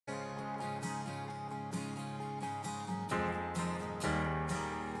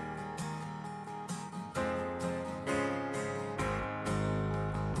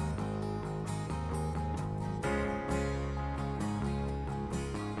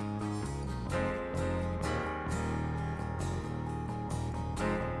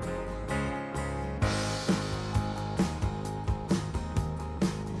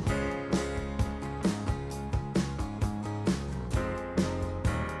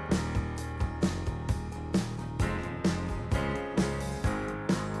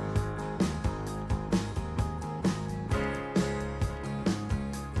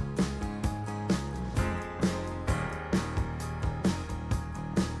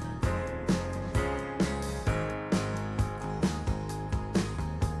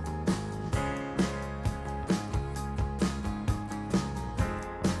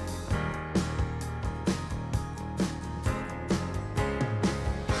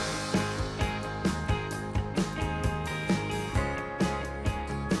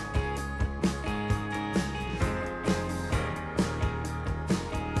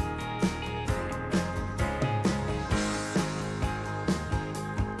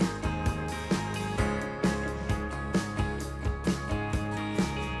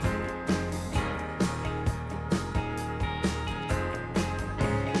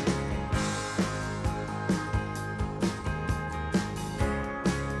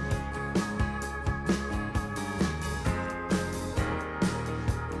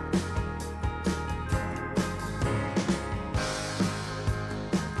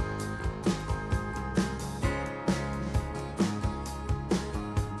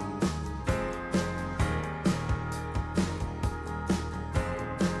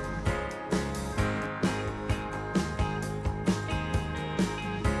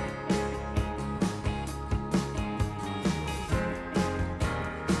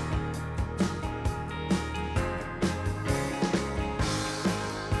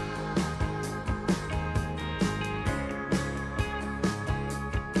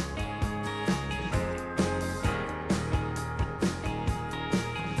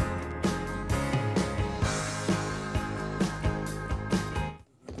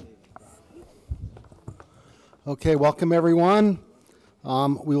Okay, welcome everyone.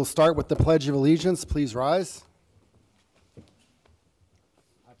 We will start with the Pledge of Allegiance. Please rise.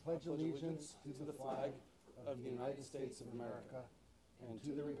 I pledge allegiance to the flag of the United States of America and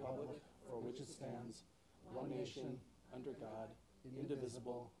to the republic for which it stands, one nation, under God,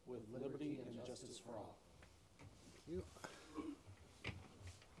 indivisible, with liberty and justice for all. Thank you.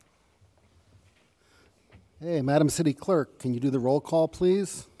 Hey, Madam City Clerk, can you do the roll call,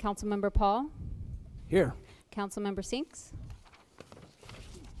 please? Councilmember Paul. Here. Councilmember Sinks.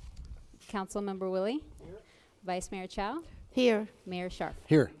 Councilmember Willie. Here. Vice Mayor Chow. Here. Mayor Sharp.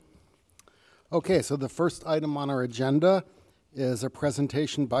 Here. Okay, so the first item on our agenda is a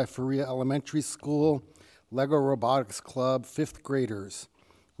presentation by Faria Elementary School Lego Robotics Club 5th graders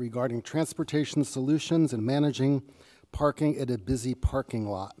regarding transportation solutions and managing parking at a busy parking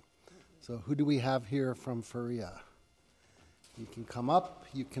lot. So who do we have here from Faria? You can come up,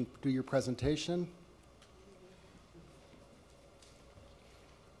 you can do your presentation.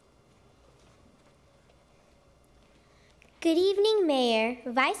 Good evening, Mayor,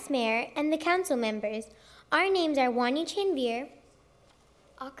 Vice Mayor, and the council members. Our names are Wani Chanveer,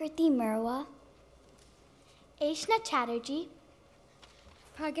 Akriti Merwa, Aishna Chatterjee,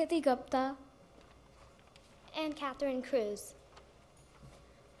 Pragati Gupta, and Catherine Cruz.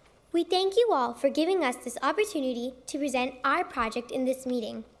 We thank you all for giving us this opportunity to present our project in this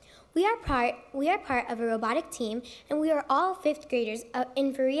meeting. We are part of a robotic team, and we are all 5th graders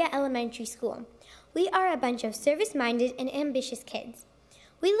in Faria Elementary School. We are a bunch of service-minded and ambitious kids.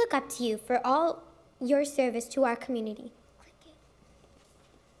 We look up to you for all your service to our community.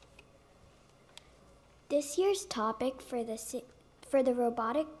 This year's topic for the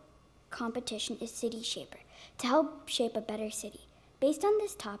robotic competition is City Shaper, to help shape a better city. Based on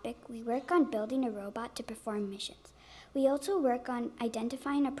this topic, we work on building a robot to perform missions. We also work on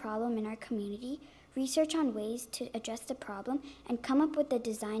identifying a problem in our community, research on ways to address the problem, and come up with a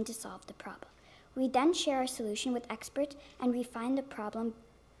design to solve the problem. We then share our solution with experts and refine the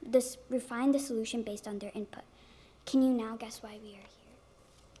solution based on their input. Can you now guess why we are here?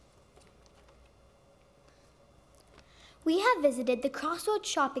 We have visited the Crossroads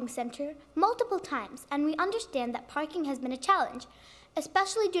Shopping Center multiple times, and we understand that parking has been a challenge,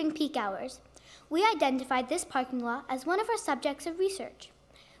 especially during peak hours. We identified this parking lot as one of our subjects of research.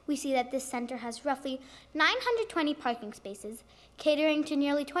 We see that this center has roughly 920 parking spaces, catering to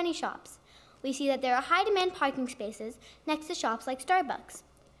nearly 20 shops. We see that there are high-demand parking spaces next to shops like Starbucks.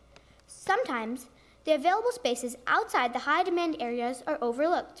 Sometimes, the available spaces outside the high-demand areas are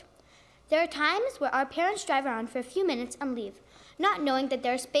overlooked. There are times where our parents drive around for a few minutes and leave, not knowing that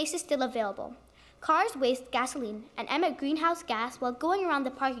there are spaces still available. Cars waste gasoline and emit greenhouse gas while going around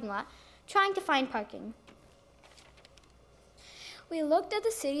the parking lot trying to find parking. We looked at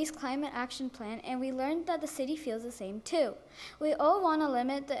the city's climate action plan and we learned that the city feels the same too. We all want to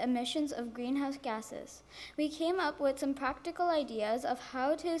limit the emissions of greenhouse gases. We came up with some practical ideas of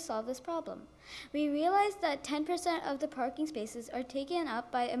how to solve this problem. We realized that 10% of the parking spaces are taken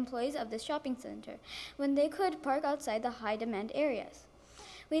up by employees of this shopping center when they could park outside the high demand areas.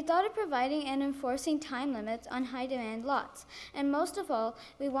 We thought of providing and enforcing time limits on high-demand lots, and most of all,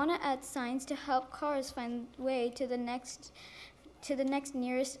 we want to add signs to help cars find way to the next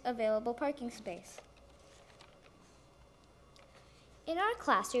nearest available parking space. In our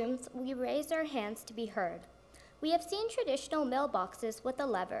classrooms, we raised our hands to be heard. We have seen traditional mailboxes with a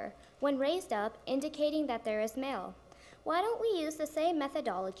lever, when raised up, indicating that there is mail. Why don't we use the same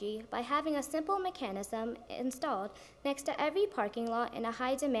methodology by having a simple mechanism installed next to every parking lot in a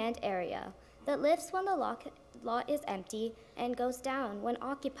high-demand area that lifts when the lot is empty and goes down when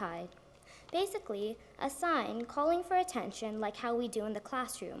occupied? Basically, a sign calling for attention like how we do in the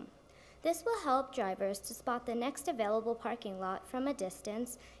classroom. This will help drivers to spot the next available parking lot from a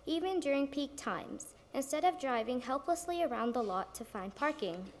distance, even during peak times, instead of driving helplessly around the lot to find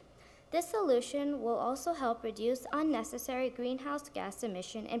parking. This solution will also help reduce unnecessary greenhouse gas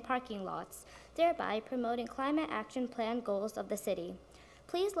emission in parking lots, thereby promoting climate action plan goals of the city.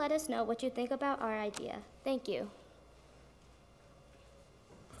 Please let us know what you think about our idea. Thank you.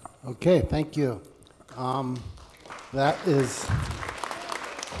 Okay, thank you. That is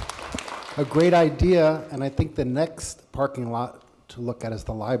a great idea, and I think the next parking lot to look at is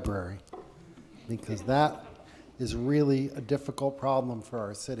the library, because that is really a difficult problem for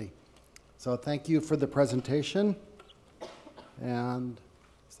our city. So thank you for the presentation. And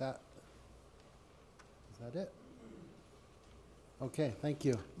is that it? Okay, thank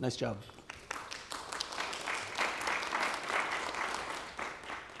you. Nice job.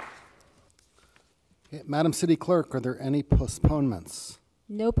 Okay, Madam City Clerk, are there any postponements?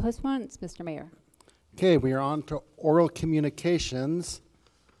 No postponements, Mr. Mayor. Okay, we are on to oral communications.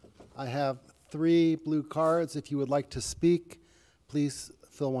 I have 3 blue cards. If you would like to speak, please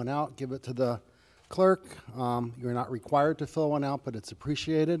fill one out, give it to the clerk. You're not required to fill one out, but it's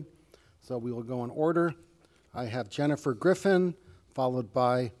appreciated. So we will go in order. I have Jennifer Griffin, followed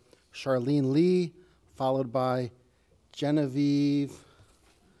by Charlene Lee, followed by Genevieve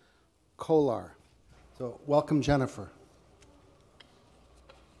Kolar. So welcome, Jennifer.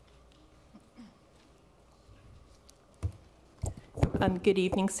 Good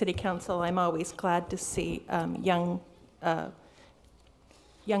evening, City Council. I'm always glad to see young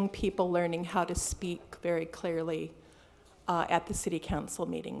people learning how to speak very clearly at the City Council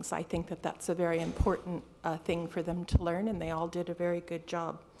meetings. I think that that's a very important thing for them to learn, and they all did a very good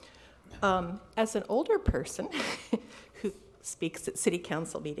job. As an older person who speaks at City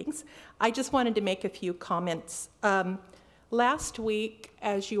Council meetings, I just wanted to make a few comments. Last week,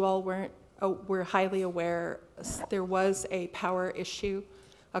 as you all were highly aware, there was a power issue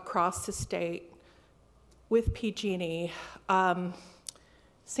across the state with PG&E.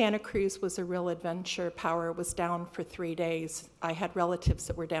 Santa Cruz was a real adventure. Power was down for 3 days. I had relatives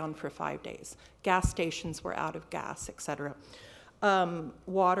that were down for 5 days. Gas stations were out of gas, et cetera.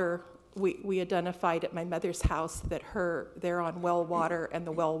 Water, we identified at my mother's house that they're on well water, and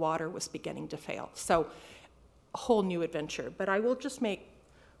the well water was beginning to fail. So a whole new adventure. But I will just make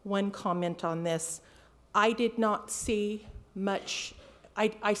one comment on this. I did not see much,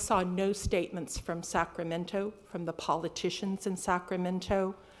 I saw no statements from Sacramento, from the politicians in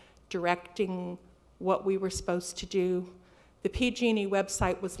Sacramento, directing what we were supposed to do. The PG&E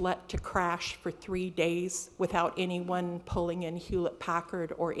website was let to crash for 3 days without anyone pulling in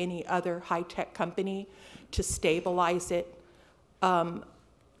Hewlett-Packard or any other high-tech company to stabilize it.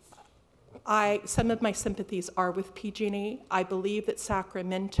 Some of my sympathies are with PG&E. I believe that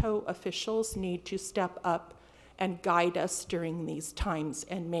Sacramento officials need to step up and guide us during these times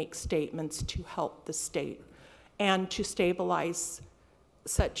and make statements to help the state and to stabilize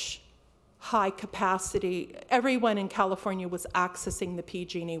such high capacity. Everyone in California was accessing the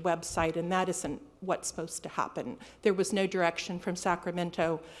PG&E website, and that isn't what's supposed to happen. There was no direction from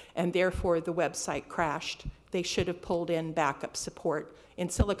Sacramento, and therefore the website crashed. They should have pulled in backup support. In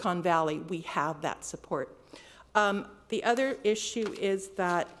Silicon Valley, we have that support. The other issue is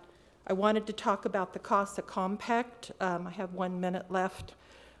that I wanted to talk about the CASA Compact. I have 1 minute left.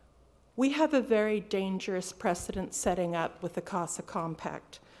 We have a very dangerous precedent setting up with the CASA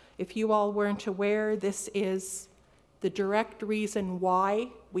Compact. If you all weren't aware, this is the direct reason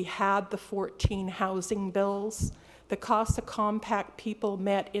why we had the 14 housing bills. The CASA Compact people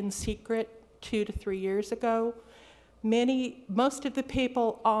met in secret 2 to 3 years ago. Most of the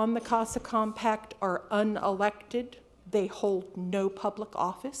people on the CASA Compact are unelected. They hold no public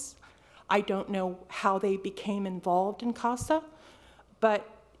office. I don't know how they became involved in CASA, but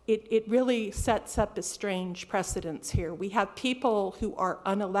it really sets up a strange precedence here. We have people who are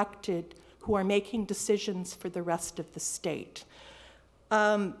unelected who are making decisions for the rest of the state.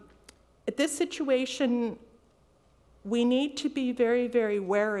 At this situation, we need to be very, very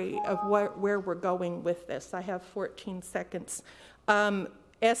wary of where we're going with this. I have 14 seconds.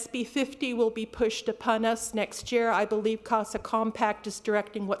 SB 50 will be pushed upon us next year. I believe CASA Compact is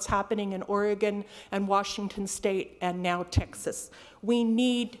directing what's happening in Oregon and Washington State and now Texas. We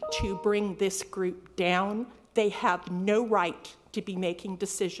need to bring this group down. They have no right to be making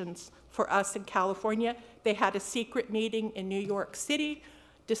decisions for us in California. They had a secret meeting in New York City,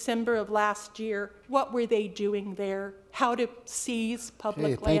 December of last year. What were they doing there? How to seize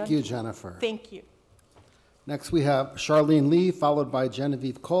public land? Thank you, Jennifer. Thank you. Next, we have Charlene Lee, followed by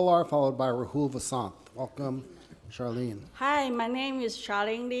Genevieve Kolar, followed by Rahul Vasant. Welcome, Charlene. Hi, my name is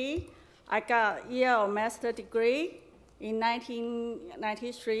Charlene Lee. I got Yale master's degree in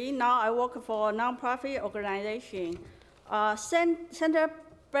 1993. Now I work for a nonprofit organization. Senator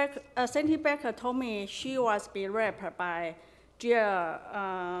Becker told me she was being raped by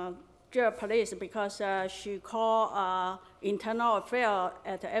jail police because she called internal affairs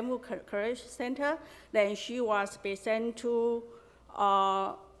at the Elmwood Correctional Center. Then she was being sent to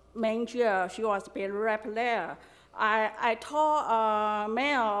main jail. She was being raped there. I told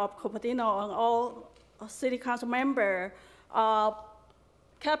Mayor of Cupertino and all City Council members,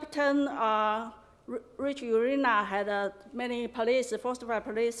 Captain Rich Urena had many police, fortified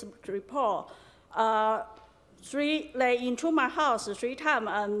police report. They intrude my house 3 times,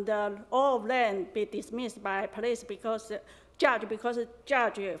 and all of them be dismissed by police because the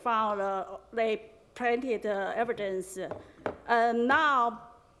judge found they planted evidence. And now,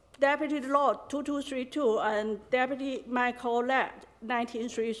 Deputy Law 2232 and Deputy Michael Ladd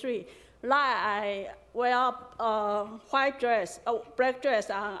 1933. Like wear white dress, black dress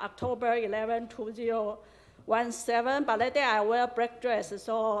on October 11, 2017, but that day I wear black dress.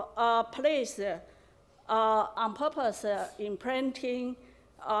 So police, on purpose, imprinting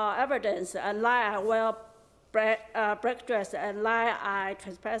evidence and lie I wear black dress and lie I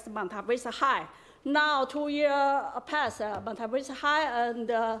trespass Monta Vista High. Now 2 years passed, Monta Vista High and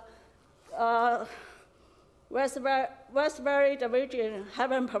Westbury Division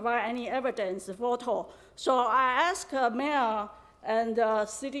haven't provided any evidence photo. So I asked mayor and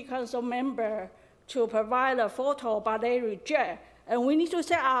city council member to provide a photo, but they reject. And we need to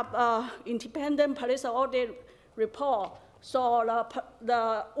set up independent police audit report so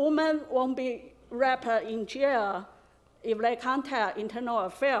the woman won't be raped in jail if they contact internal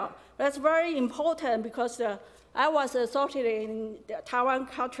affairs. That's very important because I was assaulted in the Taiwan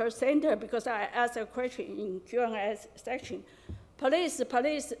Cultural Center because I asked a question in Q&A section. Police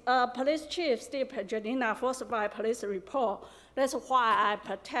Chief Steve Janina falsified police report. That's why I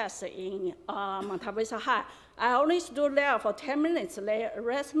protest in Monta Vista High. I only stood there for 10 minutes. They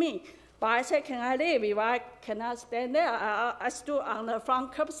arrest me. But I said, can I leave if I cannot stand there? I stood on the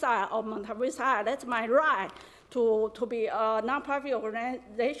front curbside of Monta Vista High. That's my right to be a nonprofit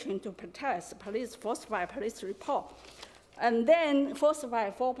organization to protest police falsified police report. And then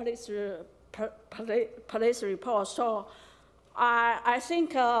falsified 4 police reports. So I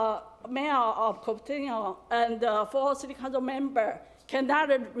think Mayor of Cupertino and 4 city council members cannot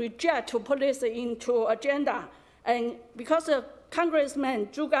reject to put this into agenda. And because Congressman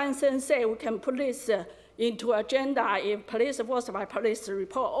Zhu Gansen said we can put this into agenda if police falsified police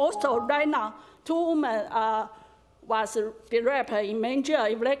report. Also, right now, 2 women was raped in main jail.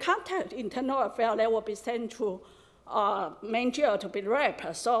 If they contact internal affairs, they will be sent to main jail to be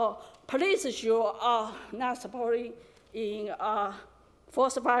raped. So police should not supporting in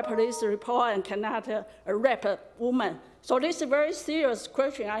falsified police report and cannot rape a woman. So this is a very serious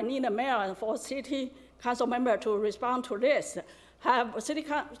question. I need a mayor and 4 city council member to respond to this. Have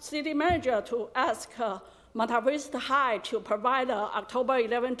city manager to ask Monta Vista High to provide October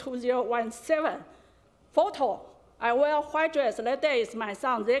 11, 2017 photo. I wear white dress. That day is my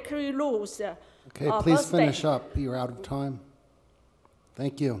son Zachary Lu's Okay, please birthday. finish up. You're out of time.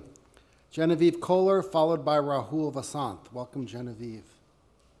 Thank you. Genevieve Kohler, followed by Rahul Vasant. Welcome, Genevieve.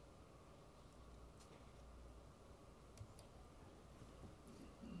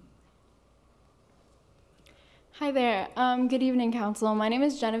 Hi there. Good evening, Council. My name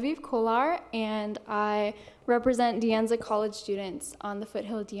is Genevieve Kolar, and I represent De Anza College students on the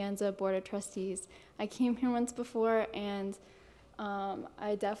Foothill De Anza Board of Trustees. I came here once before, and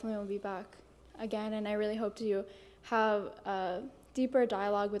I definitely will be back again, and I really hope to have a deeper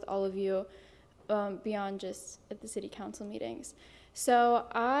dialogue with all of you beyond just at the City Council meetings. So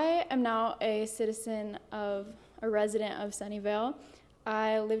I am now a resident of Sunnyvale.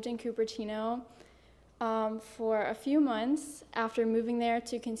 I lived in Cupertino for a few months after moving there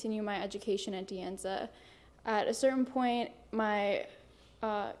to continue my education at De Anza. At a certain point, my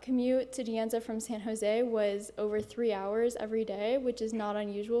commute to De Anza from San Jose was over 3 hours every day, which is not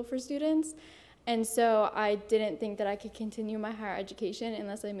unusual for students. And so I didn't think that I could continue my higher education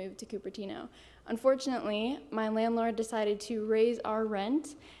unless I moved to Cupertino. Unfortunately, my landlord decided to raise our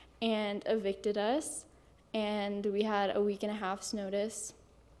rent and evicted us, and we had a 1.5 weeks notice.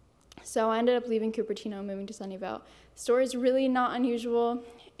 So I ended up leaving Cupertino and moving to Sunnyvale. The story is really not unusual,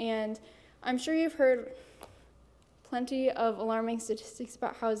 and I'm sure you've heard plenty of alarming statistics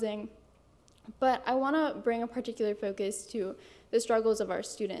about housing, but I want to bring a particular focus to the struggles of our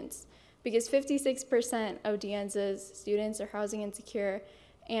students, because 56% of De Anza's students are housing insecure,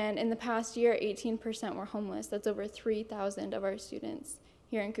 and in the past year, 18% were homeless. That's over 3,000 of our students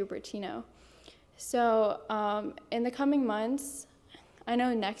here in Cupertino. So in the coming months, I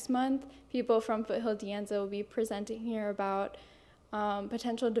know next month, people from Foothill De Anza will be presenting here about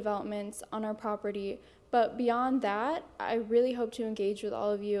potential developments on our property. But beyond that, I really hope to engage with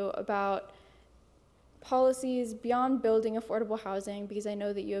all of you about policies beyond building affordable housing, because I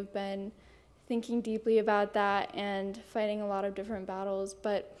know that you have been thinking deeply about that and fighting a lot of different battles,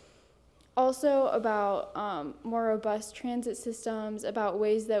 but also about more robust transit systems, about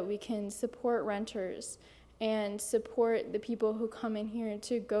ways that we can support renters and support the people who come in here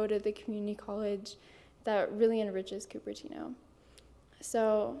to go to the community college that really enriches Cupertino.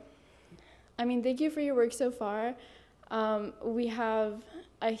 So, I mean, thank you for your work so far. We have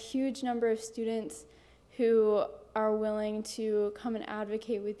a huge number of students who are willing to come and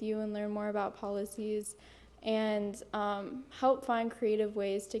advocate with you and learn more about policies and help find creative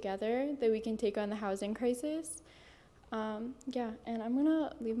ways together that we can take on the housing crisis. Yeah, and I'm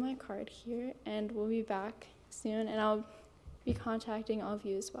gonna leave my card here, and we'll be back soon, and I'll be contacting all of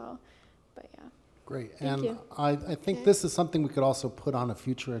you as well. But yeah. Great. Thank And you. I think this is something we could also put on a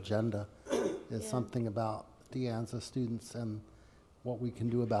future agenda, is Yeah. something about De Anza students and what we can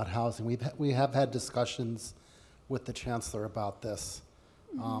do about housing. We have had discussions with the chancellor about this.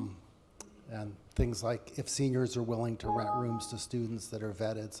 And things like if seniors are willing to rent rooms to students that are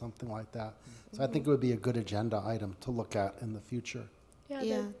vetted, something like that. So I think it would be a good agenda item to look at in the future.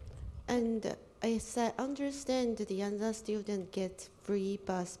 Yeah, and I said, understand the Yanza student get free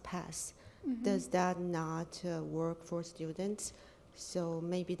bus pass. Does that not work for students? So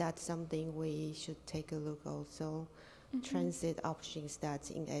maybe that's something we should take a look also. Transit options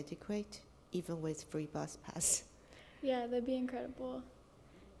that's inadequate, even with free bus pass. Yeah, that'd be incredible.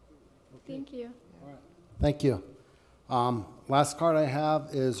 Thank you. Thank you. Last card I have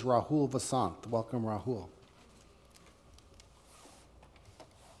is Rahul Vasant. Welcome, Rahul.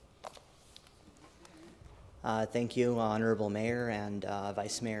 Thank you, Honorable Mayor and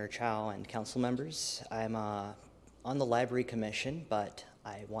Vice Mayor Chow and council members. I'm on the Library Commission, but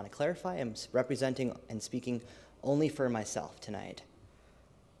I want to clarify I'm representing and speaking only for myself tonight.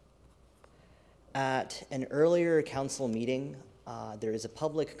 At an earlier council meeting, there is a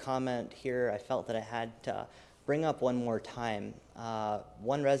public comment here I felt that I had to bring up one more time.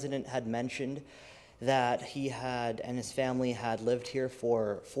 One resident had mentioned that he had and his family had lived here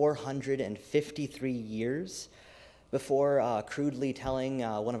for 453 years before crudely telling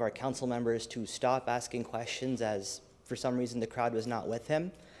one of our council members to stop asking questions as for some reason the crowd was not with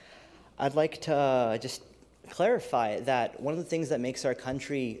him. I'd like to just clarify that one of the things that makes our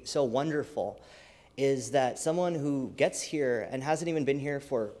country so wonderful is that someone who gets here and hasn't even been here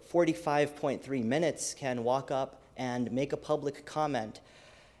for 45.3 minutes can walk up and make a public comment.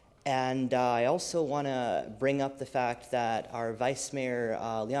 And I also want to bring up the fact that our Vice Mayor,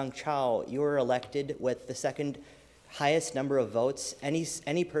 Liang Chao, you were elected with the second highest number of votes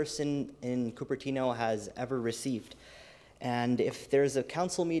any person in Cupertino has ever received. And if there's a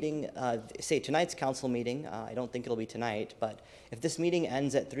council meeting, say tonight's council meeting, I don't think it'll be tonight, but if this meeting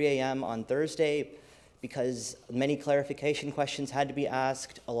ends at 3 a.m. on Thursday, because many clarification questions had to be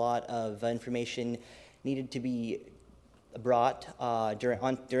asked, a lot of information needed to be brought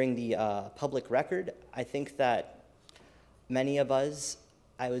during the public record, I think that many of us,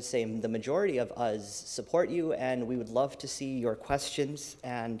 I would say the majority of us, support you, and we would love to see your questions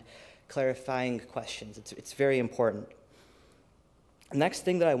and clarifying questions. It's very important. The next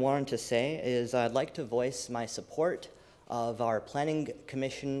thing that I wanted to say is I'd like to voice my support of our Planning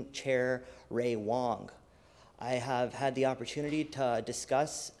Commission Chair, Ray Wong. I have had the opportunity to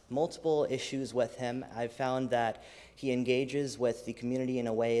discuss multiple issues with him. I've found that he engages with the community in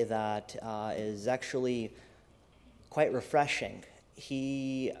a way that is actually quite refreshing.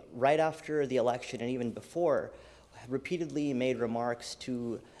 He, right after the election and even before, repeatedly made remarks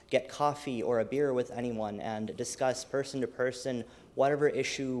to get coffee or a beer with anyone and discuss person to person whatever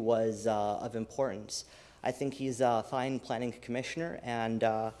issue was of importance. I think he's a fine planning commissioner, and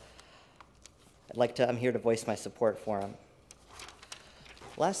I'm here to voice my support for him.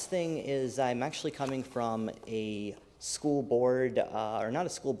 Last thing is I'm actually coming from a school board, or not a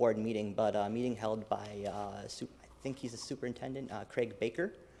school board meeting, but a meeting held by, I think he's a superintendent, Craig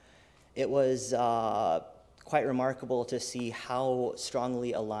Baker. It was quite remarkable to see how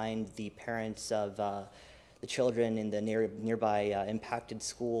strongly aligned the parents of the children in the nearby impacted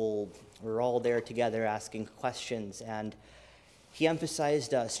school were all there together asking questions. And he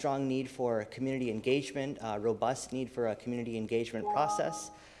emphasized a strong need for community engagement, a robust need for a community engagement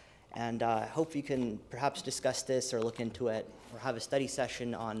process. And I hope you can perhaps discuss this or look into it or have a study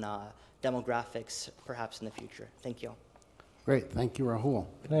session on demographics perhaps in the future. Thank you. Great, thank you, Rahul.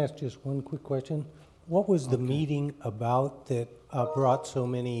 Can I ask just one quick question? What was the meeting about that brought so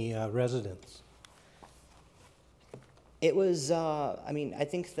many residents? It was, I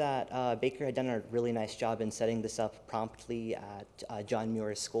think that Baker had done a really nice job in setting this up promptly at John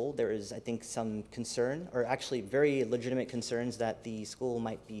Muir's school. There is, I think, some concern, or actually very legitimate concerns that the school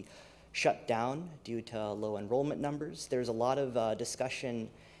might be shut down due to low enrollment numbers. There's a lot of discussion.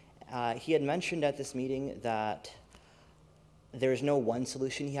 He had mentioned at this meeting that there's no one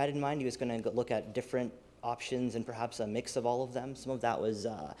solution he had in mind. He was going to look at different options and perhaps a mix of all of them. Some of that was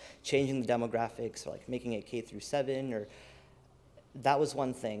changing the demographics, or like making it K through 7, or that was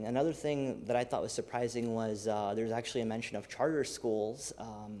one thing. Another thing that I thought was surprising was there's actually a mention of charter schools,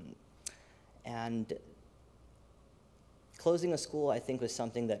 and closing a school I think was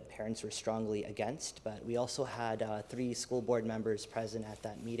something that parents were strongly against, but we also had 3 school board members present at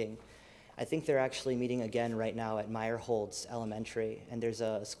that meeting. I think they're actually meeting again right now at Meyerholtz Elementary, and there's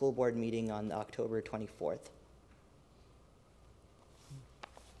a school board meeting on October 24th.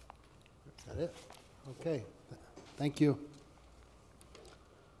 Is that it? Okay, thank you.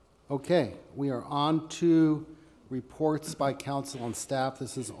 Okay, we are on to reports by council and staff.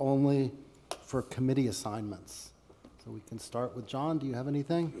 This is only for committee assignments. So we can start with John. Do you have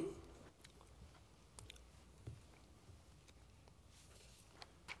anything?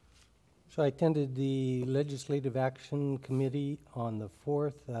 So I attended the Legislative Action Committee on the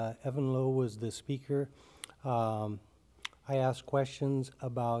 4th. Evan Lowe was the speaker. I asked questions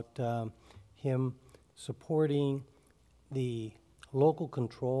about him supporting the local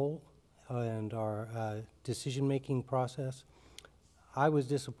control and our decision-making process. I was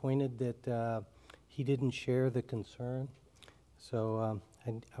disappointed that he didn't share the concern, so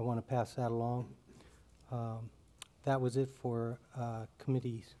I want to pass that along. That was it for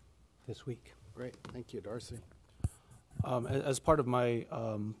committees this week. Great, thank you, Darcy. As part of my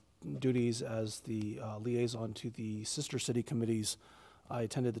duties as the liaison to the sister city committees, I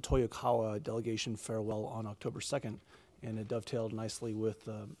attended the Toyokawa delegation farewell on October 2nd, and it dovetailed nicely with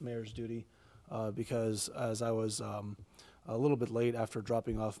the mayor's duty because as I was a little bit late after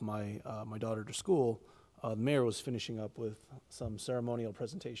dropping off my daughter to school, the mayor was finishing up with some ceremonial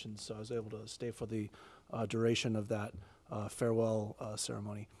presentations, so I was able to stay for the duration of that farewell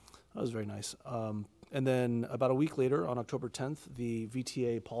ceremony. That was very nice. And then about a week later, on October 10th, the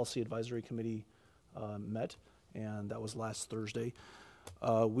VTA Policy Advisory Committee met, and that was last Thursday.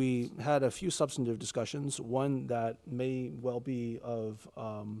 We had a few substantive discussions. One that may well be of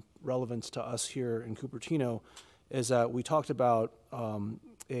relevance to us here in Cupertino is that we talked about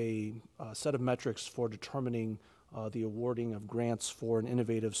a set of metrics for determining the awarding of grants for an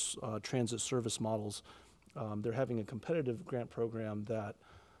innovative transit service models. They're having a competitive grant program that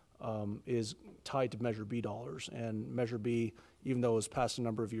is tied to Measure B dollars. And Measure B, even though it was passed a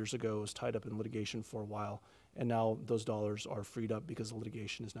number of years ago, was tied up in litigation for a while. And now those dollars are freed up because the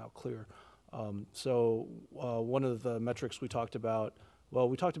litigation is now clear. So one of the metrics we talked about, well,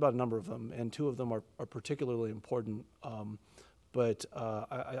 we talked about a number of them, and two of them are particularly important. But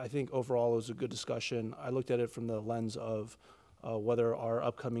I think overall it was a good discussion. I looked at it from the lens of whether our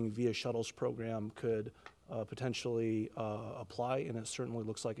upcoming VIA Shuttles program could potentially apply, and it certainly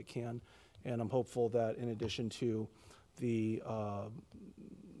looks like it can. And I'm hopeful that in addition to the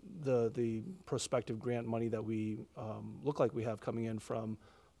prospective grant money that we look like we have coming in from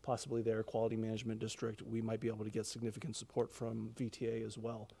possibly the Air Quality Management District, we might be able to get significant support from VTA as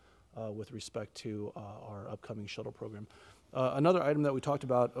well with respect to our upcoming shuttle program. Another item that we talked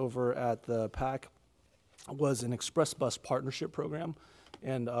about over at the PAC was an express bus partnership program.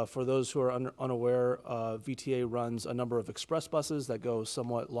 And for those who are unaware, VTA runs a number of express buses that go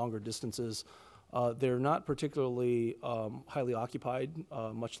somewhat longer distances. They're not particularly highly occupied,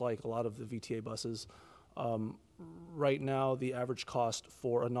 much like a lot of the VTA buses. Right now, the average cost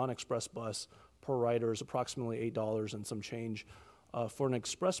for a non-express bus per rider is approximately $8 and some change. For an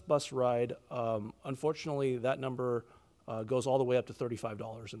express bus ride, unfortunately, that number goes all the way up to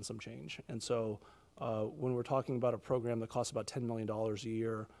 $35 and some change. And so when we're talking about a program that costs about $10 million a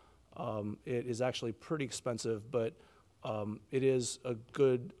year, it is actually pretty expensive, but it is a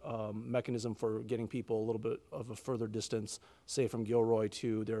good mechanism for getting people a little bit of a further distance, say from Gilroy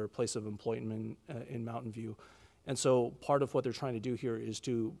to their place of employment in Mountain View. And so part of what they're trying to do here is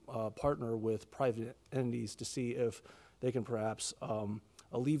to partner with private entities to see if they can perhaps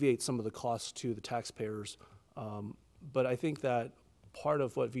alleviate some of the costs to the taxpayers. But I think that part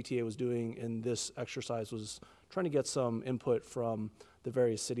of what VTA was doing in this exercise was trying to get some input from the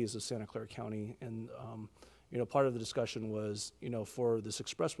various cities of Santa Clara County. And you know, part of the discussion was, you know, for this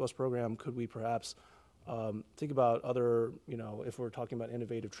express bus program, could we perhaps think about other, you know, if we're talking about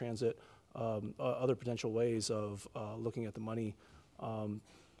innovative transit, other potential ways of looking at the money,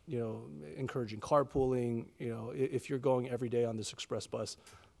 you know, encouraging carpooling. You know, if you're going every day on this express bus,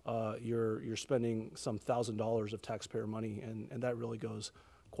 you're spending some $1,000 of taxpayer money, and that really goes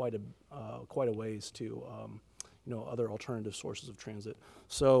quite a ways to you know, other alternative sources of transit.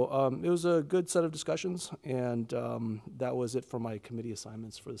 So it was a good set of discussions, and that was it for my committee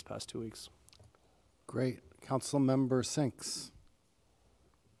assignments for this past 2 weeks. Great. Councilmember Sinks.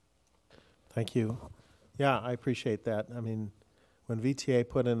 Thank you. Yeah, I appreciate that. I mean, when VTA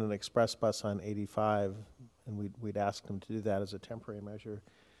put in an express bus on 85, and we'd asked them to do that as a temporary measure,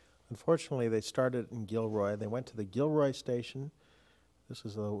 unfortunately, they started in Gilroy. They went to the Gilroy station. This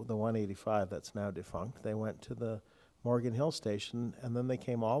is the 185 that's now defunct. They went to the Morgan Hill station, and then they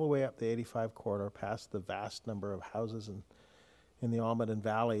came all the way up the 85 corridor, past the vast number of houses in the Almaden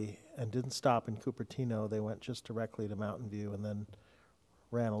Valley, and didn't stop in Cupertino. They went just directly to Mountain View and then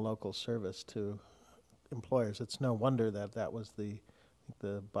ran a local service to employers. It's no wonder that that was the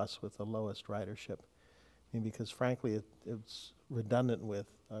bus with the lowest ridership. I mean, because frankly, it's redundant with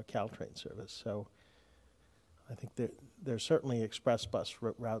Caltrain service. So I think there's certainly express bus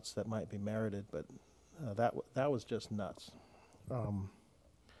routes that might be merited, but that was just nuts.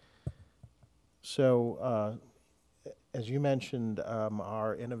 As you mentioned,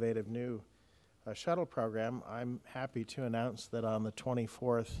 our innovative new shuttle program, I'm happy to announce that on the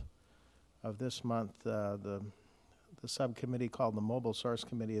 24th of this month, the subcommittee called the Mobile Source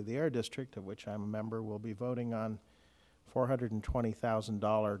Committee of the Air District, of which I'm a member, will be voting on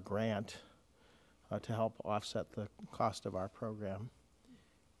 $420,000 grant to help offset the cost of our program.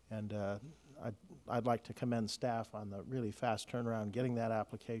 And I'd like to commend staff on the really fast turnaround, getting that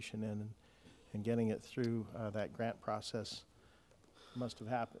application in and getting it through that grant process. Must have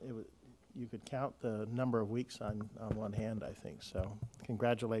happened. You could count the number of weeks on one hand, I think. So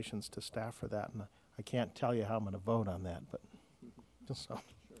congratulations to staff for that. And I can't tell you how I'm going to vote on that, but just so.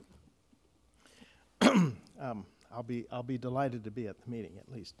 I'll be delighted to be at the meeting at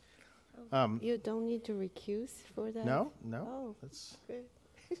least. You don't need to recuse for that? No. Oh, That's good.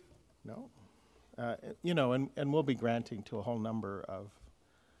 no. You know, and we'll be granting to a whole number of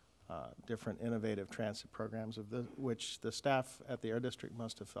different innovative transit programs, which the staff at the Air District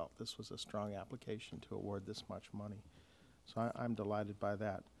must have felt this was a strong application to award this much money. So I'm delighted by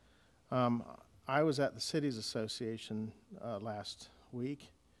that. I was at the Cities Association last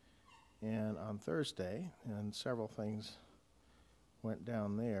week and on Thursday, and several things went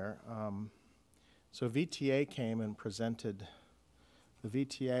down there. So VTA came and presented the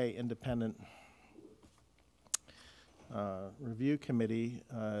VTA Independent Review Committee,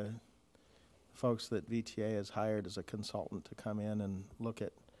 folks that VTA has hired as a consultant to come in and look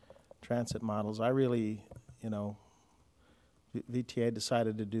at transit models. I really, you know, VTA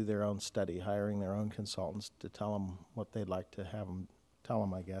decided to do their own study, hiring their own consultants to tell them what they'd like to have them tell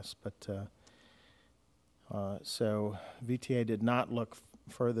them, I guess. But so VTA did not look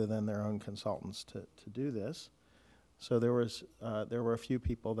further than their own consultants to do this. So there were a few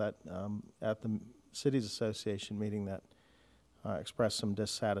people that at the Cities Association meeting that expressed some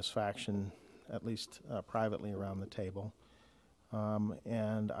dissatisfaction, at least privately around the table.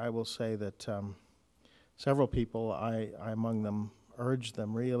 And I will say that several people, I among them, urged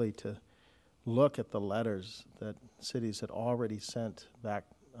them really to look at the letters that cities had already sent back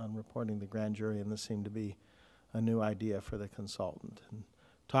on reporting the grand jury, and this seemed to be a new idea for the consultant. And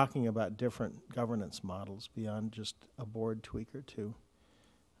talking about different governance models beyond just a board tweak or two.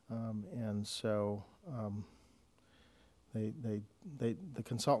 And so the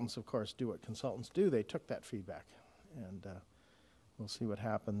consultants, of course, do what consultants do. They took that feedback, and we'll see what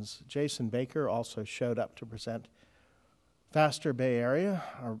happens. Jason Baker also showed up to present Faster Bay Area,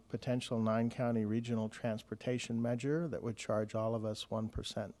 our potential 9-county regional transportation measure that would charge all of us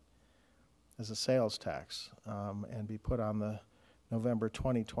 1% as a sales tax and be put on the November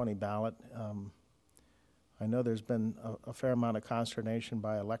 2020 ballot. I know there's been a fair amount of consternation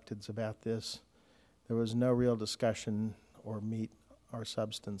by electeds about this. There was no real discussion or meat or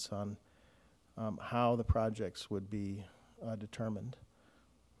substance on how the projects would be determined.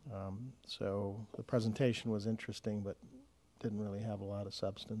 So the presentation was interesting, but didn't really have a lot of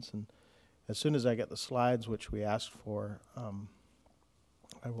substance. And as soon as I get the slides, which we asked for,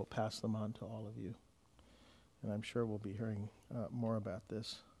 I will pass them on to all of you. And I'm sure we'll be hearing more about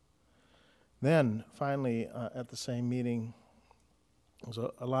this. Then, finally, at the same meeting, there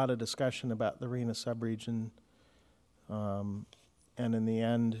was a lot of discussion about the RENA subregion. And in the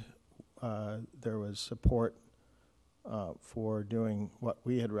end, there was support for doing what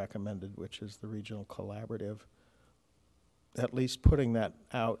we had recommended, which is the regional collaborative. At least putting that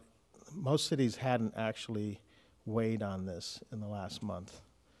out. Most cities hadn't actually weighed on this in the last month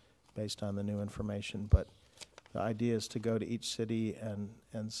based on the new information, but the idea is to go to each city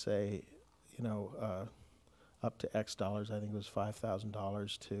and say, you know, up to X dollars, I think it was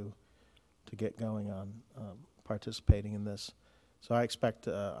 $5,000 to get going on participating in this. So I expect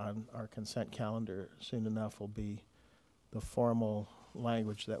on our consent calendar soon enough will be the formal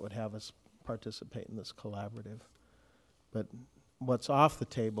language that would have us participate in this collaborative. But what's off the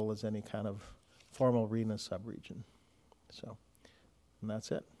table is any kind of formal RENA subregion. So, and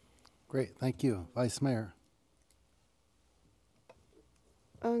that's it. Great, thank you. Vice Mayor.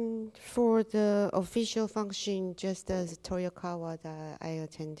 For the official function, just as Toyokawa that I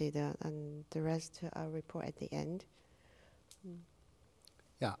attended, and the rest I'll report at the end.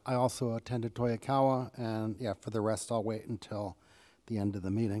 Yeah, I also attended Toyokawa, and yeah, for the rest, I'll wait until the end of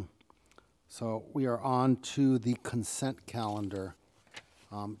the meeting. So we are on to the consent calendar.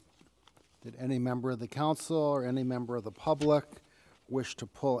 Did any member of the council or any member of the public wish to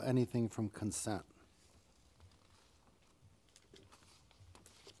pull anything from consent?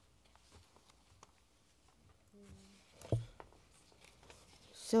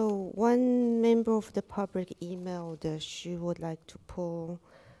 So one member of the public emailed that she would like to pull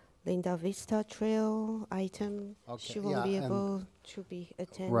Linda Vista Trail item. Okay, She won't yeah, be and- able to be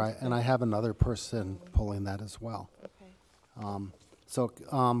attend. Right, and I have another person pulling that as well. Okay.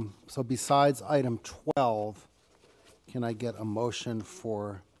 So besides item 12, can I get a motion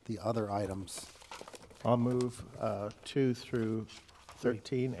for the other items? I'll move 2 through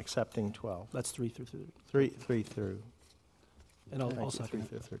 13, accepting 12. That's 3 through 3 through. And I'll Thank you, second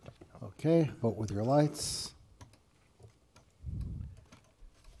 3 it. through 13. Okay, vote with your lights.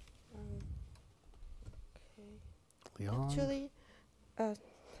 Leon? Actually,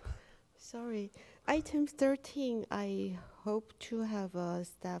 sorry, item 13, I hope to have a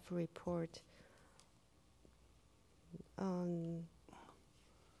staff report. Could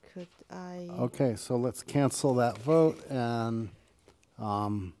I? Okay, so let's cancel that vote, and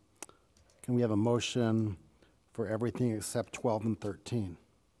can we have a motion for everything except 12 and 13?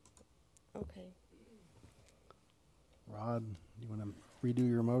 Okay. Rod, you want to redo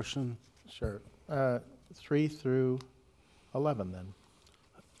your motion? Sure. 3 through 11 then.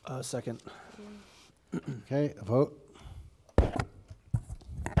 Second. Okay, a vote.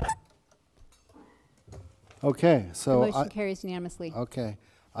 Okay, The so, motion carries unanimously. okay.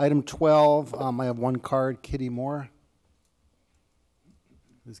 Item 12, I have one card, Kitty Moore.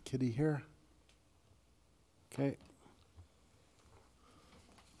 Is Kitty here? Okay.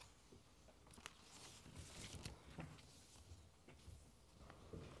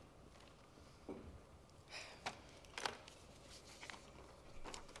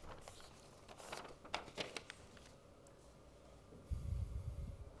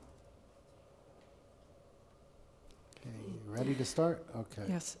 Okay, you ready to start? Okay.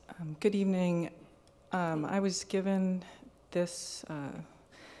 Yes, good evening. I was given this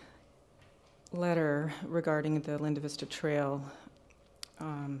letter regarding the Linda Vista Trail,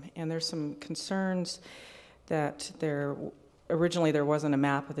 and there's some concerns that originally there wasn't a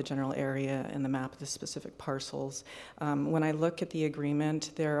map of the general area and the map of the specific parcels. When I look at the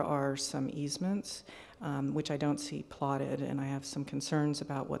agreement, there are some easements, which I don't see plotted, and I have some concerns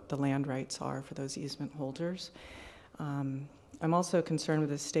about what the land rights are for those easement holders. I'm also concerned with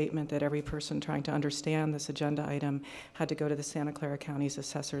the statement that every person trying to understand this agenda item had to go to the Santa Clara County's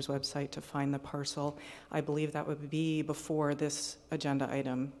assessor's website to find the parcel. I believe that would be before this agenda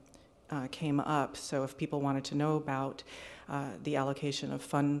item came up. So if people wanted to know about the allocation of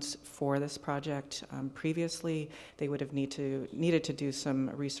funds for this project previously, they would have needed to do some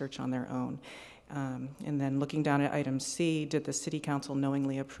research on their own. And then looking down at item C, did the city council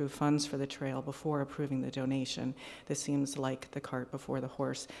knowingly approve funds for the trail before approving the donation? This seems like the cart before the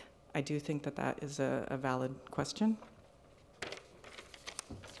horse. I do think that that is a valid question.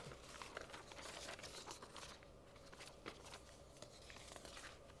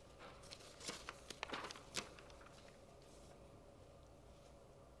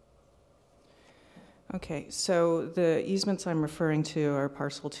 Okay, so the easements I'm referring to are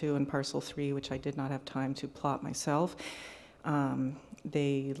parcel 2 and parcel 3, which I did not have time to plot myself.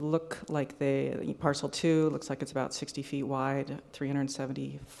 They look like parcel 2 looks like it's about 60 feet wide,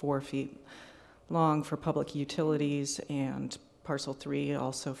 374 feet long for public utilities, and parcel 3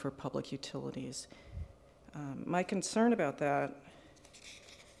 also for public utilities. My concern about that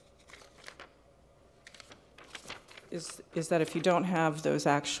is that if you don't have those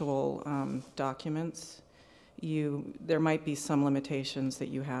actual documents, there might be some limitations that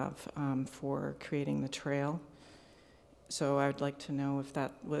you have for creating the trail. So I would like to know if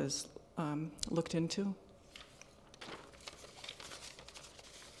that was looked into.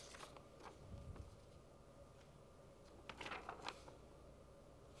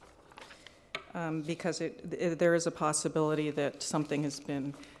 Because there is a possibility that something has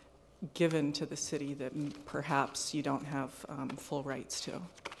been given to the city that perhaps you don't have full rights to.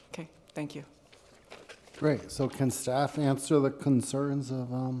 Okay, thank you. Great, so can staff answer the concerns of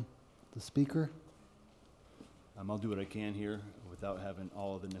the speaker? I'll do what I can here without having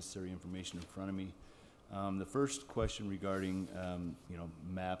all of the necessary information in front of me. The first question regarding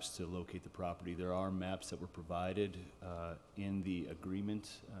maps to locate the property, there are maps that were provided in the agreement.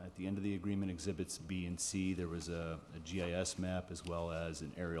 At the end of the agreement, exhibits B and C, there was a GIS map as well as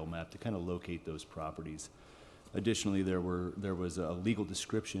an aerial map to kind of locate those properties. Additionally, there was a legal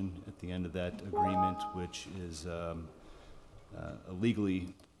description at the end of that agreement, which is a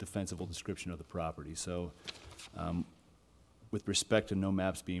legally defensible description of the property. So with respect to no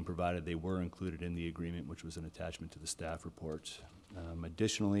maps being provided, they were included in the agreement, which was an attachment to the staff report.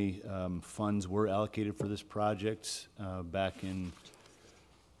 Additionally, funds were allocated for this project back in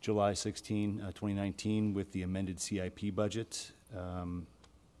July 16, 2019 with the amended CIP budget.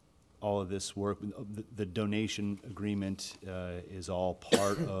 All of this work, the donation agreement is all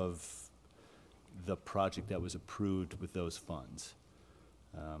part of the project that was approved with those funds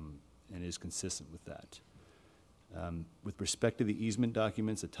and is consistent with that. With respect to the easement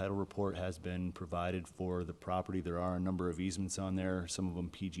documents, a title report has been provided for the property. There are a number of easements on there, some of them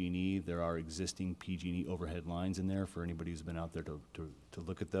PG&E. There are existing PG&E overhead lines in there for anybody who's been out there to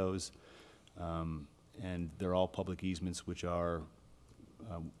look at those. And they're all public easements, which are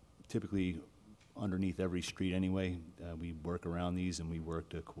typically underneath every street anyway. We work around these and we work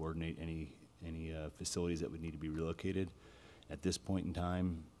to coordinate any facilities that would need to be relocated. At this point in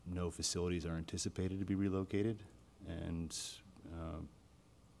time, no facilities are anticipated to be relocated. And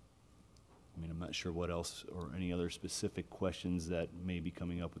I mean, I'm not sure what else or any other specific questions that may be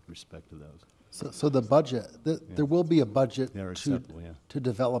coming up with respect to those. So the budget, there will be a budget They're acceptable, yeah. to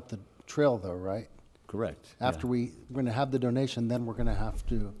develop the trail though, right? Correct. After we're going to have the donation, then we're going to have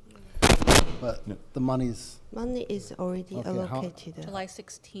to, but No. the money's, Money is already Okay, allocated. July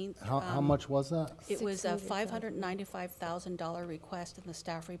 16th. how much was that? It was a $600,000. $595,000 request in the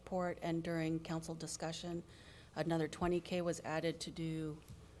staff report, and during council discussion, another $20K was added to do,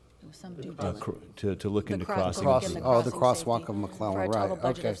 there was some due diligence. To look The into cross- crossing. look in the Oh, the crossing crosswalk safety of McClellan, For a total right,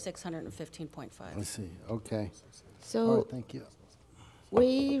 budget of okay. $615.5. I see, okay. All So right, thank you.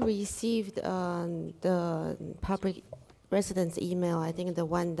 we received the public residents email, I think the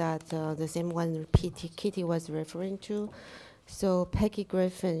one that, the same one Kitty was referring to. So Peggy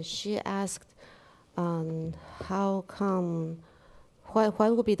Griffin, she asked, how come, what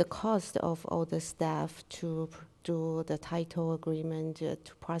would be the cost of all the staff to do the title agreement,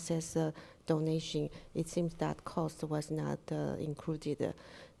 to process the donation? It seems that cost was not included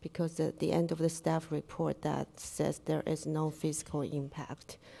because at the end of the staff report that says there is no fiscal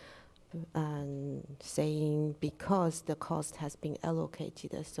impact. And saying because the cost has been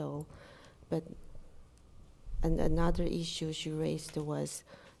allocated, so, but, and another issue she raised was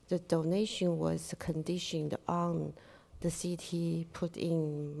the donation was conditioned on the city put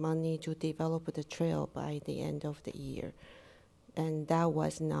in money to develop the trail by the end of the year. And that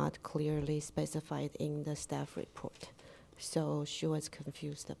was not clearly specified in the staff report. So she was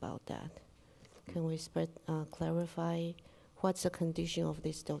confused about that. Can we clarify what's the condition of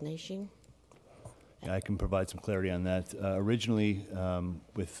this donation? Yeah, I can provide some clarity on that. Originally,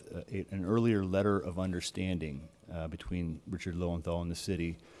 with an earlier letter of understanding between Richard Lowenthal and the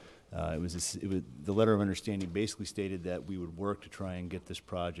city, the letter of understanding basically stated that we would work to try and get this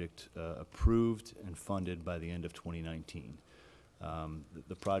project approved and funded by the end of 2019.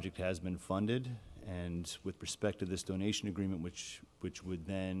 The project has been funded, and with respect to this donation agreement, which would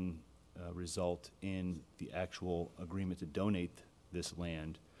then result in the actual agreement to donate this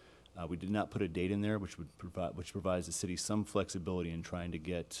land, we did not put a date in there, which provides the city some flexibility in trying to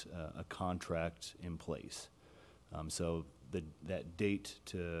get a contract in place. So that date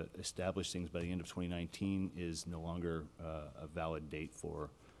to establish things by the end of 2019 is no longer a valid date for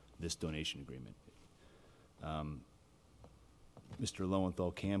this donation agreement. Mr.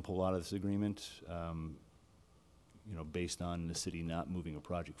 Lowenthal can pull out of this agreement, based on the city not moving a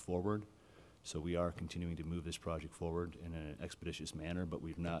project forward. So we are continuing to move this project forward in an expeditious manner, but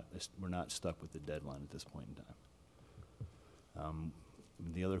we're not stuck with the deadline at this point in time.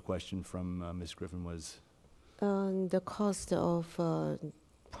 The other question from Ms. Griffin was? The cost of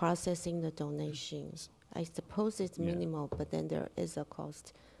processing the donations. I suppose it's minimal, but then there is a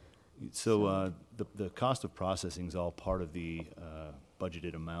cost. So the cost of processing is all part of the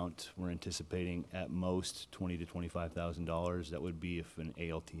budgeted amount. We're anticipating at most $20,000 to $25,000. That would be if an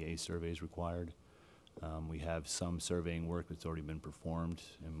ALTA survey is required. We have some surveying work that's already been performed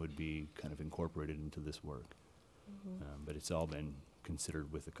and would be kind of incorporated into this work. But it's all been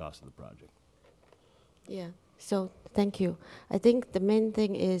considered with the cost of the project. Yeah, so thank you. I think the main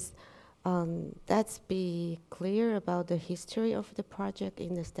thing is let's be clear about the history of the project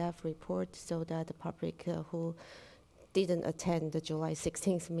in the staff report so that the public who didn't attend the July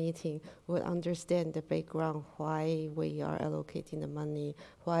 16th meeting will understand the background, why we are allocating the money,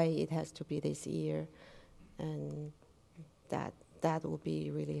 why it has to be this year, and that will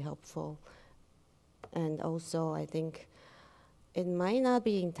be really helpful. And also, I think it might not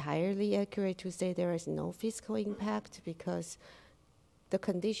be entirely accurate to say there is no fiscal impact because the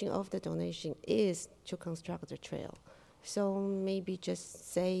condition of the donation is to construct the trail. So maybe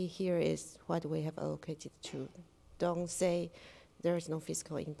just say here is what we have allocated to. Don't say there is no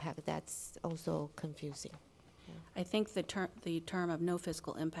fiscal impact. That's also confusing. I think the term of no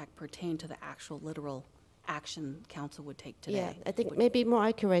fiscal impact pertained to the actual literal action council would take today. Yeah, I think maybe more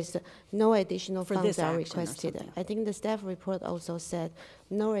accurate is no additional For funds this are action or requested. something. I think the staff report also said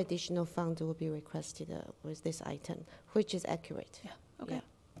no additional funds will be requested with this item, which is accurate. Yeah, okay. Yeah.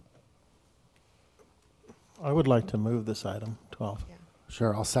 I would like to move this item 12. Yeah.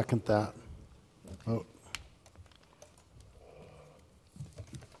 Sure, I'll second that. Oh.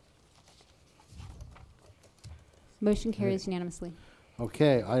 Motion carries unanimously.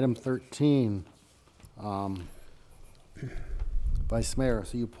 Okay, item 13. Vice Mayor,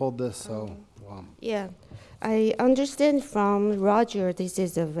 so you pulled this, so. Yeah, I understand from Roger this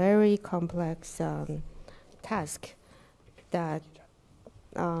is a very complex task that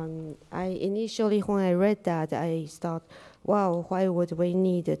I initially, when I read that, I thought, wow, why would we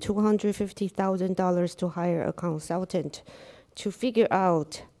need $250,000 to hire a consultant to figure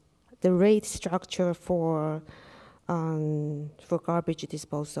out the rate structure for garbage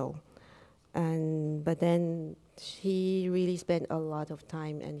disposal? But then he really spent a lot of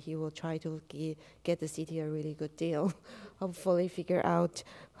time, and he will try to get the city a really good deal. Hopefully figure out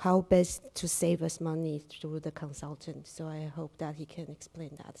how best to save us money through the consultant. So I hope that he can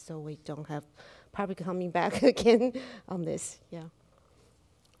explain that, so we don't have public coming back again on this. Yeah.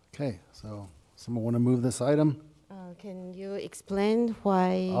 Okay, so someone want to move this item? Can you explain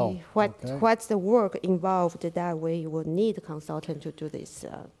why? Oh, okay. What's the work involved that we would need a consultant to do this?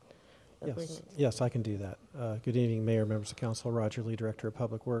 Yes, I can do that. Good evening, Mayor, members of council. Roger Lee, Director of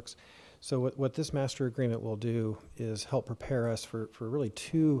Public Works. So what this master agreement will do is help prepare us for really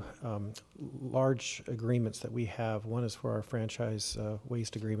two large agreements that we have. One is for our franchise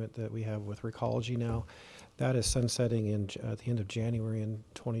waste agreement that we have with Recology now. That is sunsetting at the end of January in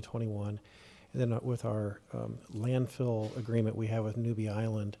 2021. And then with our landfill agreement we have with Newbie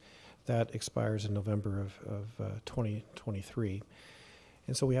Island, that expires in November of 2023.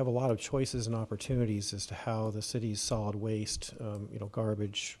 And so we have a lot of choices and opportunities as to how the city's solid waste,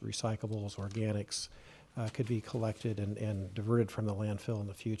 garbage, recyclables, organics, could be collected and diverted from the landfill in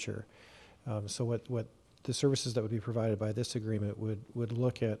the future. So what the services that would be provided by this agreement would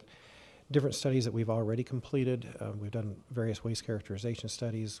look at different studies that we've already completed. We've done various waste characterization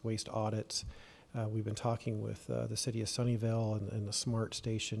studies, waste audits. We've been talking with the city of Sunnyvale and the SMART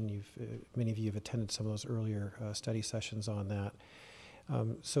station. Many of you have attended some of those earlier study sessions on that.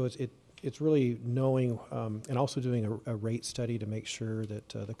 So it's really knowing and also doing a rate study to make sure that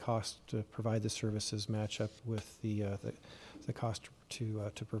the cost to provide the services match up with the cost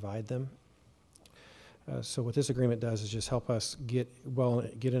to provide them. So what this agreement does is just help us get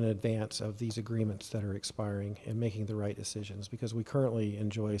in advance of these agreements that are expiring and making the right decisions, because we currently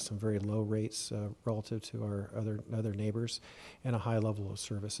enjoy some very low rates relative to our other neighbors and a high level of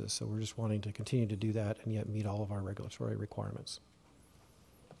services. So we're just wanting to continue to do that and yet meet all of our regulatory requirements.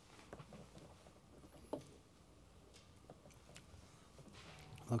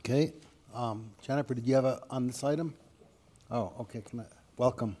 Okay. Jennifer, did you have on this item? Oh, okay.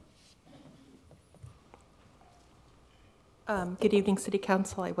 Welcome. Good evening, City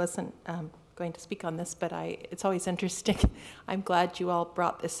Council. I wasn't going to speak on this, but it's always interesting. I'm glad you all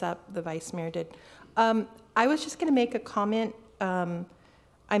brought this up, the Vice Mayor did. I was just going to make a comment. I'm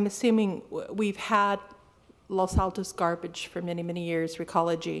assuming we've had Los Altos Garbage for many, many years,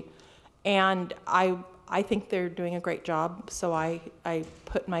 Recology, and I think they're doing a great job, so I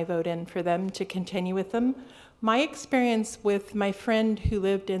put my vote in for them to continue with them. My experience with my friend who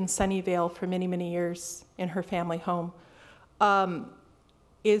lived in Sunnyvale for many, many years in her family home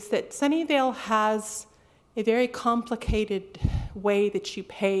is that Sunnyvale has a very complicated way that you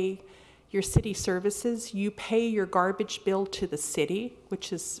pay your city services. You pay your garbage bill to the city,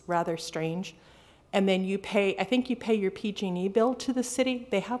 which is rather strange. And then I think you pay your PG&E bill to the city.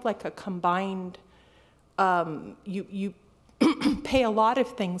 They have like a combined, you pay a lot of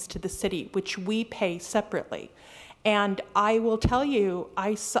things to the city, which we pay separately. And I will tell you,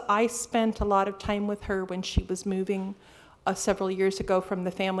 I spent a lot of time with her when she was moving several years ago from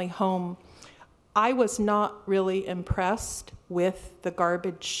the family home. I was not really impressed with the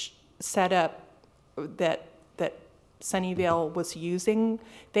garbage setup that Sunnyvale was using.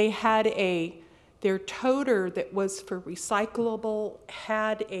 They had their toter that was for recyclable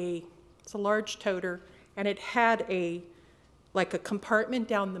it's a large toter, and it had like a compartment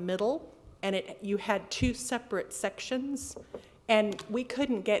down the middle, and you had two separate sections, and we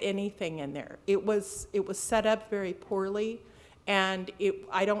couldn't get anything in there. It was set up very poorly, And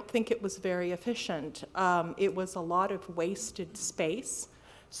I don't think it was very efficient. It was a lot of wasted space.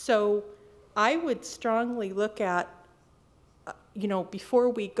 So I would strongly look at, before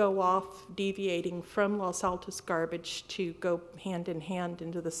we go off deviating from Los Altos garbage to go hand in hand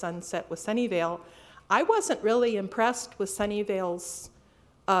into the sunset with Sunnyvale, I wasn't really impressed with Sunnyvale's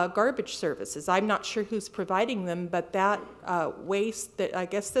garbage services. I'm not sure who's providing them, but that waste, that I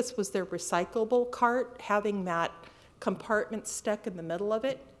guess this was their recyclable cart, having that compartment stuck in the middle of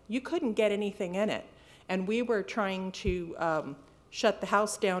it, you couldn't get anything in it. And we were trying to shut the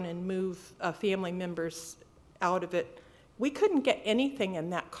house down and move family members out of it. We couldn't get anything in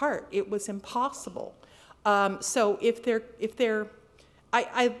that cart. It was impossible. So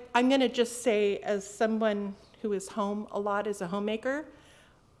I'm going to just say, as someone who is home a lot as a homemaker,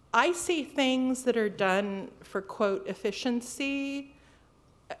 I see things that are done for, quote, efficiency,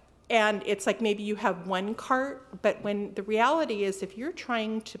 and it's like maybe you have one cart, but when the reality is if you're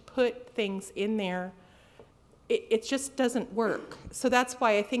trying to put things in there, it just doesn't work. So that's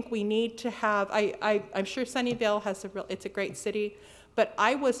why I think we need to have, I'm sure Sunnyvale has it's a great city, but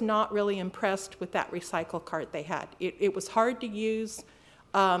I was not really impressed with that recycle cart they had. It was hard to use.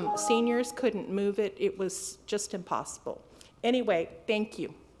 Seniors couldn't move it. It was just impossible. Anyway, thank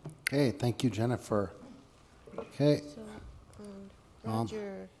you. Okay, thank you, Jennifer. Okay.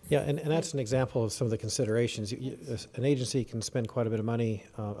 Roger. Yeah, and that's an example of some of the considerations. An agency can spend quite a bit of money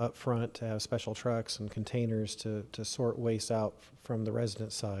up front to have special trucks and containers to sort waste out from the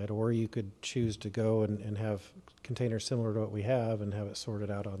resident side, or you could choose to go and have containers similar to what we have and have it sorted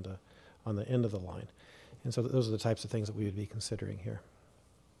out on the end of the line. And so those are the types of things that we would be considering here.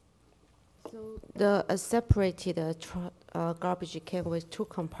 So the separated garbage can with 2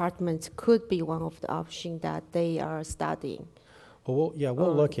 compartments could be one of the options that they are studying. Well,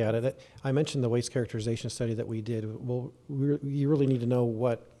 we'll look at it. I mentioned the waste characterization study that we did. You really need to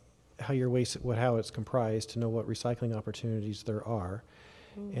know how it's comprised to know what recycling opportunities there are,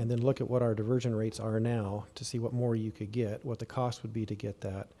 and then look at what our diversion rates are now to see what more you could get, what the cost would be to get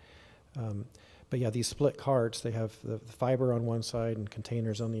that. But yeah, these split carts, they have the fiber on one side and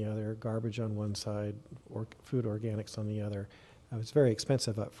containers on the other, garbage on one side, or food organics on the other. It's very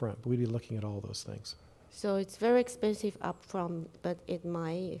expensive up front, but we'd be looking at all those things. So it's very expensive up front, but it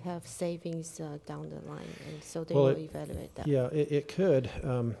might have savings down the line, and so they will evaluate that. Yeah, it could,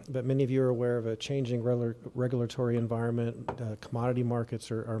 but many of you are aware of a changing regulatory environment. Commodity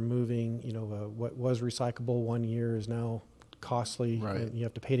markets are moving. What was recyclable one year is now costly, right, and you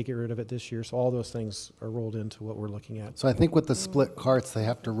have to pay to get rid of it this year. So all those things are rolled into what we're looking at. So I think with the split carts, they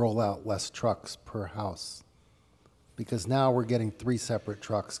have to roll out less trucks per house, because now we're getting 3 separate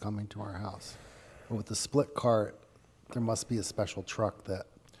trucks coming to our house. But with the split cart, there must be a special truck that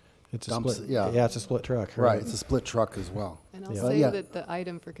dumps it. Yeah, it's a split truck. Right, it's a split truck as well. And I'll say that the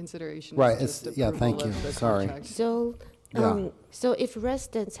item for consideration right, is just thank you. Sorry. Contract. So, so if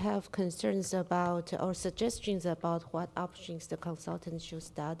residents have concerns about or suggestions about what options the consultant should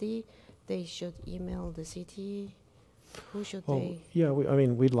study, they should email the city. Who should they? Yeah,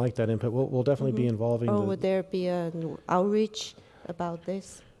 we'd like that input. We'll definitely be involving. Or would there be an outreach about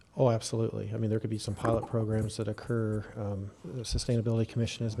this? Oh, absolutely. There could be some pilot programs that occur. The Sustainability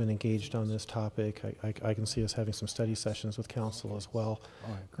Commission has been engaged on this topic. I can see us having some study sessions with council as well,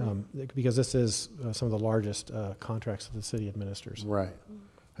 because this is some of the largest contracts that the city administers. Right.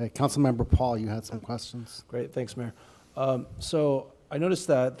 Hey, Councilmember Paul, you had some questions? Great, thanks, Mayor. So I noticed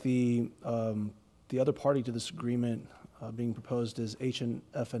that the other party to this agreement being proposed is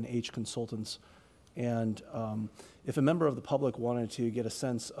F&H Consultants. And if a member of the public wanted to get a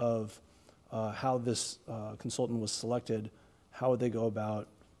sense of how this consultant was selected, how would they go about,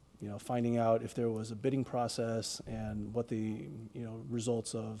 finding out if there was a bidding process and what the,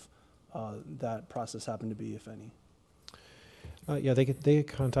 results of that process happened to be, if any? Yeah, they could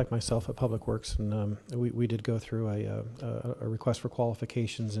contact myself at Public Works, and we did go through a request for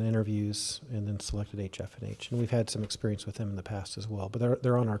qualifications and interviews, and then selected HF&H. And we've had some experience with them in the past as well, but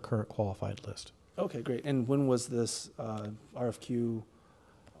they're on our current qualified list. Okay, great. And when was this RFQ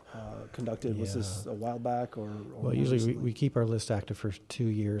conducted? Was this a while back or well, usually we keep our list active for 2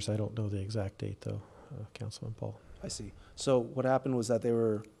 years. I don't know the exact date though, Councilman Paul. I see. So what happened was that they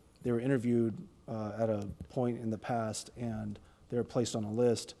were interviewed at a point in the past, and they were placed on a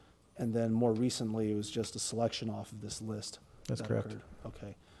list, and then more recently it was just a selection off of this list. That's correct. Occurred.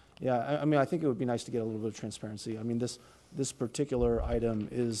 Okay. Yeah, I think it would be nice to get a little bit of transparency. This particular item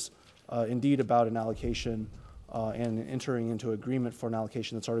is indeed about an allocation and entering into agreement for an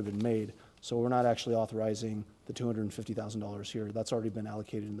allocation that's already been made. So we're not actually authorizing the $250,000 here. That's already been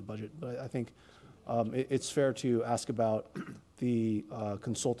allocated in the budget. But I think It's fair to ask about the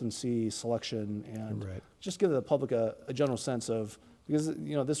consultancy selection and just give the public a general sense of, because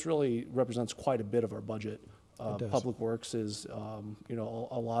this really represents quite a bit of our budget. Public Works is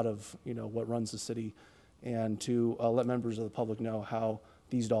a lot of what runs the city, and to let members of the public know how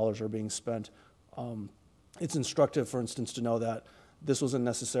these dollars are being spent. It's instructive, for instance, to know that this wasn't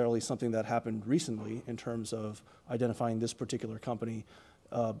necessarily something that happened recently in terms of identifying this particular company,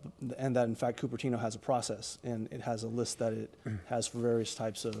 and that in fact Cupertino has a process, and it has a list that it has for various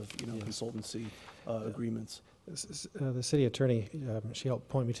types of consultancy agreements. The city attorney, she helped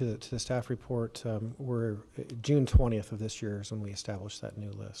point me to the staff report. We're June 20th of this year is when we established that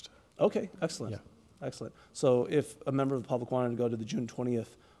new list. Okay, excellent. Yeah. Excellent. So if a member of the public wanted to go to the June 20th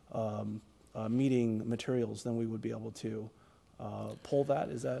meeting materials, then we would be able to pull that.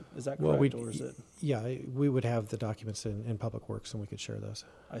 Is that correct, well, or is it? Yeah, we would have the documents in Public Works, and we could share those.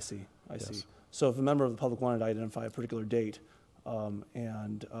 I see. I see. So if a member of the public wanted to identify a particular date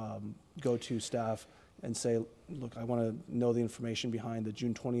and go to staff and say, look, I want to know the information behind the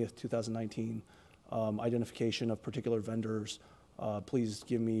June 20th, 2019 identification of particular vendors, please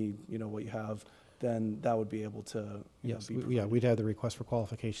give me, what you have, then that would be able to, we'd have the request for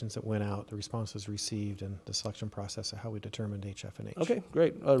qualifications that went out, the responses received, and the selection process of how we determined HF and H. Okay,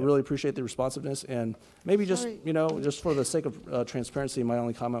 great. I really appreciate the responsiveness, and maybe just, just for the sake of transparency, my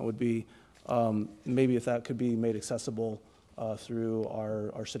only comment would be maybe if that could be made accessible through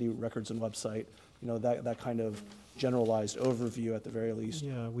our city records and website, that kind of generalized overview at the very least.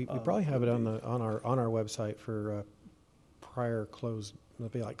 Yeah, we probably have it on our website for prior closed, it'll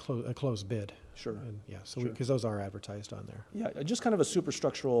be like a closed bid. Sure. And so because those are advertised on there. Yeah, just kind of a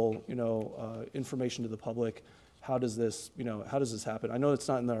superstructural, information to the public. How does this happen? I know it's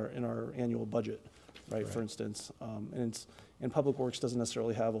not in our annual budget, right? For instance, and Public Works doesn't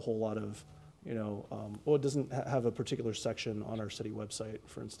necessarily have a whole lot of, it doesn't have a particular section on our city website,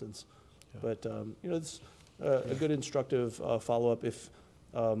 for instance. But it's a good instructive follow-up if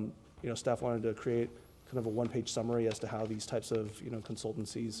staff wanted to create kind of a one-page summary as to how these types of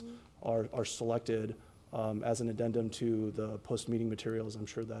consultancies are selected as an addendum to the post-meeting materials. I'm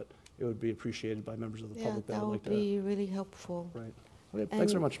sure that it would be appreciated by members of the public. That would be really helpful. Right. Okay.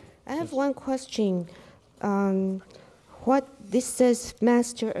 Thanks very much. I have one question. What this says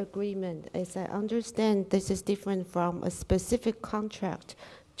master agreement, as I understand, this is different from a specific contract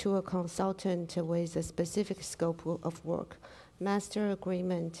to a consultant with a specific scope of work. Master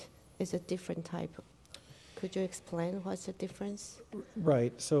agreement is a different type. Could you explain what's the difference?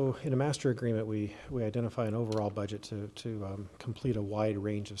 Right. So in a master agreement, we identify an overall budget to complete a wide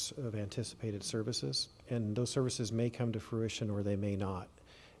range of anticipated services, and those services may come to fruition or they may not.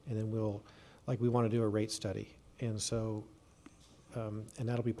 And then we want to do a rate study, and so and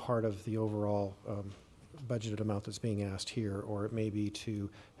that'll be part of the overall budgeted amount that's being asked here, or it may be to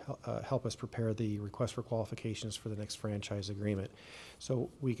help us prepare the request for qualifications for the next franchise agreement. So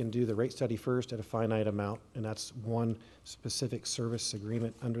we can do the rate study first at a finite amount, and that's one specific service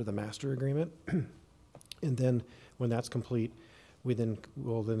agreement under the master agreement. And then when that's complete,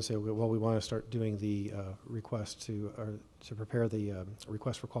 we'll then say, well, we want to start doing the request to prepare the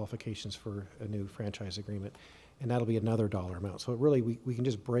request for qualifications for a new franchise agreement. And that'll be another dollar amount. So it really, we can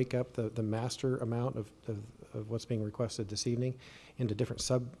just break up the master amount of what's being requested this evening into different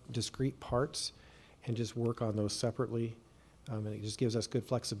discrete parts and just work on those separately. And it just gives us good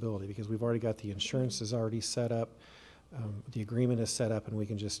flexibility because we've already got the insurance is already set up, the agreement is set up, and we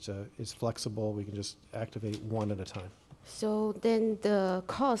can just, it's flexible, we can just activate one at a time. So then the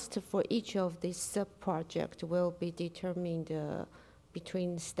cost for each of these sub-projects will be determined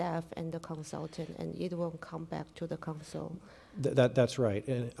between staff and the consultant, and it won't come back to the council. That's right,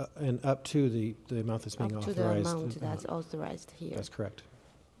 and up to the amount that's being authorized. Up to the amount that's authorized here. That's correct.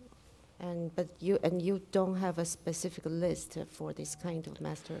 But you don't have a specific list for this kind of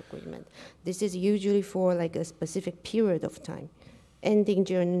master agreement. This is usually for like a specific period of time, ending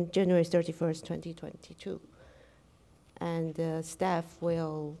January 31st, 2022. And staff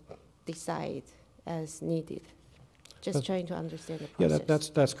will decide as needed. Just trying to understand the process. Yeah,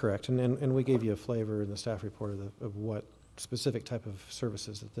 that's correct. And we gave you a flavor in the staff report of what specific type of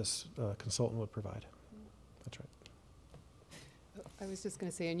services that this consultant would provide. That's right. I was just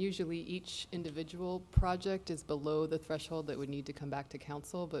going to say, and usually each individual project is below the threshold that would need to come back to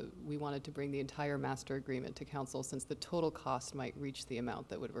council, but we wanted to bring the entire master agreement to council since the total cost might reach the amount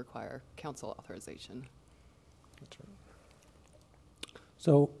that would require council authorization. That's right.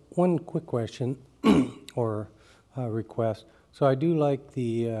 So one quick question or request. So I do like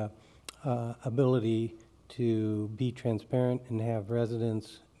the ability to be transparent and have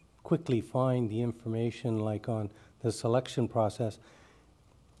residents quickly find the information like on the selection process.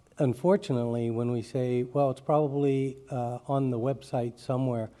 Unfortunately, when we say, well, it's probably on the website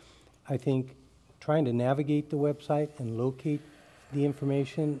somewhere, I think trying to navigate the website and locate the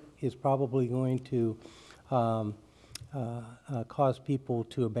information is probably going to cause people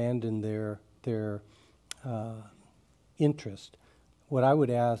to abandon their interest. What I would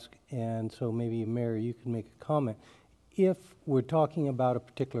ask, and so maybe Mayor, you can make a comment, if we're talking about a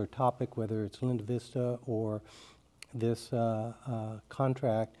particular topic, whether it's Linda Vista or this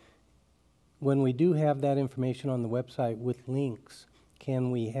contract, when we do have that information on the website with links, can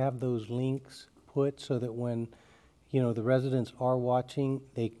we have those links put so that when the residents are watching,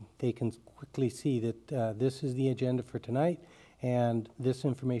 they can quickly see that this is the agenda for tonight, and this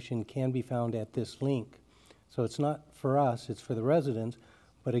information can be found at this link. So it's not for us, it's for the residents,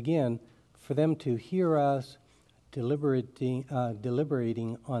 but again, for them to hear us deliberating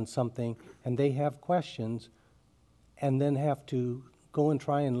on something, and they have questions, and then have to go and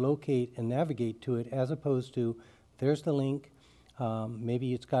try and locate and navigate to it, as opposed to, there's the link,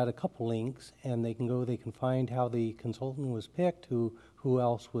 maybe it's got a couple links, and they can find how the consultant was picked, who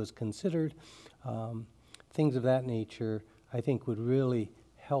else was considered. Things of that nature, I think, would really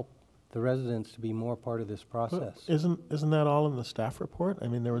help the residents to be more part of this process. Well, isn't that all in the staff report? I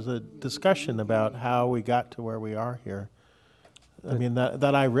mean, there was a discussion about how we got to where we are here. I mean,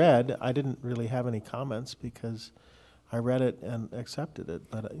 that I read, I didn't really have any comments because I read it and accepted it,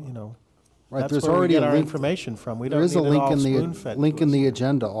 but Right, that's there's where already we get a our link. information from. We There don't is need a it link all in the spoon-fed link to in us. the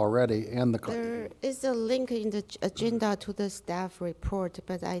agenda already, and the There is a link in the agenda to the staff report,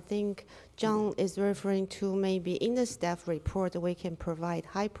 but I think John is referring to maybe in the staff report we can provide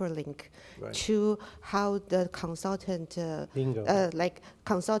hyperlink to how the consultant, like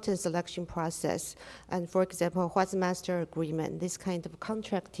consultant selection process, and for example, what's master agreement, this kind of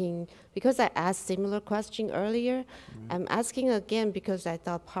contracting. Because I asked similar question earlier, I'm asking again because I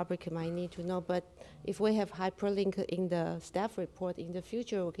thought public might need to know, but if we have hyperlink in the staff report in the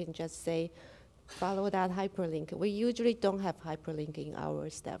future, we can just say, follow that hyperlink. We usually don't have hyperlink in our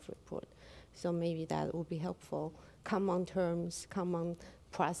staff report. So maybe that would be helpful. Common terms, common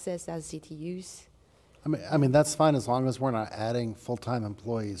process as CTUs. I mean that's fine as long as we're not adding full-time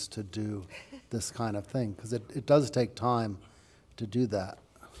employees to do this kind of thing, because it does take time to do that.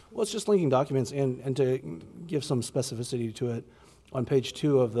 Well, it's just linking documents, and to give some specificity to it, on page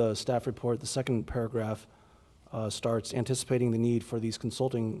 2 of the staff report, the second paragraph starts, anticipating the need for these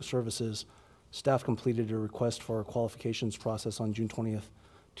consulting services, staff completed a request for a qualifications process on June 20th,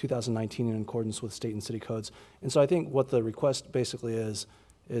 2019 in accordance with state and city codes. And so I think what the request basically is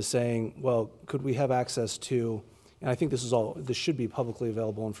saying, well, could we have access to, and I think this should be publicly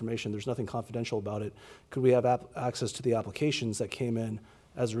available information, there's nothing confidential about it, could we have access to the applications that came in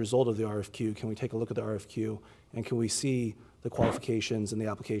as a result of the RFQ? Can we take a look at the RFQ, and can we see the qualifications and the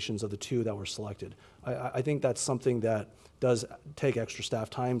applications of the 2 that were selected? I think that's something that does take extra staff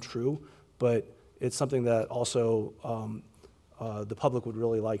time, true, but it's something that also the public would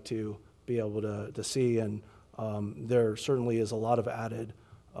really like to be able to see, and there certainly is a lot of added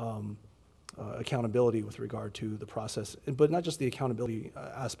accountability with regard to the process, but not just the accountability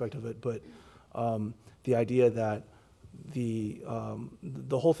aspect of it, but the idea that the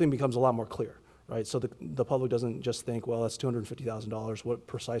whole thing becomes a lot more clear. Right, so the public doesn't just think, well, that's $250,000. What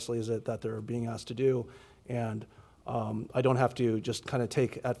precisely is it that they're being asked to do? And I don't have to just kind of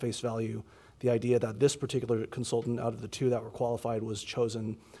take at face value the idea that this particular consultant out of the 2 that were qualified was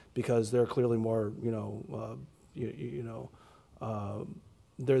chosen because they're clearly more,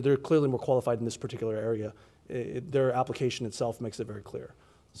 they're clearly more qualified in this particular area. Their application itself makes it very clear.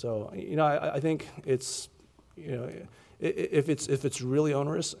 So I think it's if it's really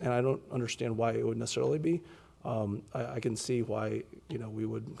onerous, and I don't understand why it would necessarily be, I can see why we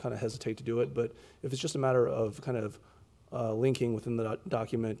would kind of hesitate to do it. But if it's just a matter of kind of linking within the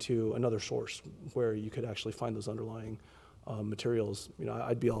document to another source where you could actually find those underlying materials,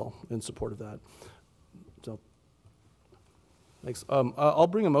 I'd be all in support of that. So thanks. I'll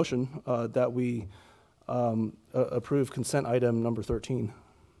bring a motion that we approve consent item number 13.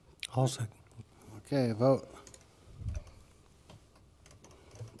 I'll second. Okay, vote.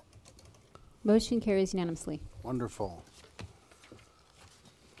 Motion carries unanimously. Wonderful.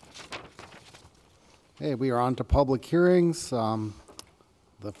 Okay, we are on to public hearings. The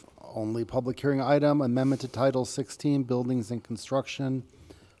only public hearing item, amendment to Title 16, Buildings and Construction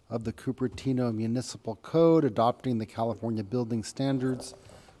of the Cupertino Municipal Code, adopting the California Building Standards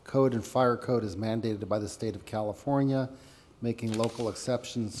Code and Fire Code as mandated by the state of California, making local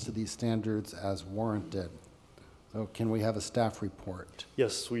exceptions to these standards as warranted. So can we have a staff report?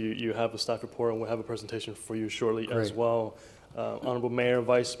 Yes, you have a staff report, and we'll have a presentation for you shortly as Great. well. Honorable Mayor,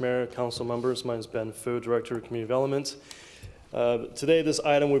 Vice Mayor, Council members, my name is Ben Fu, Director of Community Development. Today, this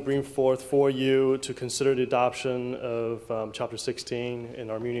item we bring forth for you to consider the adoption of Chapter 16 in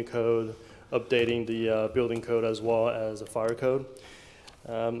our Muni Code, updating the building code as well as the fire code.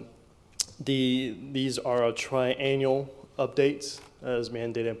 These are a triennial updates as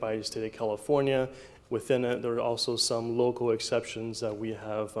mandated by the state of California. Within it, there are also some local exceptions that we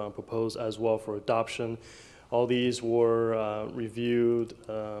have proposed as well for adoption. All these were reviewed,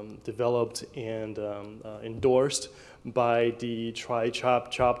 developed, and endorsed by the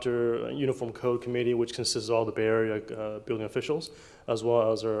Tri-Chapter Uniform Code Committee, which consists of all the Bay Area building officials, as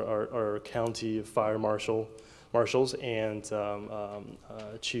well as our county fire marshals and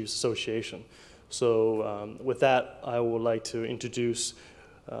Chiefs Association. So with that, I would like to introduce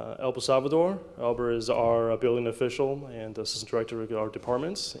Elba Salvador. Elba is our building official and assistant director of our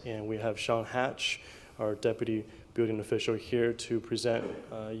departments, and we have Sean Hatch, our deputy building official, here to present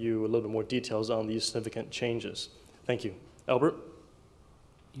you a little bit more details on these significant changes. Thank you. Albert?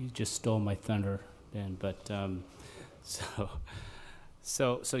 You just stole my thunder, Ben, but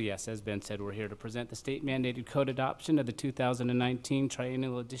so yes, as Ben said, we're here to present the state mandated code adoption of the 2019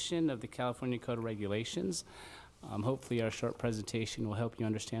 triennial edition of the California Code of Regulations. Hopefully our short presentation will help you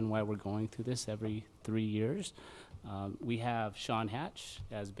understand why we're going through this every 3 years. We have Sean Hatch,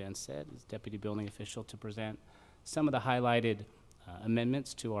 as Ben said, as Deputy Building Official, to present some of the highlighted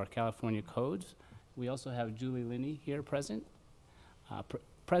amendments to our California codes. We also have Julie Linney here present,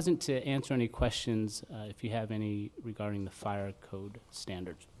 present to answer any questions if you have any regarding the fire code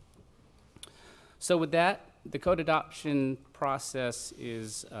standards. So with that, the code adoption process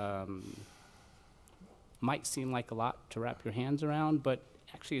is might seem like a lot to wrap your hands around, but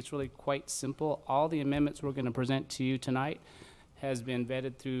actually it's really quite simple. All the amendments we're going to present to you tonight has been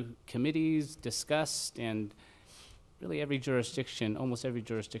vetted through committees, discussed, and really every jurisdiction, almost every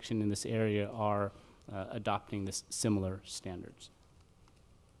jurisdiction in this area are adopting this similar standards.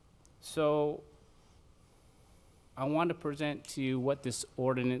 So I want to present to you what this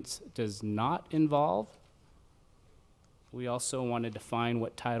ordinance does not involve. We also want to define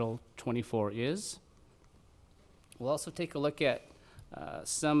what Title 24 is. We'll also take a look at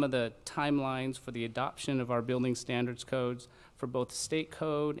some of the timelines for the adoption of our building standards codes for both the state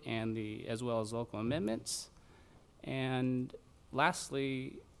code and as well as local amendments. And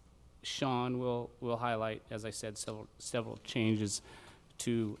lastly, Sean will highlight, as I said, several changes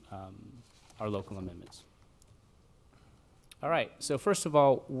to our local amendments. All right, so first of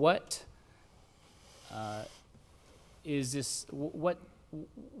all, what is this, what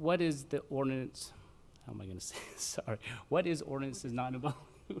is the ordinance? How am I going to say this? Sorry. What is ordinance does not involve?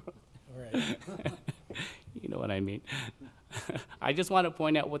 Right. You know what I mean. I just want to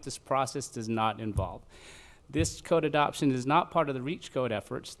point out what this process does not involve. This code adoption is not part of the REACH code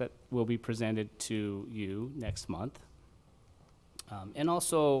efforts that will be presented to you next month. And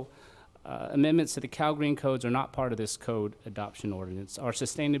also, amendments to the Cal Green codes are not part of this code adoption ordinance. Our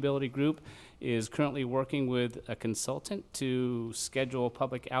sustainability group is currently working with a consultant to schedule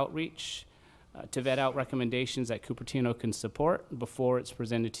public outreach to vet out recommendations that Cupertino can support before it's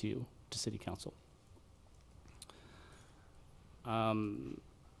presented to you, to City Council.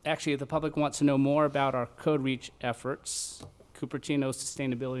 Actually, if the public wants to know more about our Code Reach efforts, Cupertino's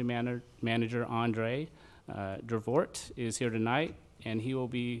Sustainability Manager, Andre Dervort, is here tonight, and he will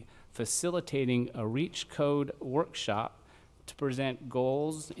be facilitating a Reach Code workshop to present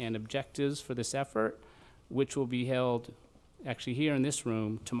goals and objectives for this effort, which will be held actually here in this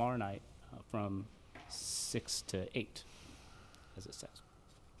room tomorrow night from 6 to 8, as it says.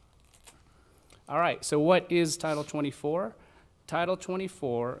 All right, so what is Title 24? Title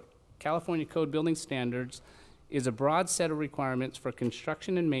 24, California Code Building Standards, is a broad set of requirements for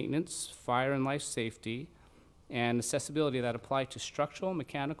construction and maintenance, fire and life safety, and accessibility that apply to structural,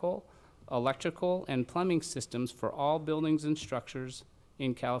 mechanical, electrical, and plumbing systems for all buildings and structures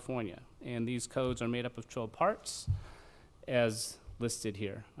in California. And these codes are made up of 12 parts, as listed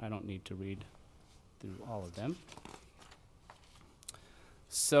here. I don't need to read through all of them.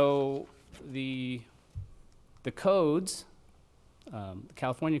 So the codes, the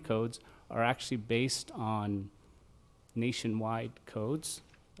California codes, are actually based on nationwide codes.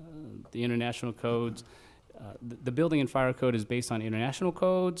 The international codes, the building and fire code is based on international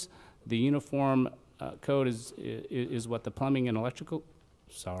codes. The uniform code is what the plumbing and electrical,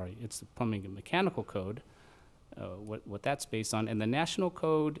 sorry, it's the plumbing and mechanical code, what that's based on. And the national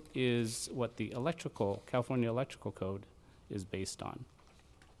code is what the California electrical code is based on.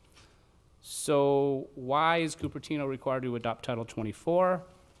 So why is Cupertino required to adopt Title 24?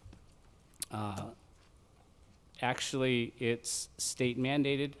 Actually, it's state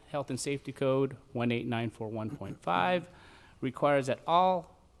mandated. Health and Safety Code 18941.5 requires that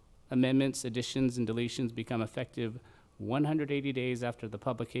all amendments, additions, and deletions become effective 180 days after the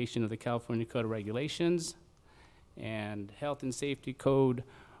publication of the California Code of Regulations. And Health and Safety Code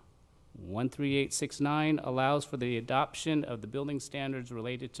 13869 allows for the adoption of the building standards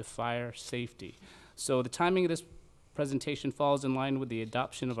related to fire safety. So the timing of this presentation falls in line with the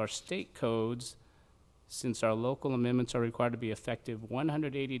adoption of our state codes, since our local amendments are required to be effective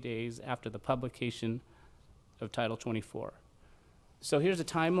 180 days after the publication of Title 24. So here's a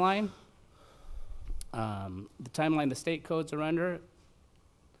timeline. The timeline the state codes are under.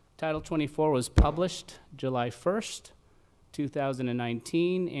 Title 24 was published July 1st,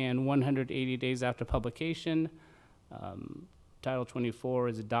 2019, and 180 days after publication, Title 24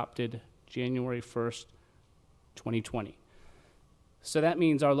 is adopted January 1st, 2020. So that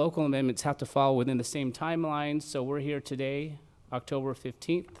means our local amendments have to fall within the same timeline. So we're here today, October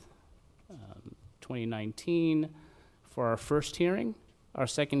 15th, 2019, for our first hearing. Our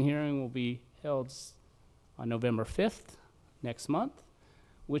second hearing will be held on November 5th, next month,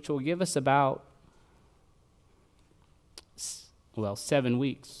 which will give us about, well, 7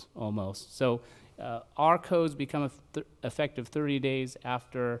 weeks almost. So our codes become effective 30 days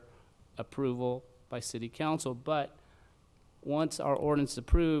after approval by City Council, but once our ordinance is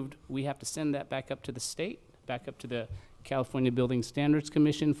approved, we have to send that back up to the state, back up to the California Building Standards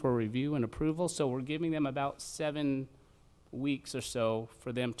Commission for review and approval. So we're giving them about 7 weeks or so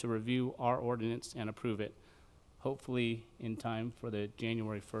for them to review our ordinance and approve it, hopefully in time for the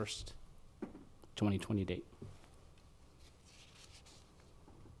January 1st, 2020 date.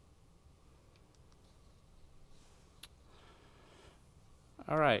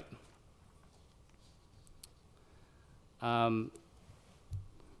 All right.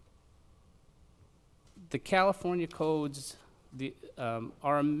 The California codes, the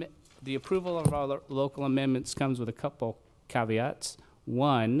approval of our local amendments comes with a couple caveats.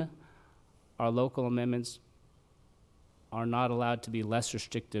 One, our local amendments are not allowed to be less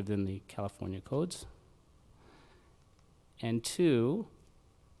restrictive than the California codes. And two,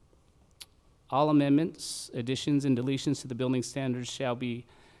 all amendments, additions, and deletions to the building standards shall be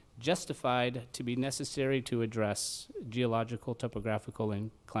justified to be necessary to address geological, topographical,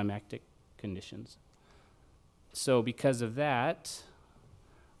 and climatic conditions. So because of that,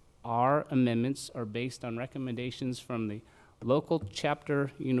 our amendments are based on recommendations from the local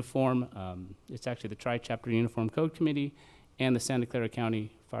chapter uniform, it's actually the Tri-Chapter Uniform Code Committee, and the Santa Clara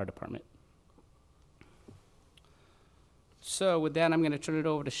County Fire Department. So with that, I'm going to turn it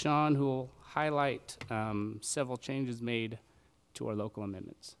over to Sean, who will highlight several changes made to our local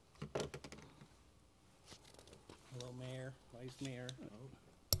amendments. Hello, Mayor, Vice Mayor,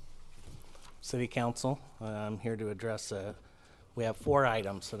 City Council. I'm here to address, we have 4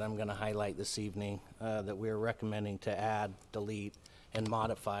 items that I'm going to highlight this evening that we're recommending to add, delete, and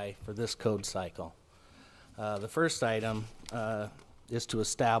modify for this code cycle. The first item is to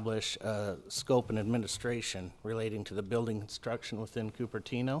establish scope and administration relating to the building construction within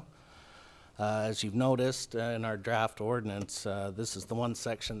Cupertino. As you've noticed in our draft ordinance, this is the one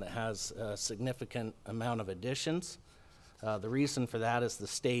section that has a significant amount of additions. The reason for that is the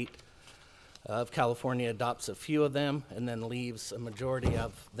state of California adopts a few of them and then leaves a majority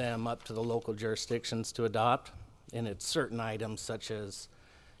of them up to the local jurisdictions to adopt. And it's certain items such as,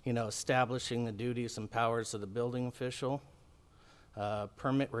 establishing the duties and powers of the building official,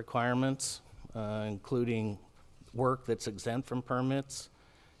 permit requirements, including work that's exempt from permits,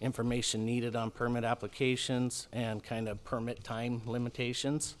 information needed on permit applications, and kind of permit time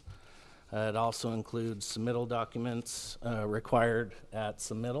limitations. It also includes submittal documents required at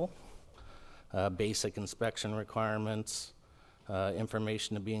submittal, basic inspection requirements,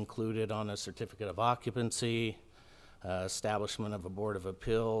 information to be included on a certificate of occupancy, establishment of a board of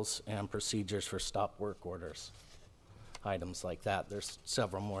appeals, and procedures for stop work orders. Items like that. There's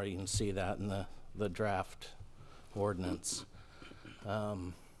several more. You can see that in the draft ordinance.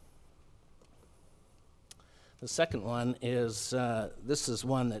 The second one is, this is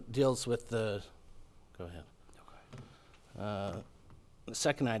one that deals with the, go ahead. The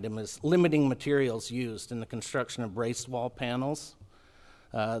second item is limiting materials used in the construction of braced wall panels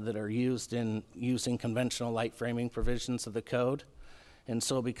that are used in using conventional light framing provisions of the code. And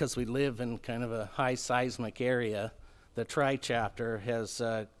so because we live in kind of a high seismic area, the Tri-Chapter has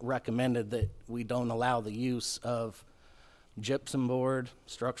recommended that we don't allow the use of gypsum board,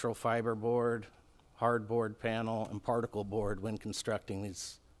 structural fiber board, hardboard panel, and particle board when constructing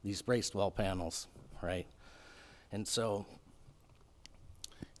these these braced wall panels, right? And so,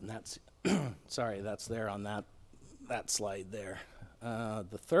 and that's, sorry, that's there on that slide there.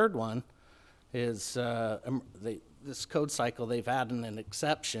 The third one is this code cycle, they've added an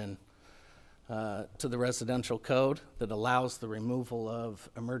exception to the residential code that allows the removal of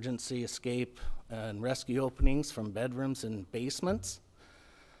emergency escape and rescue openings from bedrooms and basements,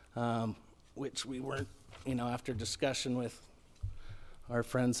 which we weren't, after discussion with our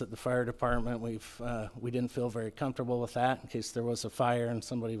friends at the fire department, we didn't feel very comfortable with that. In case there was a fire and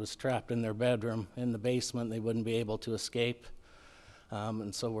somebody was trapped in their bedroom in the basement, they wouldn't be able to escape.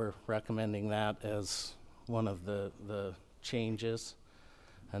 And so we're recommending that as one of the changes.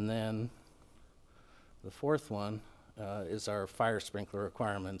 And then the fourth one is our fire sprinkler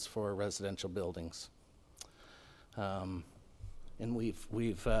requirements for residential buildings. And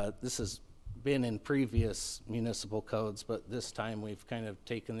this has been in previous municipal codes, but this time we've kind of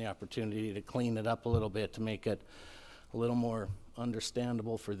taken the opportunity to clean it up a little bit to make it a little more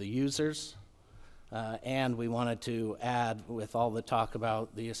understandable for the users. And we wanted to add, with all the talk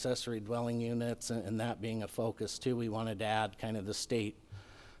about the accessory dwelling units and that being a focus too, we wanted to add kind of the state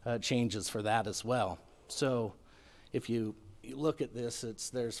changes for that as well. So if you look at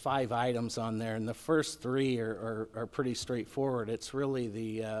this, there's 5 items on there, and the first 3 are pretty straightforward. It's really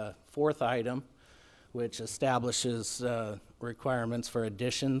the 4th item, which establishes requirements for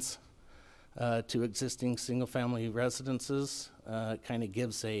additions to existing single-family residences. It kind of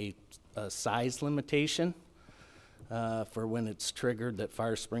gives a size limitation for when it's triggered that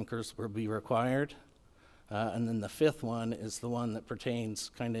fire sprinklers will be required. And then the 5th one is the one that pertains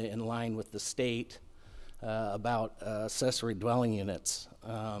kind of in line with the state about accessory dwelling units.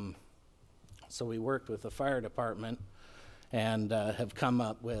 So we worked with the fire department and have come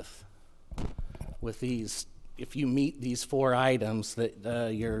up with these. If you meet these 4 items,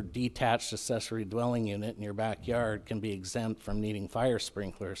 that your detached accessory dwelling unit in your backyard can be exempt from needing fire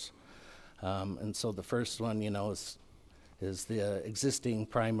sprinklers. And so the first one, is the existing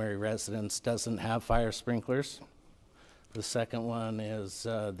primary residence doesn't have fire sprinklers. The second one is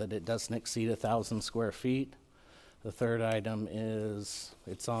that it doesn't exceed 1,000 square feet. The third item is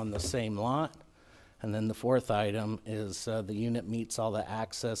it's on the same lot. And then the 4th item is the unit meets all the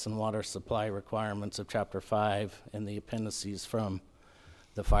access and water supply requirements of Chapter 5 and the appendices from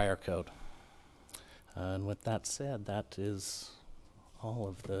the fire code. And with that said, that is all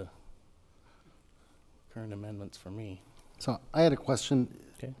of the current amendments for me. So I had a question.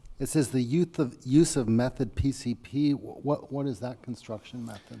 Okay. It says the use of method PCP. What is that construction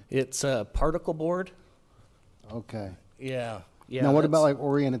method? It's a particle board. Okay. Yeah. Now, what about like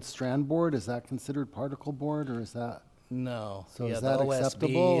oriented strand board? Is that considered particle board, or is that? No. So yeah, is that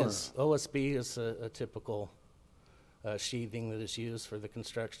acceptable? OSB is a typical sheathing that is used for the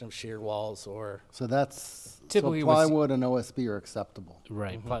construction of shear walls or. So that's typically so plywood and OSB are acceptable.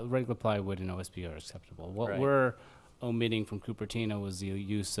 Right. Regular plywood and OSB are acceptable. What Right. we're omitting from Cupertino was the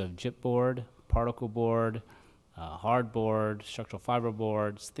use of chipboard, particle board, hardboard, structural fiber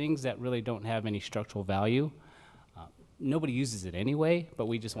boards, things that really don't have any structural value. Nobody uses it anyway, but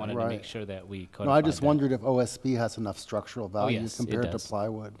we just wanted to make sure that we codified No, I just that. wondered if OSB has enough structural value yes, compared it to does.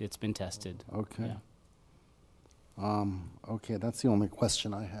 plywood. It's been tested. Okay. Yeah. Okay, that's the only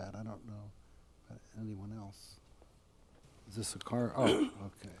question I had. I don't know anyone else. Is this a car? Oh,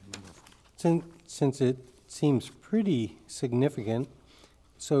 okay. Since it seems pretty significant,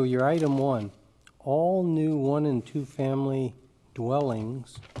 so your item 1, all new 1 and 2 family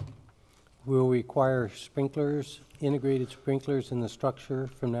dwellings will require sprinklers, integrated sprinklers in the structure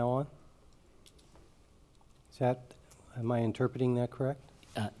from now on? Am I interpreting that correct?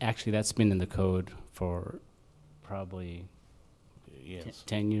 Actually, that's been in the code for probably Yes.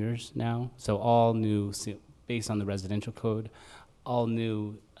 10 years now. So all new, based on the residential code, all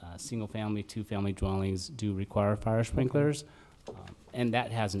new single-family, 2-family dwellings do require fire sprinklers, and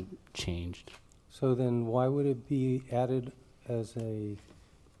that hasn't changed. So then why would it be added as a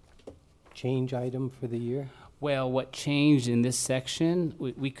change item for the year? Well, what changed in this section,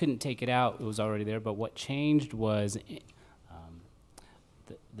 we couldn't take it out, it was already there, but what changed was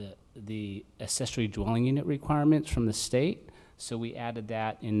the accessory dwelling unit requirements from the state. So we added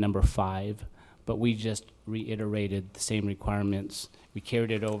that in number 5, but we just reiterated the same requirements. We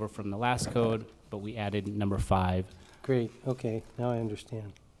carried it over from the last code, but we added number 5. Great, okay, now I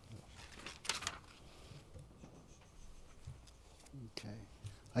understand. Okay.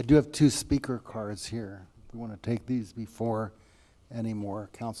 I do have 2 speaker cards here. We want to take these before any more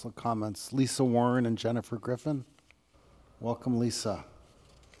council comments. Lisa Warren and Jennifer Griffin. Welcome, Lisa.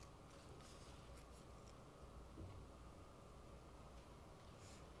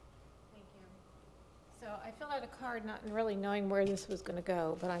 I filled out a card not really knowing where this was going to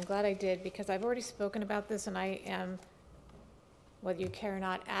go, but I'm glad I did because I've already spoken about this and I am, whether you care or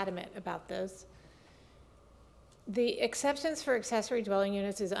not, adamant about this. The exceptions for accessory dwelling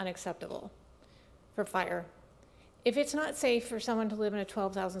units is unacceptable for fire. If it's not safe for someone to live in a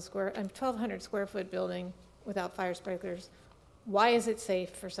 1,200 square foot building without fire sprinklers, why is it safe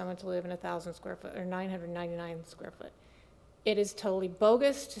for someone to live in a 1,000 square foot or 999 square foot? It is totally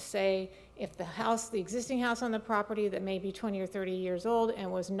bogus to say if the existing house on the property that may be 20 or 30 years old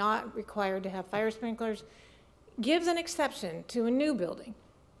and was not required to have fire sprinklers gives an exception to a new building.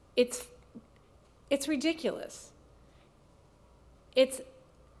 It's ridiculous. It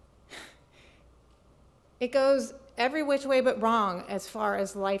goes every which way but wrong as far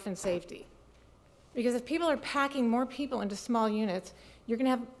as life and safety. Because if people are packing more people into small units, you're going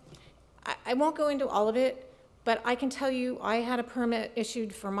to have, I won't go into all of it, but I can tell you I had a permit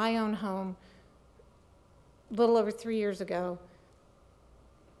issued for my own home a little over 3 years ago.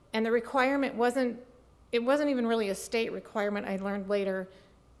 And the requirement wasn't even really a state requirement, I learned later,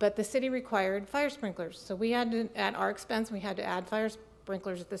 but the city required fire sprinklers. So we had to, at our expense, we had to add fire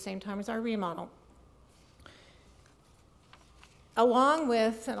sprinklers at the same time as our remodel. Along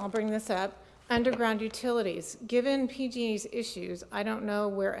with, and I'll bring this up, underground utilities. Given PG&E's issues, I don't know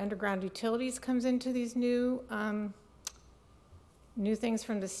where underground utilities comes into these new things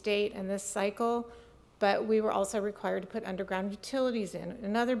from the state and this cycle, but we were also required to put underground utilities in,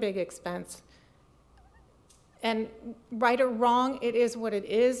 another big expense. And right or wrong, it is what it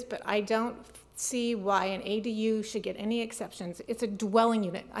is, but I don't see why an ADU should get any exceptions. It's a dwelling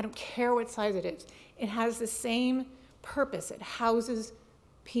unit. I don't care what size it is. It has the same purpose. It houses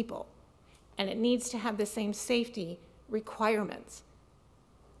people. And it needs to have the same safety requirements.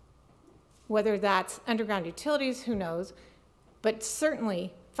 Whether that's underground utilities, who knows, but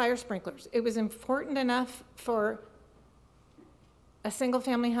certainly fire sprinklers. It was important enough for a single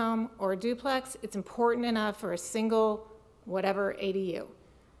family home or a duplex. It's important enough for a single whatever ADU.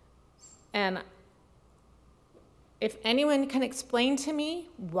 And if anyone can explain to me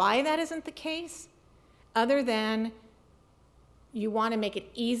why that isn't the case, other than you want to make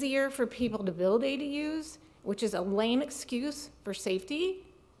it easier for people to build ADUs, which is a lame excuse for safety,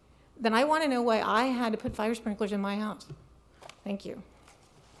 then I want to know why I had to put fire sprinklers in my house. Thank you.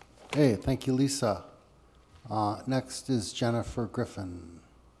 Hey, thank you, Lisa. Next is Jennifer Griffin.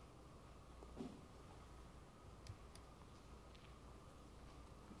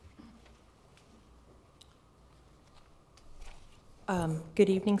 Good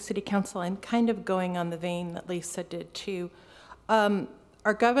evening, City Council. I'm kind of going on the vein that Lisa did too.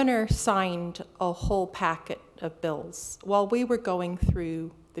 Our governor signed a whole packet of bills. While we were going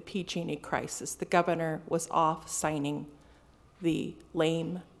through the PG&E crisis, the governor was off signing the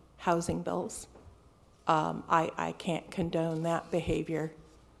lame housing bills. I can't condone that behavior.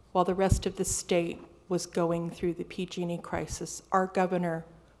 While the rest of the state was going through the PG&E crisis, our governor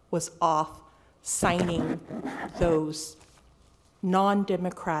was off signing those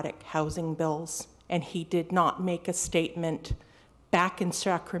non-democratic housing bills, and he did not make a statement back in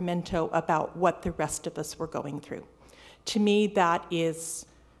Sacramento about what the rest of us were going through. To me, that is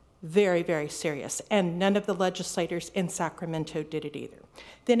very, very serious, and none of the legislators in Sacramento did it either.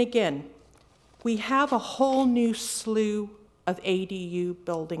 Then again, we have a whole new slew of ADU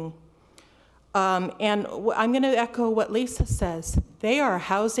building, and I'm going to echo what Lisa says. They are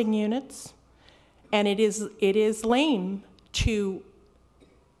housing units, and it is lame to,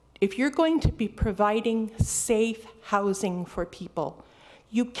 if you're going to be providing safe housing for people,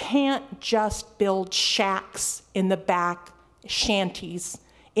 you can't just build shacks in the back, shanties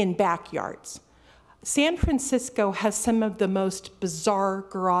in backyards. San Francisco has some of the most bizarre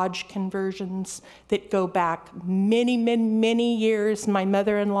garage conversions that go back many, many, many years. My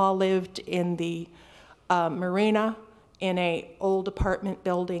mother-in-law lived in the marina in an old apartment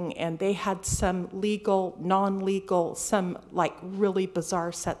building, and they had some legal, non-legal, some like really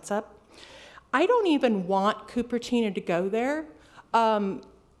bizarre sets up. I don't even want Cupertino to go there.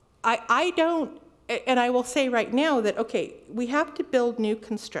 I don't, and I will say right now that, okay, we have to build new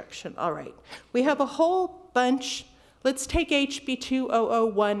construction, all right. We have a whole bunch, let's take HB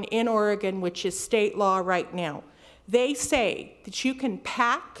 2001 in Oregon, which is state law right now. They say that you can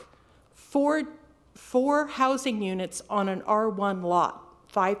pack four housing units on an R1 lot,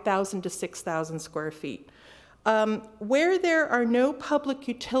 5,000 to 6,000 square feet. Where there are no public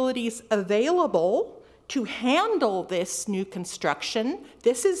utilities available to handle this new construction,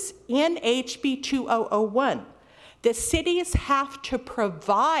 this is in HB 2001. The cities have to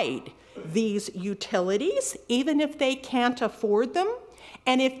provide these utilities, even if they can't afford them,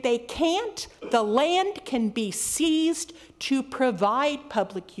 And if they can't, the land can be seized to provide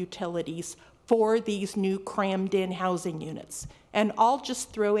public utilities for these new crammed-in housing units. And I'll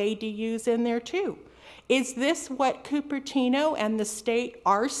just throw ADUs in there too. Is this what Cupertino and the state,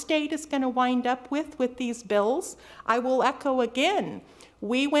 our state, is going to wind up with these bills? I will echo again.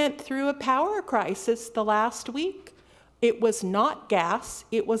 We went through a power crisis the last week. It was not gas,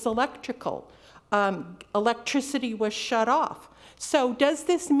 it was electrical. Electricity was shut off. So does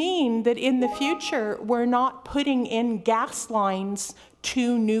this mean that in the future we're not putting in gas lines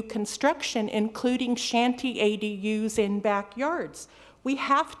to new construction, including shanty ADUs in backyards? We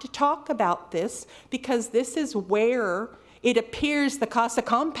have to talk about this because this is where it appears the CASA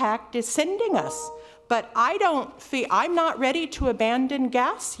Compact is sending us. But I'm not ready to abandon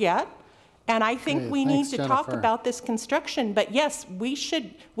gas yet. And I think we need to talk about this construction. But yes, we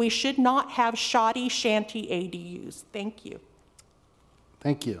should not have shoddy shanty ADUs. Thank you.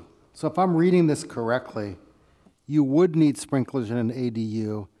 Thank you. So if I'm reading this correctly, you would need sprinklers in an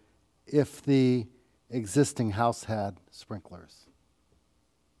ADU if the existing house had sprinklers,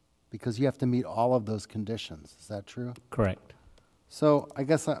 because you have to meet all of those conditions. Is that true? Correct. So I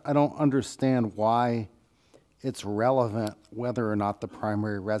guess I don't understand why it's relevant whether or not the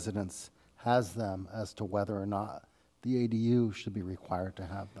primary residence has them as to whether or not the ADU should be required to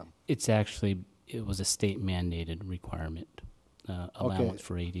have them. It was a state mandated requirement, allowance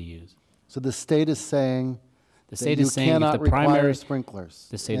for ADUs. So the state is saying the state is saying if the primary sprinklers.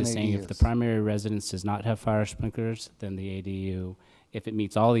 The state is in saying ADUs. if the primary residence does not have fire sprinklers, then the ADU, if it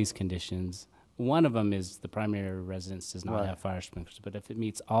meets all these conditions, one of them is the primary residence does not have fire sprinklers, but if it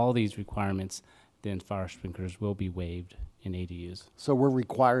meets all these requirements, then fire sprinklers will be waived in ADUs. So we're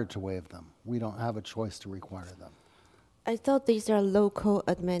required to waive them. We don't have a choice to require them. I thought these are local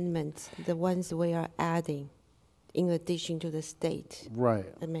amendments, the ones we are adding in addition to the state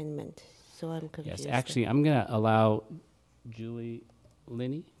amendment. So I'm confused. Yes, actually, I'm going to allow Julie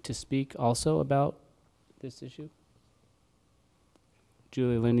Linney to speak also about this issue.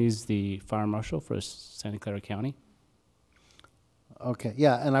 Julie Linney's the fire marshal for Santa Clara County. Okay,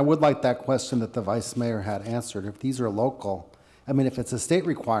 yeah, and I would like that question that the vice mayor had answered. If these are local, I mean, if it's a state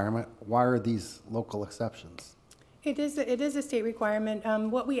requirement, why are these local exceptions? It is a state requirement.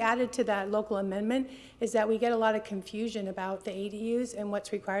 What we added to that local amendment is that we get a lot of confusion about the ADUs and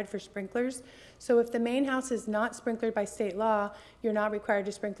what's required for sprinklers. So if the main house is not sprinklered by state law, you're not required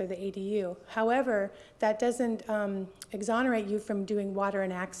to sprinkler the ADU. However, that doesn't exonerate you from doing water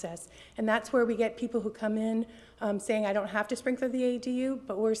and access. And that's where we get people who come in saying, I don't have to sprinkler the ADU,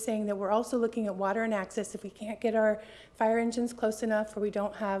 but we're saying that we're also looking at water and access. If we can't get our fire engines close enough or we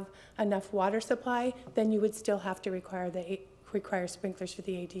don't have enough water supply, then you would still have to require sprinklers for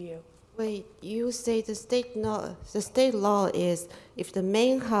the ADU. Wait, you say the state law is if the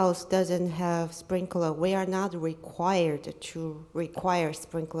main house doesn't have sprinkler, we are not required to require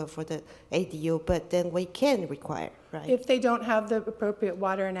sprinkler for the ADU, but then we can require, right? If they don't have the appropriate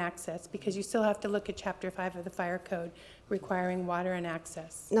water and access, because you still have to look at Chapter 5 of the Fire Code requiring water and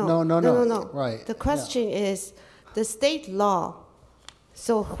access. No. Right. The question is the state law.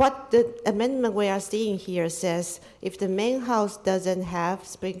 So what the amendment we are seeing here says, if the main house doesn't have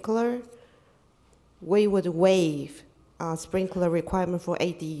sprinkler, we would waive sprinkler requirement for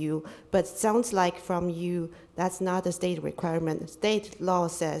ADU. But sounds like from you, that's not a state requirement. State law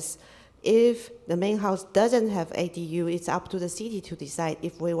says if the main house doesn't have ADU, it's up to the city to decide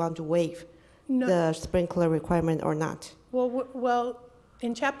if we want to waive the sprinkler requirement or not. Well,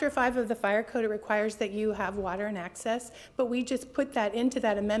 in Chapter 5 of the Fire Code, it requires that you have water and access, but we just put that into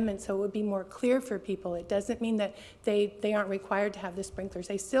that amendment so it would be more clear for people. It doesn't mean that they aren't required to have the sprinklers.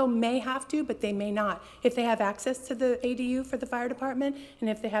 They still may have to, but they may not. If they have access to the ADU for the fire department, and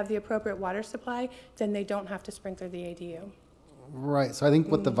if they have the appropriate water supply, then they don't have to sprinkler the ADU. Right, so I think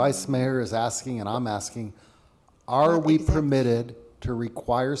what the vice mayor is asking, and I'm asking, are we permitted to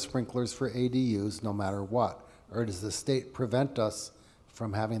require sprinklers for ADUs no matter what? Or does the state prevent us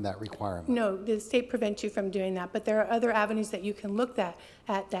from having that requirement? No, the state prevents you from doing that, but there are other avenues that you can look at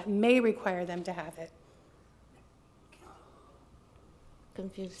that may require them to have it.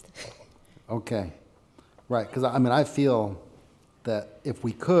 Confused. Okay, right, because I mean, I feel that if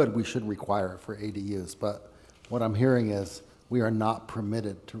we could, we should require it for ADUs, but what I'm hearing is we are not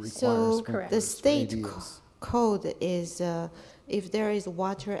permitted to require sprinklers the state for ADUs. code is if there is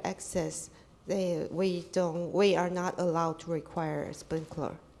water access, we are not allowed to require a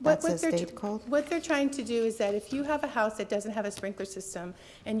sprinkler. That's a state code? What they're trying to do is that if you have a house that doesn't have a sprinkler system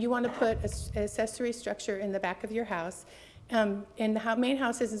and you want to put an accessory structure in the back of your house, and the main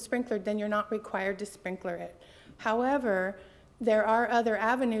house isn't sprinklered, then you're not required to sprinkler it. However, there are other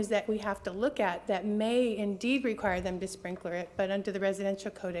avenues that we have to look at that may indeed require them to sprinkler it, but under the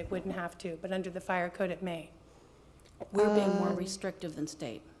residential code, it wouldn't have to, but under the fire code, it may. We're being more restrictive than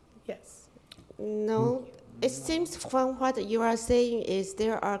state. Yes. No, it seems from what you are saying is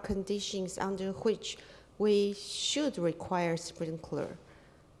there are conditions under which we should require sprinkler.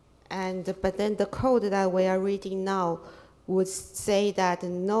 But then the code that we are reading now would say that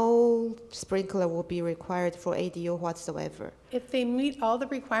no sprinkler will be required for ADU whatsoever. If they meet all the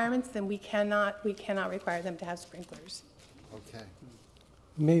requirements, then we cannot require them to have sprinklers. Okay.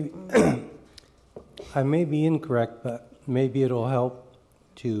 Maybe, I may be incorrect, but maybe it'll help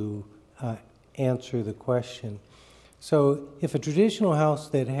to answer the question. So if a traditional house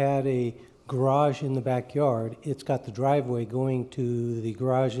that had a garage in the backyard, it's got the driveway going to the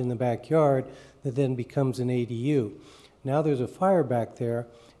garage in the backyard that then becomes an ADU. Now there's a fire back there,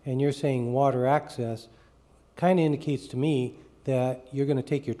 and you're saying water access, kind of indicates to me that you're going to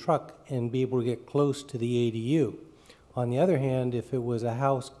take your truck and be able to get close to the ADU. On the other hand, if it was a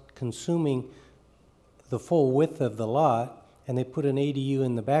house consuming the full width of the lot, and they put an ADU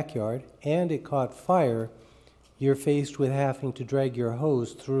in the backyard, and it caught fire, you're faced with having to drag your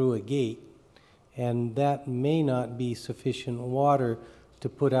hose through a gate. And that may not be sufficient water to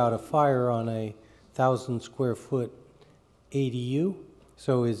put out a fire on a 1,000 square foot ADU.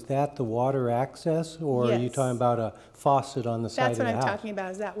 So is that the water access, or are you Yes. talking about a faucet on the side of the house? That's what I'm talking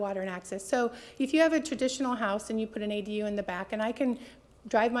about, is that water and access. So if you have a traditional house and you put an ADU in the back, and I can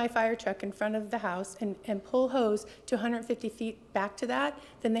drive my fire truck in front of the house and pull hose to 150 feet back to that,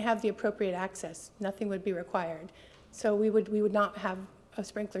 then they have the appropriate access. Nothing would be required. So we would not have a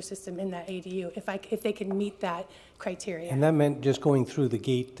sprinkler system in that ADU if they can meet that criteria. And that meant just going through the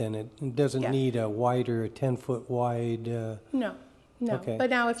gate then? It doesn't Yeah. need a wider, 10-foot wide? No. Okay. But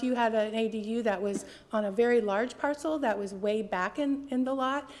now if you had an ADU that was on a very large parcel that was way back in the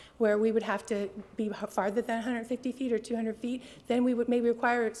lot, where we would have to be farther than 150 feet or 200 feet, then we would maybe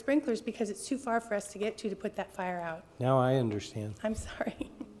require sprinklers because it's too far for us to get to put that fire out. Now I understand. I'm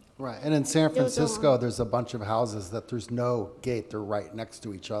sorry. Right, and in San Francisco, there's a bunch of houses that there's no gate, they're right next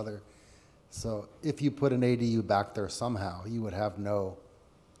to each other. So if you put an ADU back there somehow, you would have no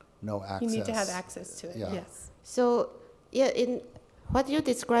access. You need to have access to it, Yeah. yes. So, yeah, in what you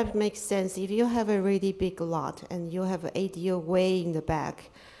described makes sense. If you have a really big lot and you have an ADU way in the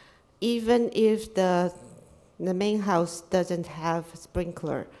back, even if the main house doesn't have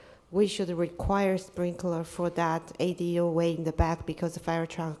sprinkler, we should require sprinkler for that ADU way in the back because the fire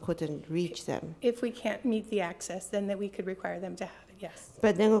truck couldn't reach them. If we can't meet the access, then that we could require them to have it, yes.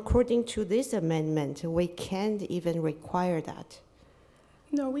 But then according to this amendment, we can't even require that.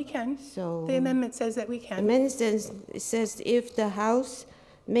 No, we can. So The amendment says that we can. amendment says if the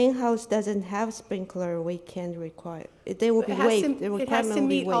main house doesn't have sprinkler, we can require, they will be It has to- waived. The It has requirement to will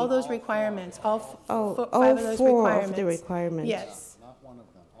be meet all waived. those requirements, all five all of those four requirements. of the requirements. Yes.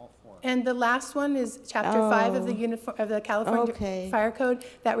 And the last one is Chapter 5 of the California Okay. Fire Code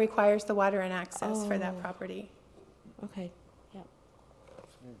that requires the water and access for that property. Okay, yeah.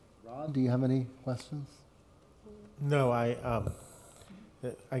 Ron, do you have any questions? No, I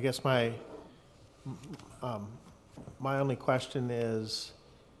guess my only question is,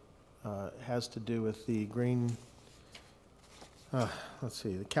 has to do with the green, let's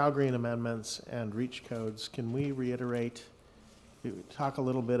see, the Cal Green amendments and REACH codes. Can we reiterate, talk a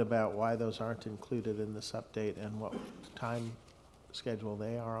little bit about why those aren't included in this update and what time schedule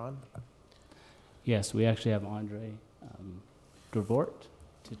they are on? Yes, we actually have Andre Dravort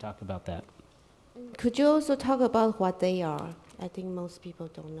to talk about that. Could you also talk about what they are? I think most people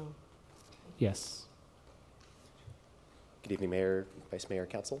don't know. Yes. Good evening, Mayor, Vice Mayor,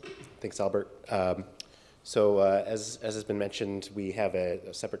 Council. Thanks, Albert. As has been mentioned, we have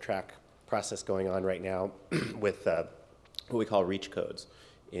a separate track process going on right now with what we call REACH codes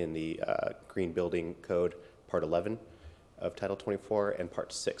in the Green Building Code, Part 11 of Title 24, and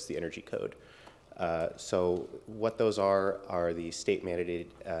Part 6, the Energy Code. So what those are the state-mandated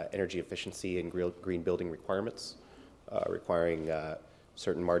energy efficiency and green building requirements, requiring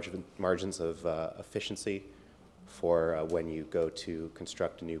certain margins of efficiency for when you go to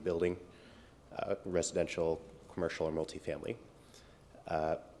construct a new building, residential, commercial, or multifamily.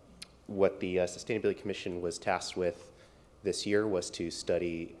 What the Sustainability Commission was tasked with this year was to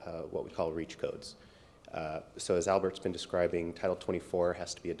study what we call REACH codes. So as Albert's been describing, Title 24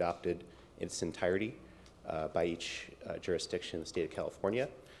 has to be adopted in its entirety by each jurisdiction in the state of California.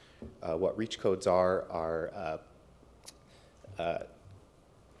 What REACH codes are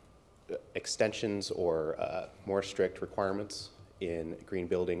extensions or more strict requirements in green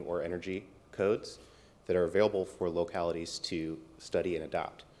building or energy codes that are available for localities to study and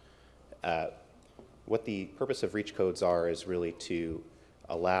adopt. What the purpose of REACH codes are is really to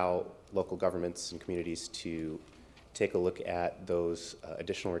allow local governments and communities to take a look at those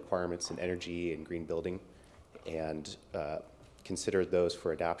additional requirements in energy and green building and consider those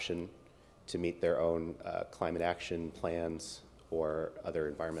for adoption to meet their own climate action plans or other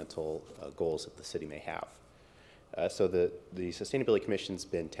environmental goals that the city may have. So the Sustainability Commission's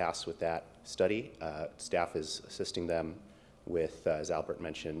been tasked with that study. Staff is assisting them with, as Albert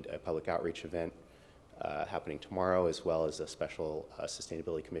mentioned, a public outreach event happening tomorrow, as well as a special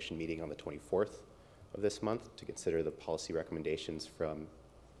Sustainability Commission meeting on the 24th of this month to consider the policy recommendations from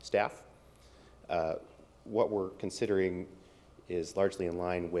staff. What we're considering is largely in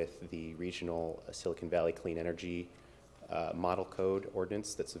line with the regional Silicon Valley Clean Energy Model Code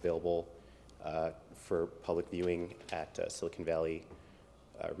ordinance that's available for public viewing at Silicon Valley.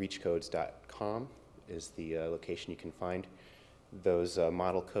 reachcodes.com is the location you can find those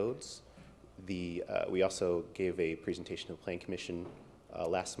model codes. We also gave a presentation to the Planning Commission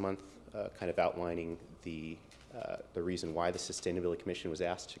last month, kind of outlining the reason why the Sustainability Commission was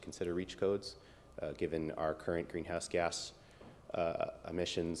asked to consider REACH codes, given our current greenhouse gas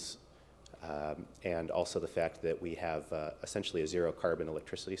emissions, and also the fact that we have essentially a zero carbon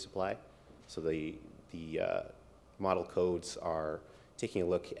electricity supply. So the model codes are taking a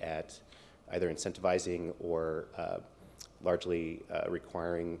look at either incentivizing or largely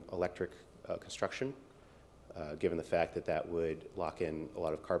requiring electric construction, given the fact that that would lock in a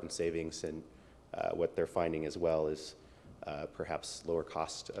lot of carbon savings, and what they're finding as well is perhaps lower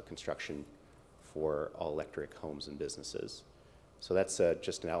cost construction for all electric homes and businesses. So that's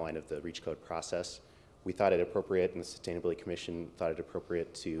just an outline of the REACH code process. We thought it appropriate, and the Sustainability Commission thought it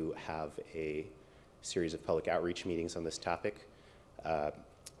appropriate to have a series of public outreach meetings on this topic.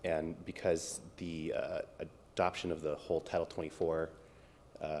 And because the adoption of the whole Title 24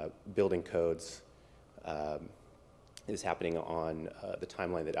 building codes is happening on the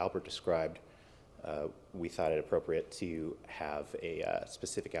timeline that Albert described, we thought it appropriate to have a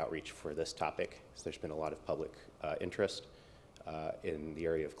specific outreach for this topic. So there's been a lot of public interest in the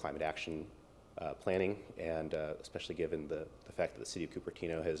area of climate action planning, and especially given the fact that the city of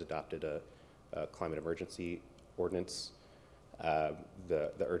Cupertino has adopted a climate emergency ordinance.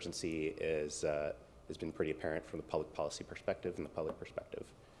 The urgency has been pretty apparent from the public policy perspective and the public perspective.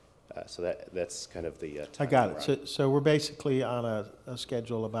 So that's kind of the I got it. So we're basically on a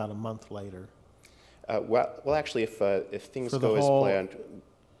schedule about a month later. Well, actually, if things go as planned,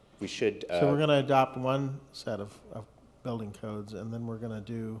 we should. So we're going to adopt one set of building codes, and then we're going to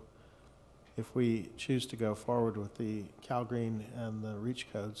do, if we choose to go forward with the Cal Green and the REACH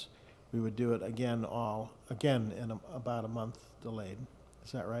codes, we would do it again in about a month delayed.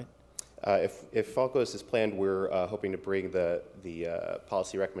 Is that right? If all goes as planned, we're hoping to bring the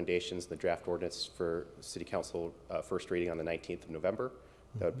policy recommendations, the draft ordinance for City Council first reading on the 19th of November.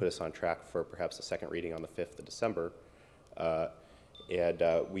 That would put us on track for perhaps a second reading on the 5th of December. For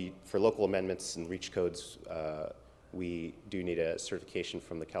local amendments and REACH codes, we do need a certification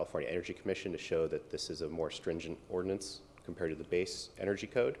from the California Energy Commission to show that this is a more stringent ordinance compared to the base energy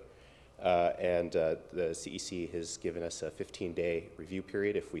code. The CEC has given us a 15-day review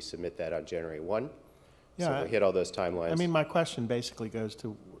period if we submit that on January 1. Yeah, so we hit all those timelines. I mean, my question basically goes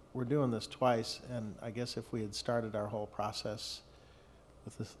to, we're doing this twice, and I guess if we had started our whole process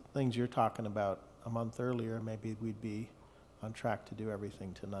with the things you're talking about a month earlier, maybe we'd be on track to do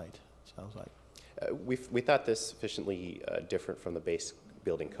everything tonight, sounds like. We thought this sufficiently different from the base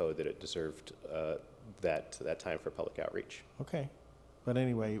building code that it deserved that time for public outreach. Okay. But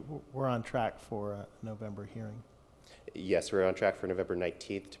anyway, we're on track for a November hearing. Yes, we're on track for November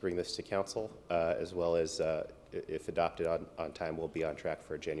 19th to bring this to council, as well as, if adopted on time, we'll be on track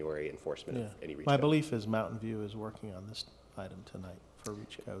for January enforcement of any REACH My code. belief is Mountain View is working on this item tonight for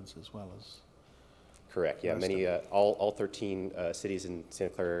REACH codes as well as. Correct, yeah. Many, all 13 cities in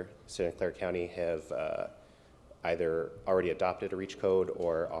Santa Clara County have either already adopted a REACH code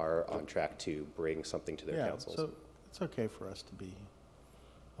or are on track to bring something to their councils. So it's okay for us to be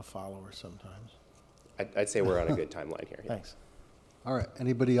a follower sometimes. I'd say we're on a good timeline here. Yeah. Thanks. All right,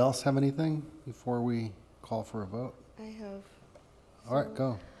 anybody else have anything before we call for a vote? I have. All right,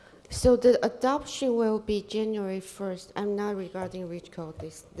 go. So the adoption will be January 1st. I'm not regarding REACH code,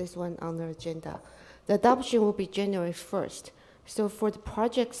 this one on the agenda. The adoption will be January 1st. So for the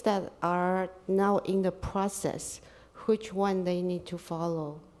projects that are now in the process, which one they need to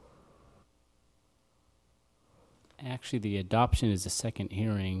follow? Actually, the adoption is the second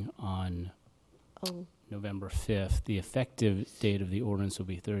hearing on November 5th. The effective date of the ordinance will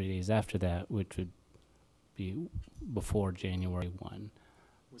be 30 days after that, which would be before January 1.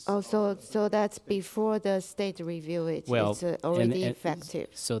 Oh, so that's before the state review it. Well, it's already effective.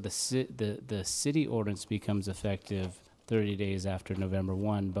 So the city ordinance becomes effective 30 days after November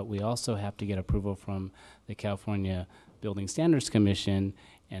 1, but we also have to get approval from the California Building Standards Commission,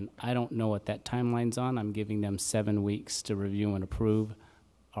 and I don't know what that timeline's on. I'm giving them 7 weeks to review and approve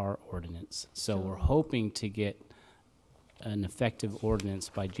our ordinance. So we're hoping to get an effective ordinance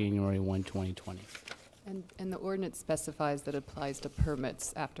by January 1, 2020. And the ordinance specifies that it applies to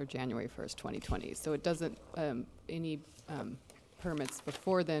permits after January 1st, 2020. So it doesn't, any permits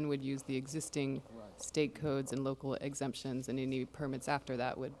before then would use the existing state codes and local exemptions, and any permits after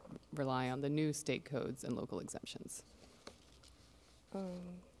that would rely on the new state codes and local exemptions.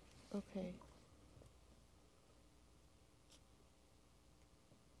 Okay.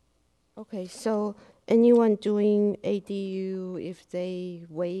 Okay, so anyone doing ADU, if they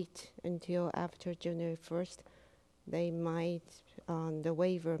wait until after January 1st, they might, the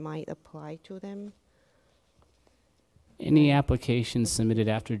waiver might apply to them? Any applications submitted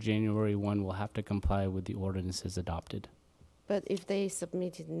after January 1 will have to comply with the ordinances adopted. But if they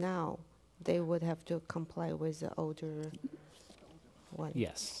submit it now, they would have to comply with the older one?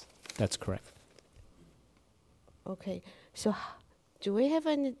 Yes, that's correct. Okay, so do we have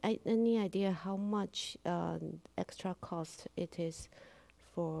any idea how much extra cost it is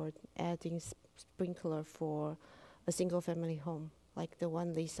for adding sprinkler for a single-family home, like the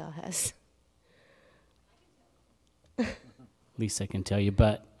one Lisa has? Lisa can tell you,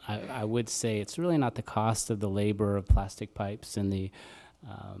 but I would say it's really not the cost of the labor of plastic pipes and the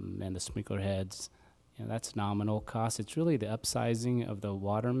sprinkler heads. You know, that's nominal cost. It's really the upsizing of the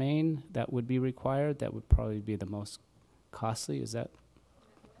water main that would be required. That would probably be the most costly. Is that?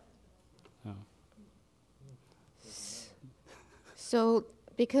 Oh. So,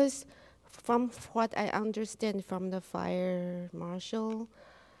 because from what I understand from the fire marshal,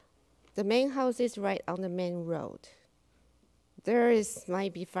 the main house is right on the main road. There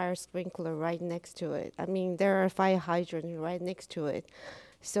might be fire sprinkler right next to it. I mean, there are fire hydrants right next to it.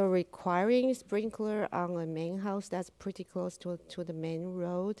 So requiring sprinkler on a main house that's pretty close to the main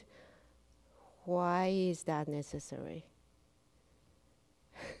road, why is that necessary?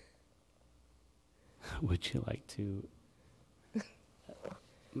 Would you like to?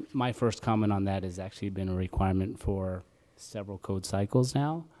 My first comment on that has actually been a requirement for several code cycles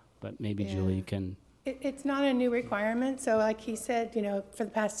now, but maybe Julie can. It's not a new requirement, so like he said, you know, for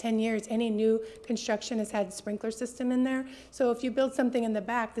the past 10 years, any new construction has had a sprinkler system in there. So if you build something in the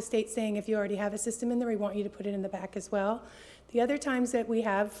back, the state's saying if you already have a system in there, we want you to put it in the back as well. The other times that we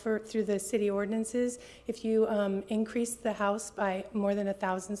have through the city ordinances, if you increase the house by more than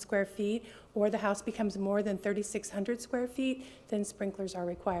 1,000 square feet, or the house becomes more than 3,600 square feet, then sprinklers are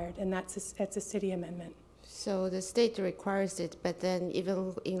required, and that's a city amendment. So the state requires it, but then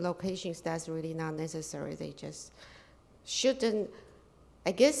even in locations that's really not necessary. They just shouldn't.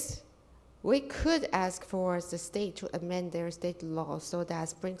 I guess we could ask for the state to amend their state law so that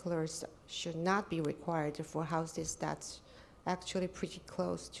sprinklers should not be required for houses that's actually pretty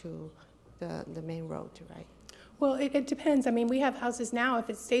close to the main road, right? Well, it depends. I mean, we have houses now, if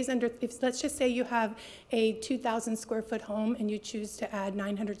it stays under, let's just say you have a 2,000 square foot home and you choose to add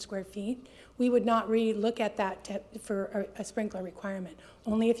 900 square feet, we would not re-look at that for a sprinkler requirement.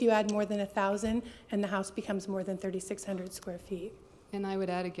 Only if you add more than 1,000 and the house becomes more than 3,600 square feet. And I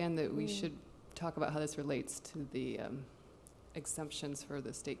would add again that we should talk about how this relates to the exemptions for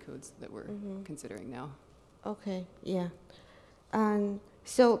the state codes that we're considering now. Okay, yeah.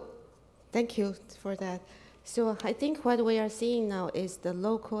 So thank you for that. So I think what we are seeing now is the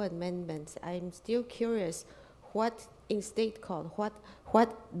local amendments. I'm still curious what in state code, what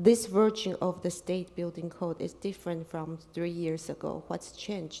this version of the state building code is different from 3 years ago, what's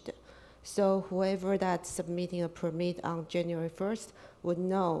changed. So whoever that's submitting a permit on January 1st would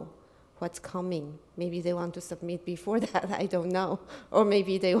know what's coming. Maybe they want to submit before that, I don't know. Or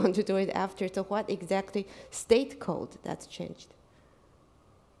maybe they want to do it after. So what exactly state code that's changed?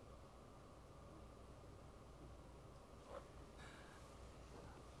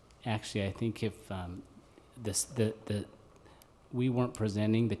 Actually, I think if we weren't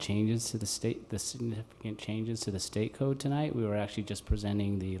presenting the changes to the significant changes to the state code tonight, we were actually just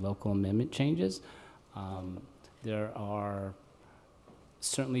presenting the local amendment changes. There are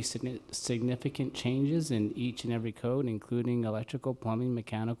certainly significant changes in each and every code, including electrical, plumbing,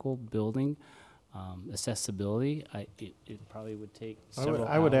 mechanical, building, accessibility. It probably would take several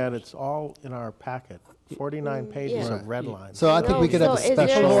I would add hours. it's all in our packet. 49 pages of red lines. So I think we could have a special.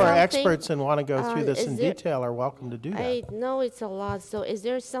 People who are experts and want to go through this in detail are welcome to do that. I know it's a lot. So is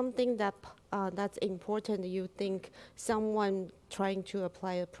there something that that's important you think someone trying to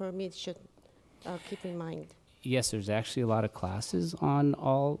apply a permit should keep in mind? Yes, there's actually a lot of classes on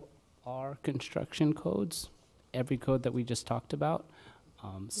all our construction codes, every code that we just talked about,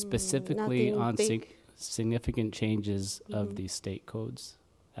 specifically nothing on big. significant changes of the state codes.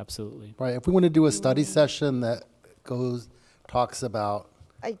 Absolutely. Right, if we want to do a study session that talks about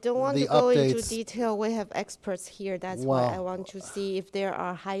I don't want the to go into updates. detail. We have experts here. That's why I want to see if there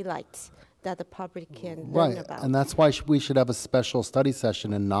are highlights that the public can learn about. And that's why we should have a special study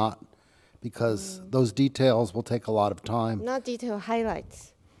session and not, because those details will take a lot of time. Not detail,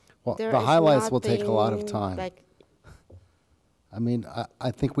 highlights. Well, There the is highlights will take a lot of nothing time. like I mean,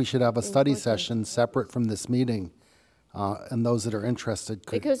 I think we should have a study session separate from this meeting, and those that are interested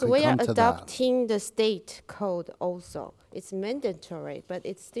could because could we are come to that. adopting the state code also. It's mandatory, but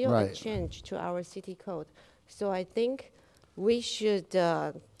it's still a Right. change to our city code. So I think we should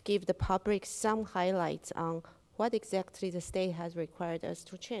give the public some highlights on what exactly the state has required us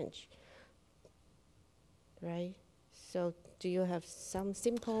to change. Right? So do you have some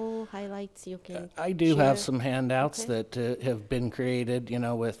simple highlights you can I do have share? some handouts Okay. that have been created, you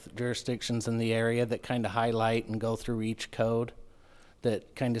know, with jurisdictions in the area that kind of highlight and go through each code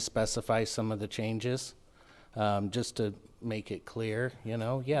that kind of specify some of the changes, just to make it clear, you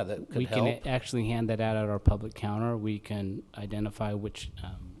know, yeah, that could We help. can actually hand that out at our public counter. We can identify which.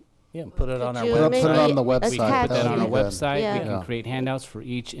 Yeah, put it on our you website. maybe Put it on the We website. can put that That on would our be good. website. Yeah. We can Yeah. create handouts for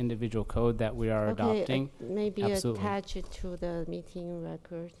each individual code that we are Okay, adopting. maybe Absolutely. attach it to the meeting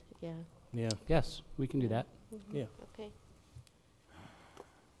record. Yeah. Yeah, Yes, we can do that. yeah. Okay.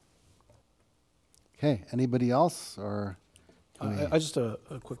 Okay, anybody else, or? I just a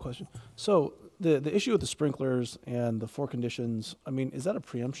quick question. So the issue with the sprinklers and the 4 conditions, I mean, is that a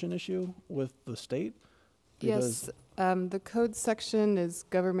preemption issue with the state? Yes, the code section is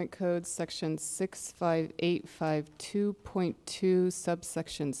Government Code Section 65852.2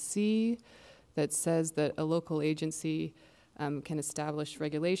 subsection C that says that a local agency can establish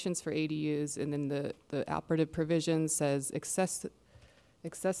regulations for ADUs, and then the operative provision says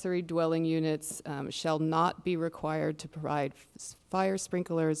accessory dwelling units shall not be required to provide fire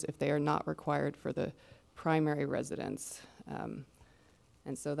sprinklers if they are not required for the primary residence.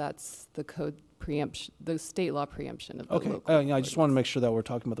 And so that's the code preemption, the state law preemption of the Okay, local yeah, I just want to make sure that we're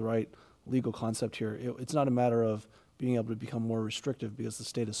talking about the right legal concept here. It's not a matter of being able to become more restrictive because the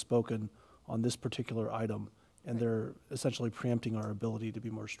state has spoken on this particular item, and they're essentially preempting our ability to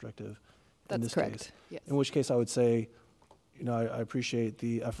be more restrictive in That's this correct, case. yes. In which case I would say, you know, I appreciate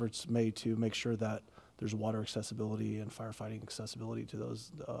the efforts made to make sure that there's water accessibility and firefighting accessibility to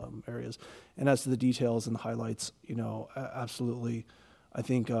those areas. And as to the details and the highlights, you know, absolutely. I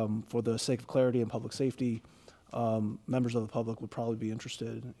think for the sake of clarity and public safety, members of the public would probably be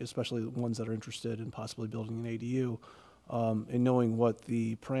interested, especially the ones that are interested in possibly building an ADU, in knowing what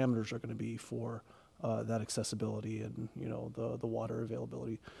the parameters are going to be for that accessibility and, you know, the water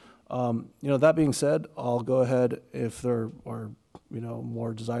availability. You know, that being said, I'll go ahead if there are, you know,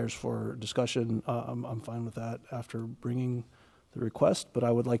 more desires for discussion. I'm fine with that after bringing the request, but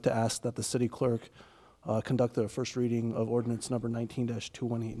I would like to ask that the city clerk conduct the first reading of ordinance number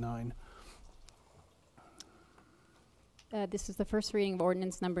 19-2189. This is the first reading of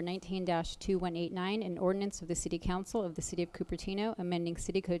ordinance number 19-2189, an ordinance of the City Council of the City of Cupertino, amending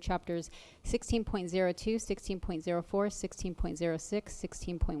City Code Chapters 16.02, 16.04, 16.06,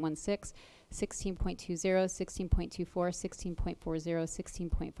 16.16, 16.20, 16.24, 16.40,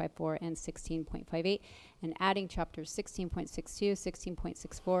 16.54, and 16.58, and adding chapters 16.62,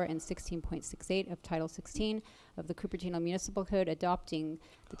 16.64, and 16.68 of Title 16 of the Cupertino Municipal Code, adopting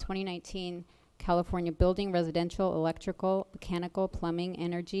the 2019 California Building, Residential, Electrical, Mechanical, Plumbing,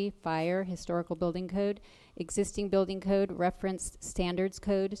 Energy, Fire, Historical Building Code, Existing Building Code, Referenced Standards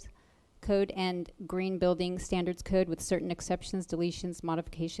Code, and Green Building Standards Code with certain exceptions, deletions,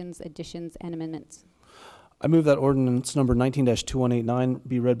 modifications, additions, and amendments. I move that ordinance number 19-2189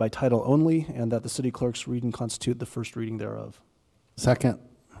 be read by title only, and that the city clerk's reading constitute the first reading thereof. Second.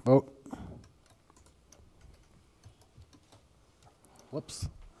 Vote. Whoops.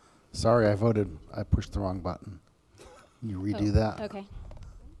 Sorry, I pushed the wrong button. Can you redo that? Okay.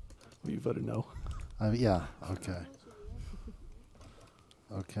 You voted no. Yeah, okay.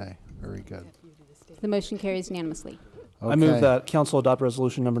 Okay, very good. The motion carries unanimously. I move that council adopt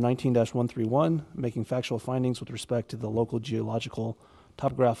resolution number 19-131, making factual findings with respect to the local geological,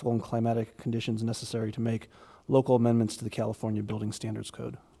 topographical, and climatic conditions necessary to make local amendments to the California Building Standards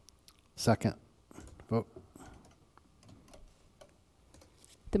Code. Second. Vote.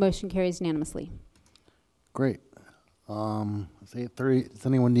 The motion carries unanimously. Great. It's 8:30. Does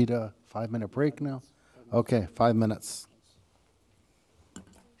anyone need a 5-minute break now? Okay, 5 minutes.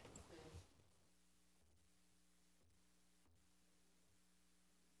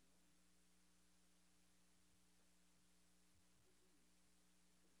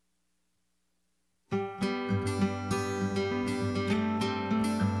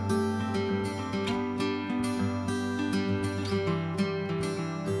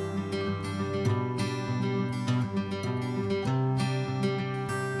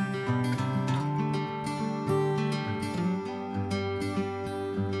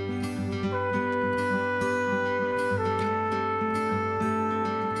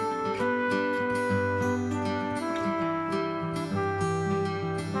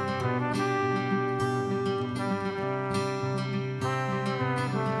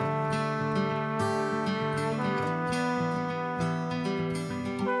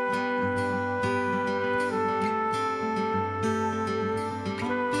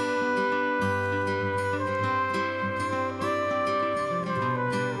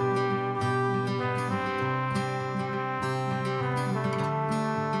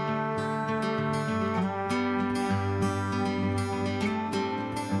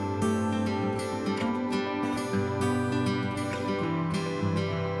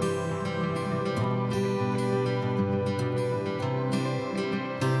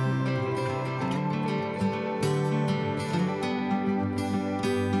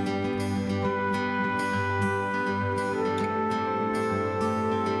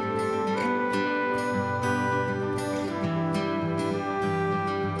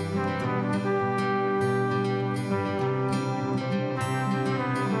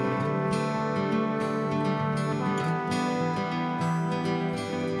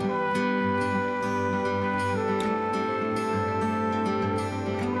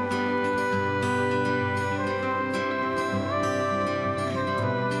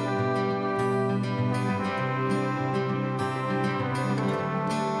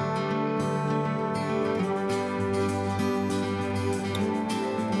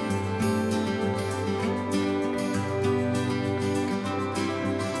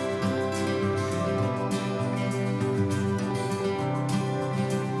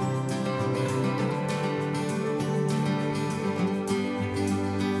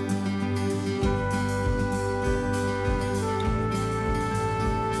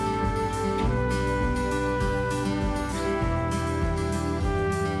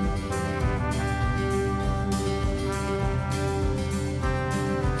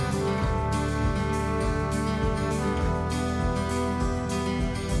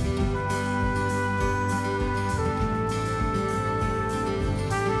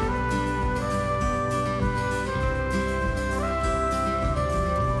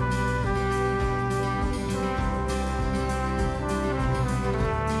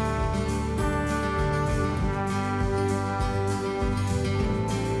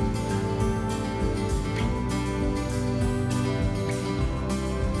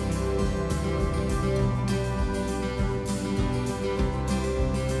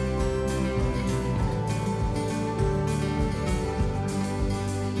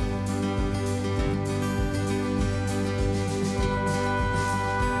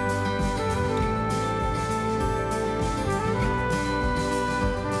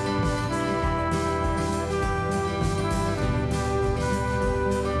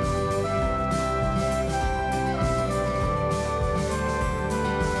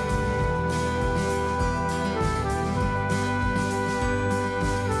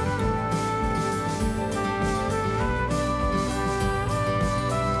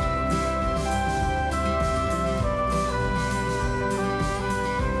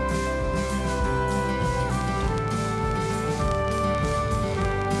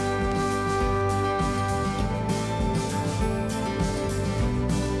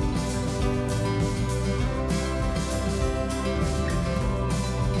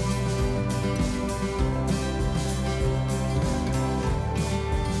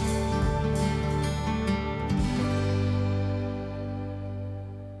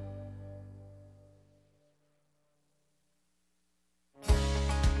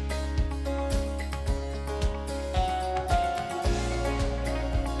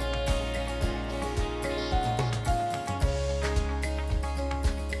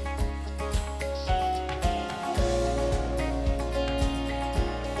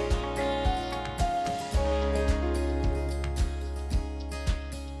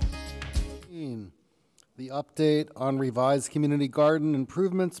 Update on revised community garden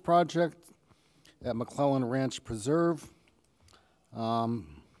improvements project at McClellan Ranch Preserve. Can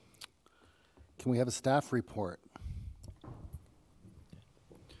we have a staff report?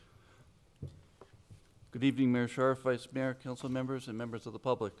 Good evening, Mayor Scharf, Vice Mayor, council members, and members of the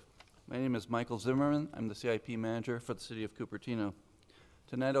public. My name is Michael Zimmerman. I'm the CIP manager for the city of Cupertino.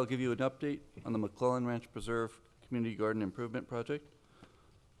 Tonight I'll give you an update on the McClellan Ranch Preserve Community Garden Improvement Project.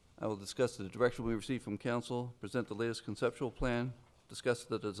 I will discuss the direction we received from council, present the latest conceptual plan, discuss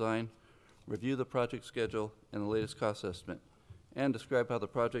the design, review the project schedule and the latest cost estimate, and describe how the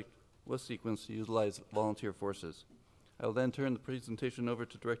project was sequenced to utilize volunteer forces. I will then turn the presentation over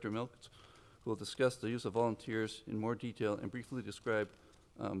to Director Milks, who will discuss the use of volunteers in more detail and briefly describe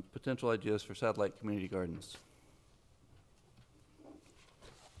potential ideas for satellite community gardens.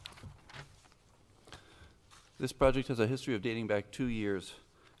 This project has a history of dating back 2 years.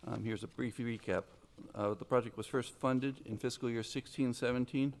 Here's a brief recap. The project was first funded in fiscal year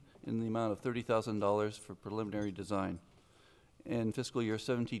 16-17 in the amount of $30,000 for preliminary design. In fiscal year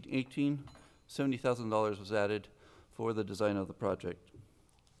 17-18, $70,000 was added for the design of the project.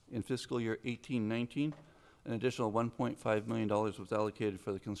 In fiscal year 18-19, an additional $1.5 million was allocated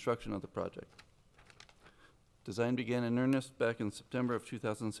for the construction of the project. Design began in earnest back in September of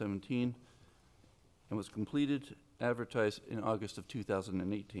 2017 and was completed, advertised in August of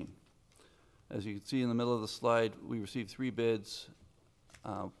 2018. As you can see in the middle of the slide, we received 3 bids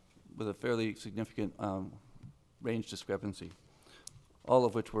with a fairly significant range discrepancy, all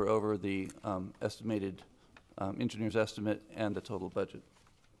of which were over the estimated engineer's estimate and the total budget.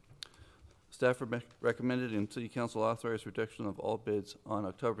 Staff recommended and City Council authorized rejection of all bids on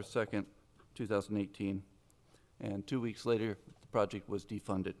October 2nd, 2018, and 2 weeks later, the project was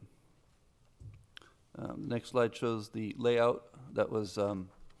defunded. Next slide shows the layout that was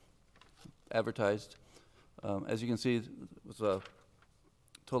advertised. As you can see, it was a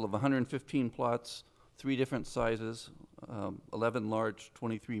total of 115 plots, 3 different sizes, 11 large,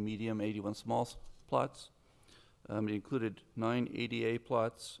 23 medium, 81 small plots. It included 9 ADA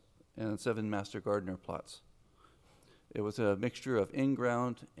plots and 7 master gardener plots. It was a mixture of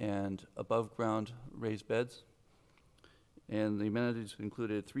in-ground and above-ground raised beds. And the amenities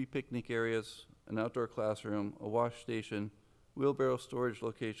included 3 picnic areas, an outdoor classroom, a wash station, wheelbarrow storage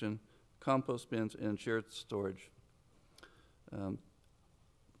location, compost bins, and shared storage.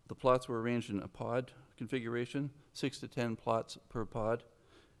 The plots were arranged in a pod configuration, 6 to 10 plots per pod,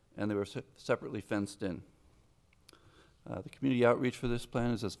 and they were separately fenced in. The community outreach for this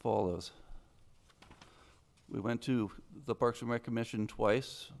plan is as follows. We went to the Parks and Rec Commission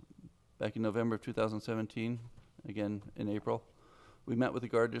twice, back in November of 2017, again in April. We met with the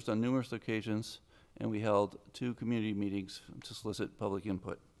gardeners on numerous occasions, and we held 2 community meetings to solicit public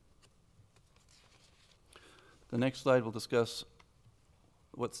input. The next slide will discuss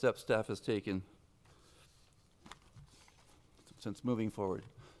what steps staff has taken since moving forward.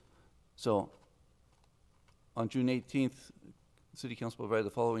 So, on June 18th, the City Council provided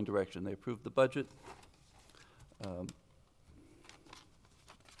the following direction. They approved the budget.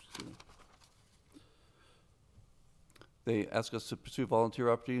 They asked us to pursue volunteer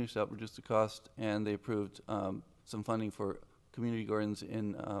opportunities to help reduce the cost, and they approved some funding for community gardens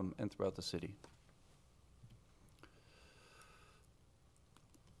in and throughout the city.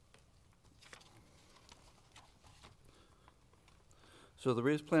 So the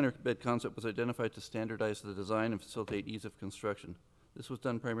raised planter bed concept was identified to standardize the design and facilitate ease of construction. This was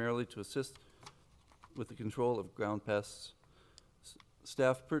done primarily to assist with the control of ground pests.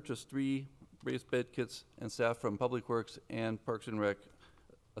 Staff purchased 3 raised bed kits, and staff from Public Works and Parks and Rec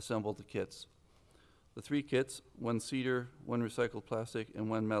assembled the kits. The 3 kits, 1 cedar, 1 recycled plastic,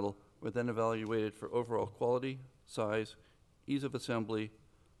 and 1 metal, were then evaluated for overall quality, size, ease of assembly,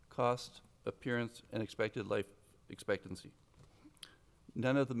 cost, appearance, and expected life expectancy.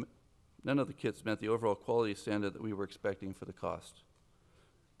 None of the kits met the overall quality standard that we were expecting for the cost.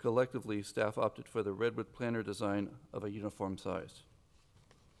 Collectively, staff opted for the redwood planter design of a uniform size.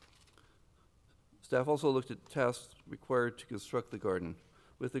 Staff also looked at tasks required to construct the garden,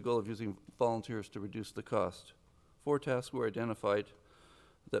 with the goal of using volunteers to reduce the cost. 4 tasks were identified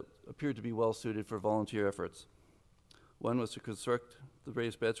that appeared to be well suited for volunteer efforts. 1 was to construct the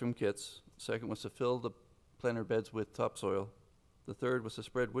raised beds from kits. 2nd was to fill the planter beds with topsoil. The 3rd was to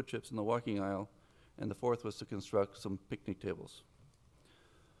spread wood chips in the walking aisle, and the 4th was to construct some picnic tables.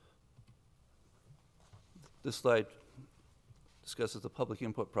 This slide discusses the public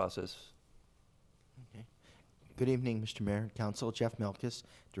input process. Okay. Good evening, Mr. Mayor and Council. Jeff Melkus,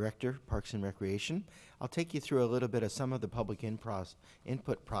 Director, Parks and Recreation. I'll take you through a little bit of some of the public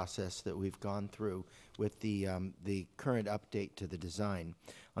input process that we've gone through with the current update to the design.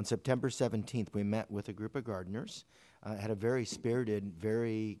 On September 17th, we met with a group of gardeners, had a very spirited,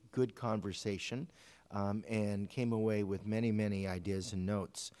 very good conversation, and came away with many, many ideas and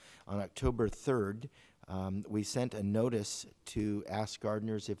notes. On October 3rd, We sent a notice to ask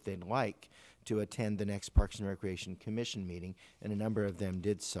gardeners if they'd like to attend the next Parks and Recreation Commission meeting, and a number of them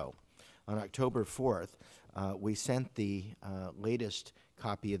did so. On October 4th, we sent the latest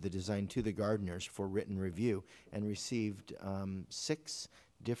copy of the design to the gardeners for written review and received 6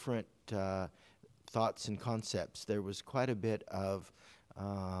 different thoughts and concepts. There was quite a bit of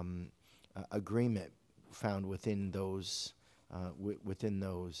agreement found within those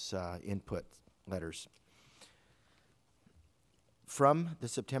input letters. From the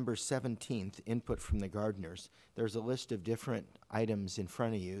September 17th input from the gardeners, there's a list of different items in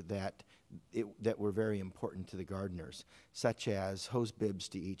front of you that were very important to the gardeners, such as hose bibs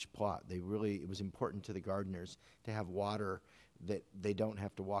to each plot. It was important to the gardeners to have water that they don't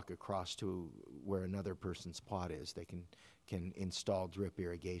have to walk across to where another person's plot is. They can install drip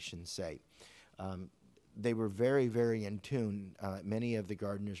irrigation, say. They were very, very in tune. Many of the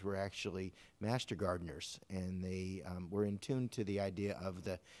gardeners were actually master gardeners, and they were in tune to the idea of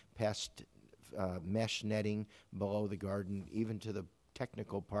the pest mesh netting below the garden, even to the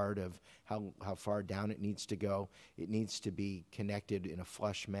technical part of how far down it needs to go. It needs to be connected in a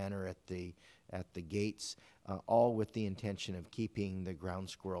flush manner at the gates, all with the intention of keeping the ground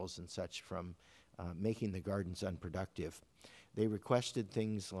squirrels and such from making the gardens unproductive. They requested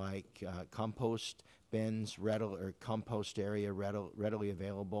things like compost bins, or compost area readily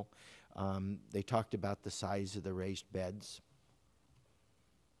available. They talked about the size of the raised beds.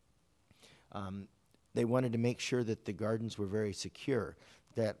 They wanted to make sure that the gardens were very secure,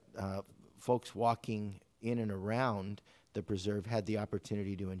 that folks walking in and around the preserve had the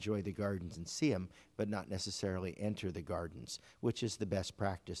opportunity to enjoy the gardens and see them, but not necessarily enter the gardens, which is the best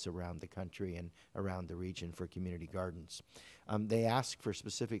practice around the country and around the region for community gardens. They asked for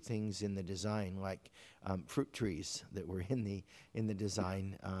specific things in the design, like fruit trees that were in the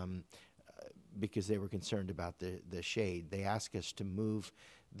design, because they were concerned about the shade. They asked us to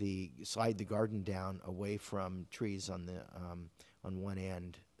slide the garden down away from trees on one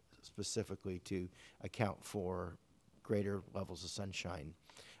end, specifically to account for greater levels of sunshine.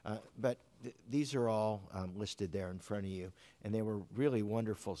 But these are all listed there in front of you, and they were really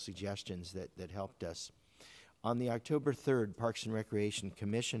wonderful suggestions that helped us. On the October 3rd Parks and Recreation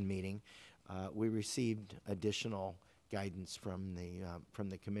Commission meeting, we received additional guidance from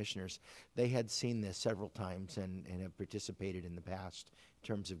the commissioners. They had seen this several times and have participated in the past in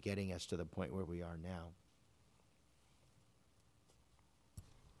terms of getting us to the point where we are now.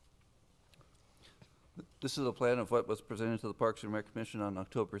 This is a plan of what was presented to the Parks and Rec Commission on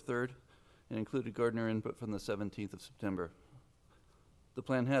October 3rd and included gardener input from the 17th of September. The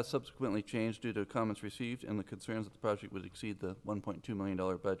plan has subsequently changed due to comments received and the concerns that the project would exceed the $1.2 million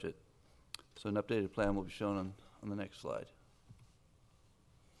budget. So an updated plan will be shown on the next slide.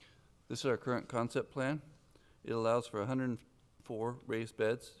 This is our current concept plan. It allows for 104 raised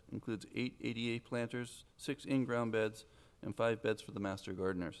beds, includes 8 ADA planters, 6 in-ground beds, and 5 beds for the master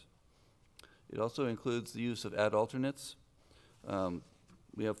gardeners. It also includes the use of ad alternates.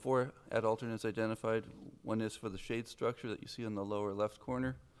 We have 4 ad alternates identified. One is for the shade structure that you see in the lower left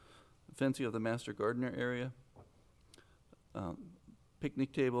corner, fencing of the master gardener area,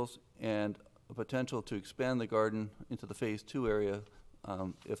 picnic tables, and a potential to expand the garden into the Phase 2 area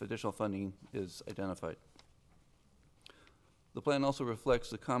if additional funding is identified. The plan also reflects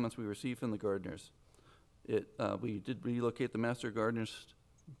the comments we received from the gardeners. We did relocate the master gardeners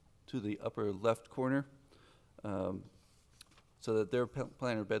to the upper left corner so that their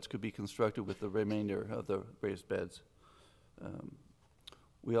planter beds could be constructed with the remainder of the raised beds.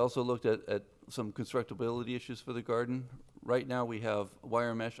 We also looked at some constructability issues for the garden. Right now we have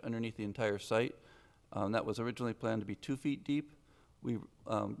wire mesh underneath the entire site. That was originally planned to be 2 feet deep. We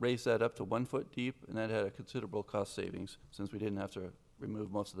raised that up to 1 foot deep, and that had a considerable cost savings since we didn't have to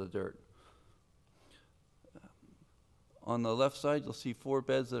remove most of the dirt. On the left side, you'll see 4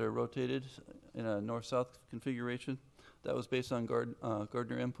 beds that are rotated in a north-south configuration. That was based on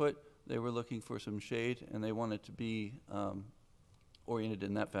gardener input. They were looking for some shade, and they wanted to be oriented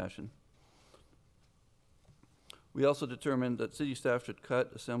in that fashion. We also determined that city staff should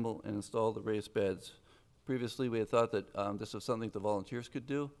cut, assemble, and install the raised beds. Previously, we had thought that this was something the volunteers could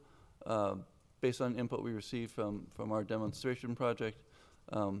do. Based on input we received from our demonstration project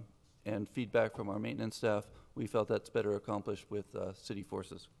and feedback from our maintenance staff, we felt that's better accomplished with city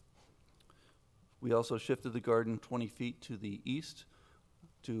forces. We also shifted the garden 20 feet to the east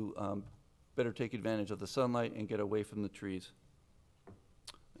to better take advantage of the sunlight and get away from the trees.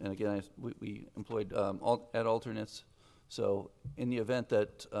 And again, we employed ad alternates, so in the event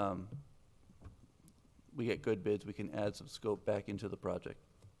that we get good bids, we can add some scope back into the project.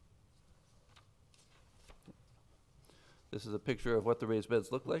 This is a picture of what the raised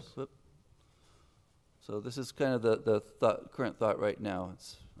beds look like. Whoop. So this is kind of the current thought right now.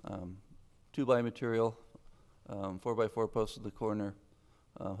 It's 2-by material, 4-by-4 posts in the corner,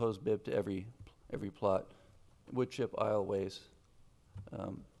 hose bib to every plot, wood chip aisleways,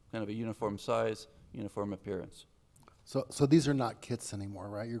 kind of a uniform size, uniform appearance. So these are not kits anymore,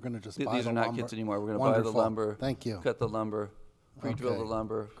 right? You're going to just buy the lumber? These are not kits anymore. We're going to buy the lumber. Thank you. Cut the lumber, pre-drill the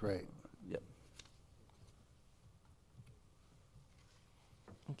lumber. Great. Yep.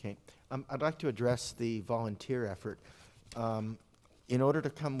 Okay. I'd like to address the volunteer effort. In order to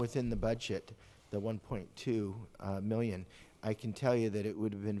come within the budget, the 1.2 million, I can tell you that it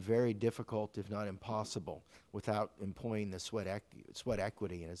would have been very difficult, if not impossible, without employing the sweat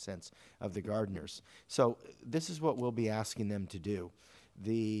equity, in a sense, of the gardeners. So this is what we'll be asking them to do.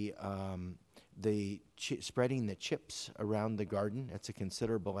 Spreading the chips around the garden, that's a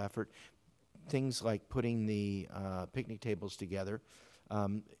considerable effort. Things like putting the picnic tables together,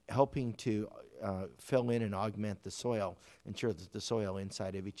 helping to fill in and augment the soil, ensure that the soil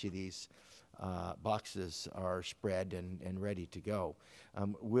inside of each of these boxes are spread and ready to go.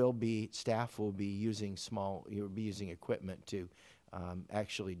 Staff will be using equipment to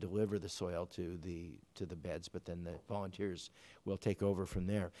actually deliver the soil to the beds, but then the volunteers will take over from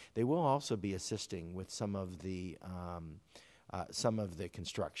there. They will also be assisting with some of the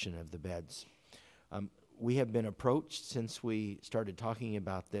construction of the beds. We have been approached since we started talking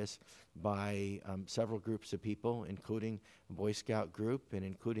about this by several groups of people, including a Boy Scout group and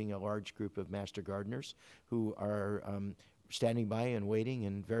including a large group of master gardeners who are standing by and waiting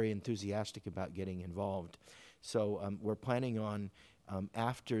and very enthusiastic about getting involved. So we're planning on,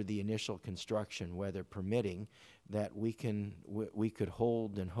 after the initial construction, weather permitting, that we could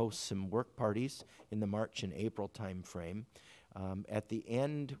hold and host some work parties in the March and April time frame. At the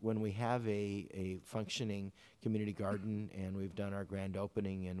end, when we have a functioning community garden and we've done our grand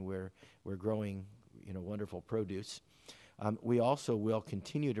opening and we're growing, wonderful produce, we also will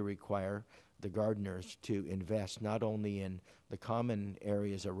continue to require the gardeners to invest not only in the common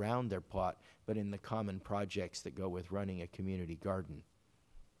areas around their plot, but in the common projects that go with running a community garden.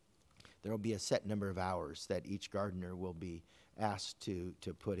 There will be a set number of hours that each gardener will be asked to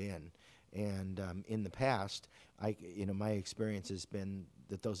put in. And in the past, my experience has been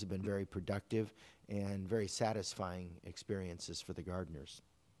that those have been very productive and very satisfying experiences for the gardeners.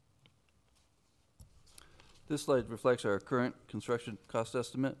 This slide reflects our current construction cost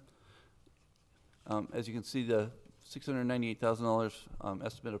estimate. As you can see, the $698,000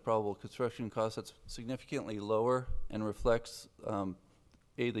 estimate of probable construction costs, that's significantly lower and reflects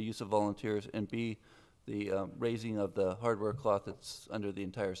A, the use of volunteers, and B, the raising of the hardware cloth that's under the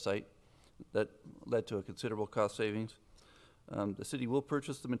entire site. That led to a considerable cost savings. The city will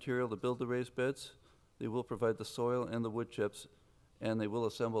purchase the material to build the raised beds. They will provide the soil and the wood chips, and they will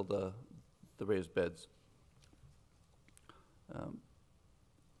assemble the raised beds.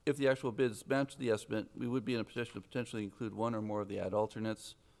 If the actual bids match the estimate, we would be in a position to potentially include one or more of the ad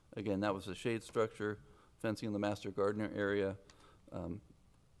alternates. Again, that was a shade structure, fencing in the master gardener area,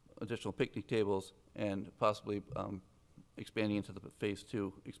 additional picnic tables, and possibly expanding into the phase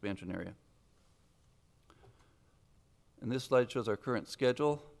 2 expansion area. And this slide shows our current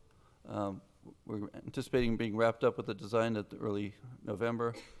schedule. We're anticipating being wrapped up with the design at early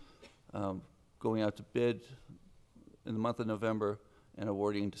November, going out to bid in the month of November, and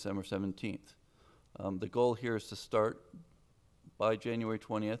awarding December 17th. The goal here is to start by January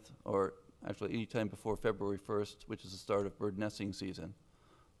 20th, or actually any time before February 1st, which is the start of bird nesting season.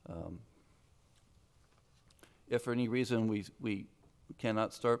 If for any reason we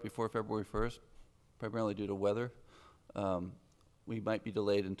cannot start before February 1st, primarily due to weather, we might be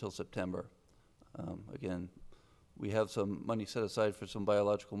delayed until September. Again, we have some money set aside for some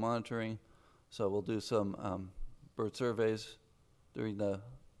biological monitoring, so we'll do some bird surveys during the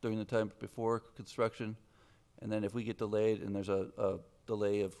time before construction, and then if we get delayed and there's a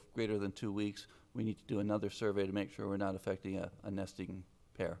delay of greater than 2 weeks, we need to do another survey to make sure we're not affecting a nesting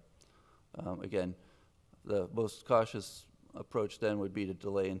pair. Again, the most cautious approach then would be to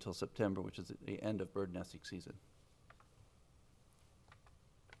delay until September, which is the end of bird nesting season.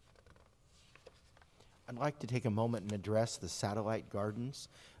 I'd like to take a moment and address the satellite gardens.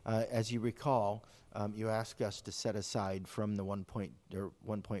 As you recall, you asked us to set aside from the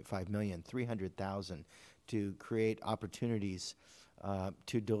 1.5 million, 300,000 to create opportunities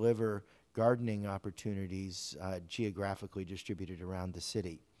to deliver gardening opportunities geographically distributed around the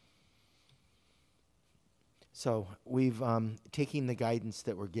city. So we've taken the guidance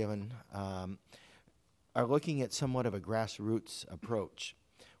that we're given, are looking at somewhat of a grassroots approach,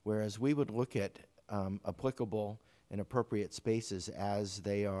 whereas we would look at applicable and appropriate spaces as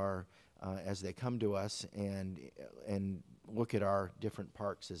they are, as they come to us and look at our different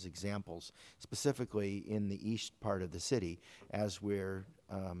parks as examples, specifically in the east part of the city as we're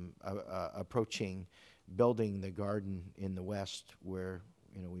approaching building the garden in the west where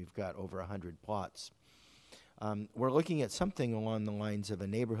we've got over 100 plots. We're looking at something along the lines of a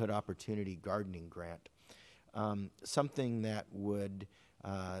neighborhood opportunity gardening grant, something that would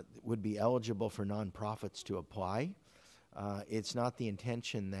be eligible for nonprofits to apply. It's not the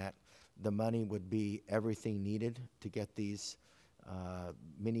intention that the money would be everything needed to get these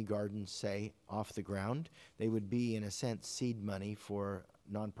mini gardens, say, off the ground. They would be, in a sense, seed money for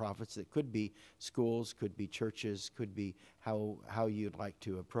nonprofits that could be schools, could be churches, could be how you'd like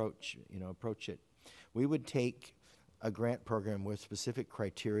to approach it. We would take a grant program with specific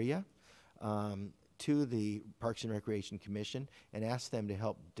criteria to the Parks and Recreation Commission and ask them to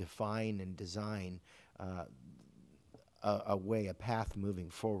help define and design a path moving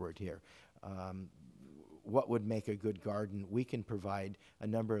forward here. What would make a good garden? We can provide a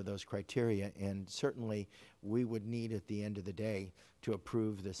number of those criteria, and certainly we would need at the end of the day to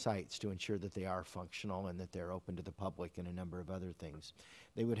approve the sites to ensure that they are functional and that they're open to the public and a number of other things.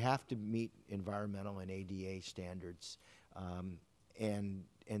 They would have to meet environmental and ADA standards, and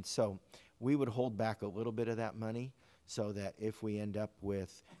so we would hold back a little bit of that money so that if we end up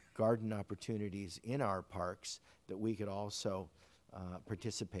with garden opportunities in our parks, that we could also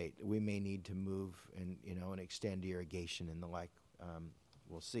participate. We may need to move and extend irrigation and the like.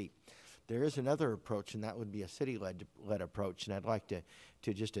 We'll see. There is another approach, and that would be a city-led approach, and I'd like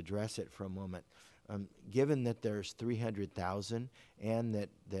to just address it for a moment. Given that there's 300,000 and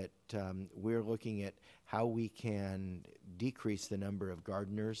that we're looking at how we can decrease the number of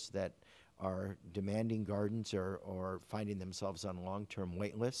gardeners that are demanding gardens or finding themselves on long-term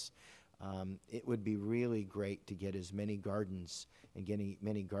wait lists, it would be really great to get as many gardens and getting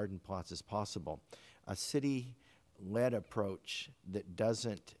many garden plots as possible. A city-led approach that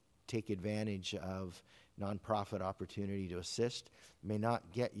doesn't take advantage of nonprofit opportunity to assist may not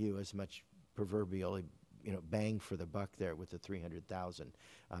get you as much proverbially bang for the buck there with the 300,000.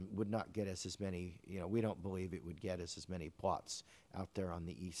 Would not get us as many, we don't believe it would get us as many plots out there on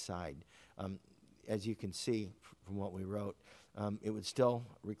the east side. As you can see from what we wrote, it would still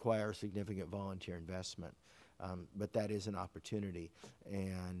require significant volunteer investment, but that is an opportunity.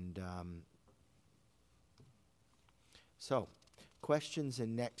 And so, questions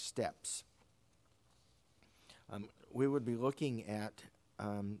and next steps. We would be looking at,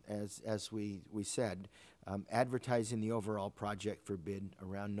 as we said, advertising the overall project for bid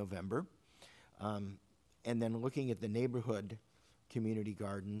around November, and then looking at the neighborhood community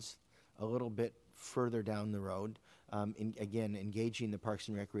gardens a little bit further down the road. Again, engaging the Parks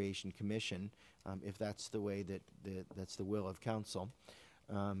and Recreation Commission, if that's the way that's the will of council,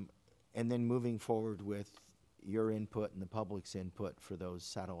 and then moving forward with your input and the public's input for those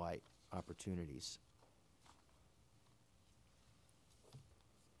satellite opportunities.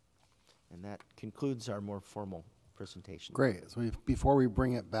 And that concludes our more formal presentation. Great. So before we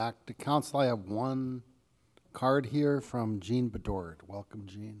bring it back to council, I have one card here from Jean Bedord. Welcome,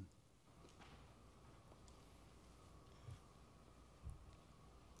 Jean.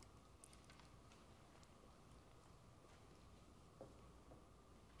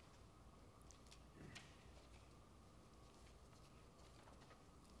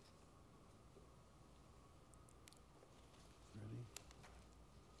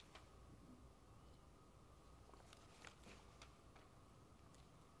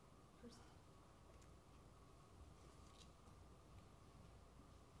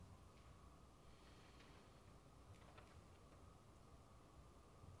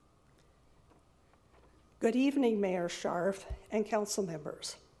 Good evening, Mayor Scharf and council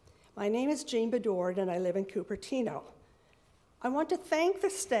members. My name is Jean Bedord and I live in Cupertino. I want to thank the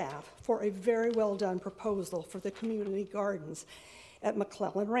staff for a very well done proposal for the community gardens at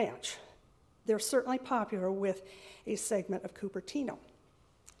McClellan Ranch. They're certainly popular with a segment of Cupertino.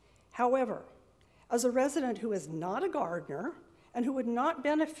 However, as a resident who is not a gardener and who would not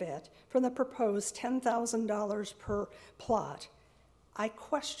benefit from the proposed $10,000 per plot, I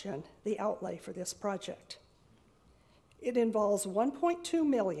question the outlay for this project. It involves $1.2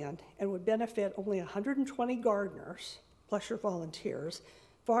 million and would benefit only 120 gardeners, plus your volunteers,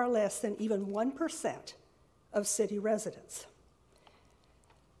 far less than even 1% of city residents.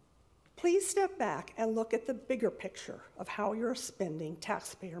 Please step back and look at the bigger picture of how you're spending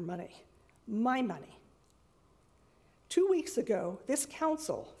taxpayer money, my money. 2 weeks ago, this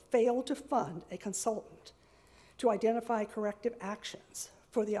council failed to fund a consultant to identify corrective actions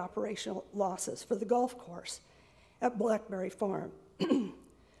for the operational losses for the golf course at Blackberry Farm.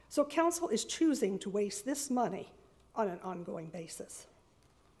 So council is choosing to waste this money on an ongoing basis.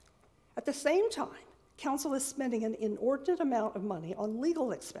 At the same time, council is spending an inordinate amount of money on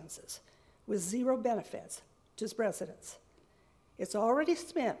legal expenses with zero benefits to residents. It's already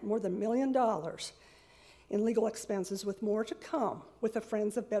spent more than $1 million in legal expenses, with more to come with the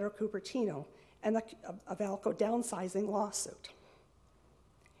Friends of Better Cupertino and the Valco downsizing lawsuit.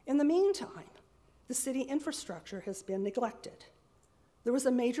 In the meantime, the city infrastructure has been neglected. There was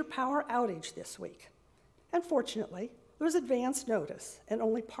a major power outage this week, and fortunately, there was advance notice and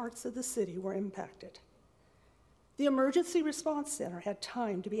only parts of the city were impacted. The Emergency Response Center had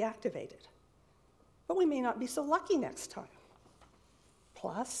time to be activated, but we may not be so lucky next time.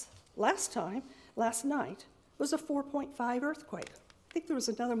 Plus, last night, was a 4.5 earthquake. I think there was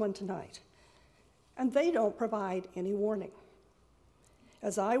another one tonight. And they don't provide any warning.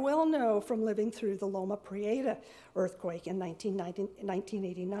 As I well know from living through the Loma Prieta earthquake in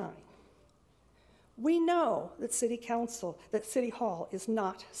 1989, we know that City Hall is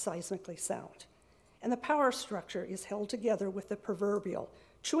not seismically sound, and the power structure is held together with the proverbial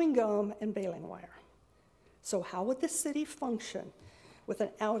chewing gum and baling wire. So how would the city function with an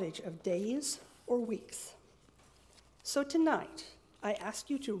outage of days or weeks? So tonight, I ask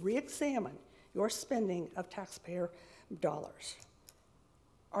you to re-examine your spending of taxpayer dollars.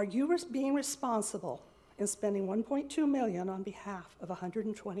 Are you being responsible in spending $1.2 million on behalf of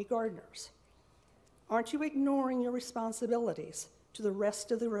 120 gardeners? Aren't you ignoring your responsibilities to the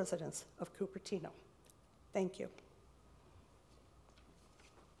rest of the residents of Cupertino? Thank you.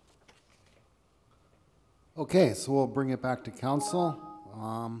 Okay, so we'll bring it back to council.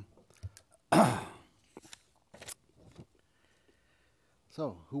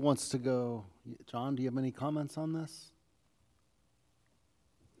 So who wants to go? John, do you have any comments on this?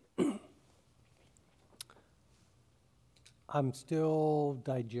 I'm still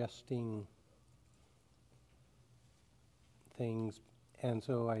digesting things, and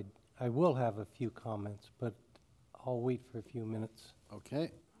so I will have a few comments, but I'll wait for a few minutes.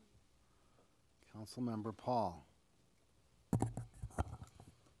 Okay. Councilmember Paul.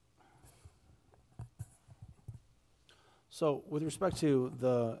 So with respect to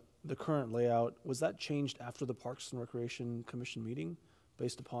the current layout, was that changed after the Parks and Recreation Commission meeting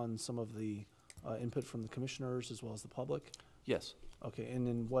based upon some of the input from the commissioners as well as the public? Yes. Okay, and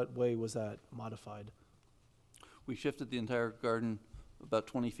in what way was that modified? We shifted the entire garden about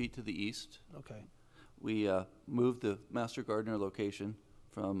 20 feet to the east. Okay. We moved the master gardener location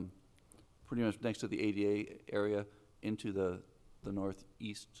from pretty much next to the ADA area into the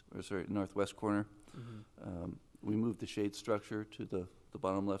northwest corner. Mm-hmm. We moved the shade structure to the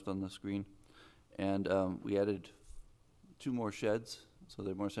bottom left on the screen, and we added 2 more sheds, so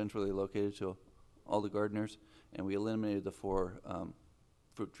they're more centrally located to all the gardeners, and we eliminated the 4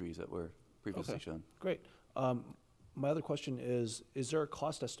 fruit trees that were previously shown. Great. My other question is there a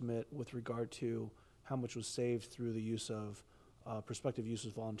cost estimate with regard to how much was saved through the use of prospective use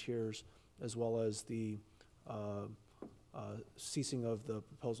of volunteers, as well as the ceasing of the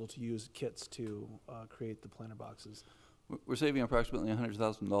proposal to use kits to create the planter boxes? We're saving approximately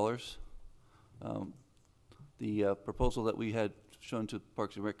 $100,000. The proposal that we had shown to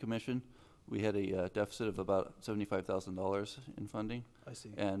Parks and Rec Commission, we had a deficit of about $75,000 in funding. I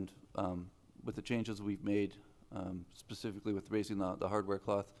see. And with the changes we've made, specifically with raising the hardware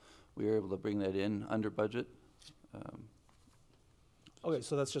cloth, we were able to bring that in under budget. Okay,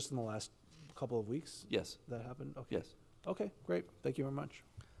 so that's just in the last couple of weeks? Yes. That happened? Okay. Yes. Okay, great. Thank you very much.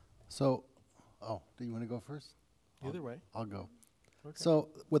 So, do you want to go first? Either way. I'll go. Okay. So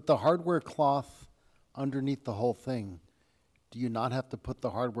with the hardware cloth underneath the whole thing, do you not have to put the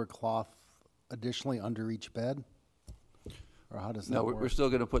hardware cloth additionally under each bed? Or how does that No, work? we're still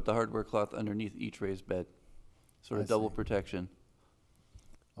going to put the hardware cloth underneath each raised bed, sort of double protection.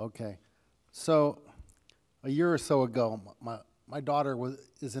 Okay. So a year or so ago, my daughter was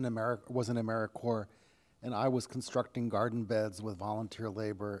in AmeriCorps, and I was constructing garden beds with volunteer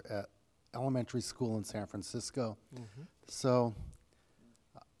labor at elementary school in San Francisco. Mm-hmm. So,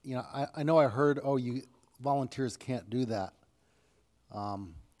 I know I heard, you volunteers can't do that.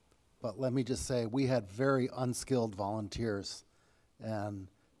 But let me just say, we had very unskilled volunteers, and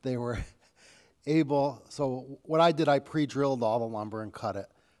they were able, so what I did, I pre-drilled all the lumber and cut it,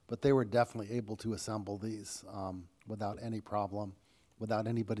 but they were definitely able to assemble these without any problem, without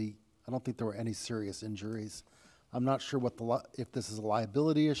anybody, I don't think there were any serious injuries. I'm not sure if this is a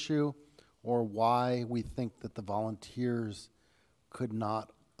liability issue or why we think that the volunteers could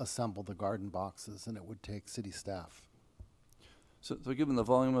not assemble the garden boxes and it would take city staff. So given the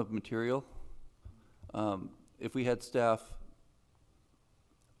volume of material, if we had staff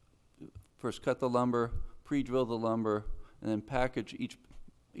first cut the lumber, pre-drill the lumber, and then package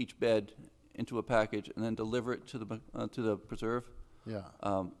each bed into a package, and then deliver it to the preserve. Yeah.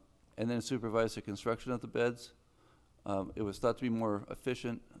 And then supervise the construction of the beds. It was thought to be more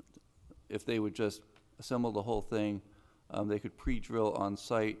efficient if they would just assemble the whole thing. They could pre-drill on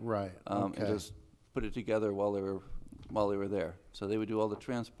site, Right. and just put it together while they were there. So they would do all the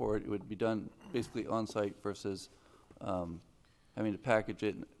transport. It would be done basically on site versus having to package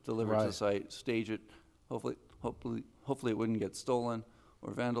it, deliver it to the Right. site, stage it. Hopefully it wouldn't get stolen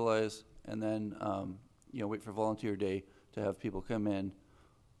or vandalized, and then wait for volunteer day to have people come in.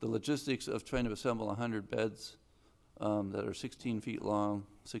 The logistics of trying to assemble 100 beds that are 16 feet long,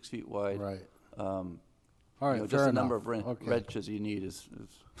 6 feet wide. Right. All right, just fair the number enough. of Okay. wrenches you need is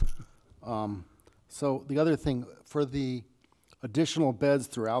So the other thing, for the additional beds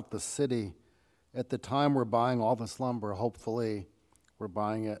throughout the city, at the time we're buying all this lumber, hopefully we're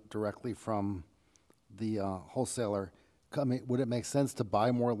buying it directly from the wholesaler. Would it make sense to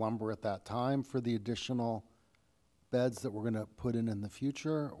buy more lumber at that time for the additional beds that we're going to put in the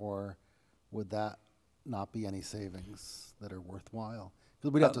future, or would that not be any savings that are worthwhile?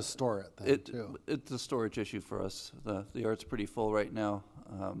 Because we'd have to store it then, too. It's a storage issue for us. The yard's pretty full right now,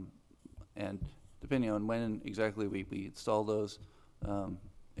 and depending on when exactly we install those, A,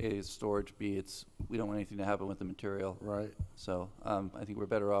 it's storage, B, we don't want anything to happen with the material. Right. So I think we're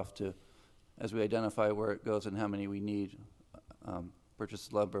better off to, as we identify where it goes and how many we need,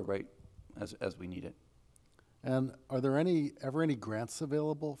 purchase lumber right as we need it. And are there ever any grants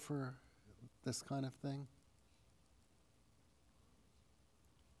available for this kind of thing?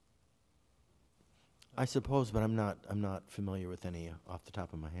 I suppose, but I'm not familiar with any off the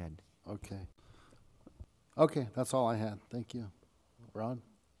top of my head. Okay. Okay, that's all I had. Thank you. Ron?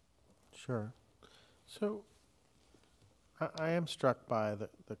 Sure. So I am struck by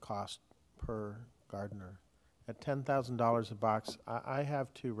the cost per gardener. At $10,000 a box, I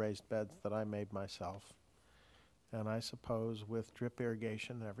have 2 raised beds that I made myself. And I suppose with drip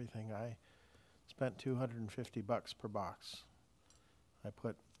irrigation and everything, I spent $250 per box. I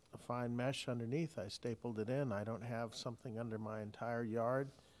put a fine mesh underneath. I stapled it in. I don't have something under my entire yard.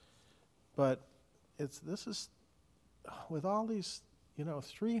 But this is, with all these,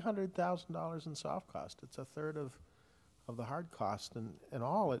 $300,000 in soft cost. It's a third of the hard cost. And in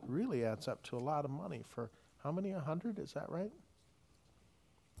all, it really adds up to a lot of money for how many, 100? Is that right?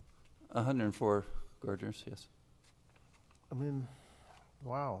 104 gardeners, yes. I mean,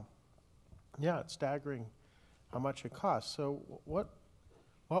 wow. Yeah, it's staggering how much it costs. So what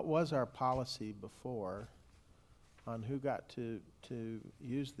was our policy before on who got to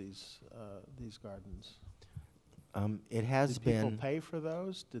use these gardens? It has Did been. people pay for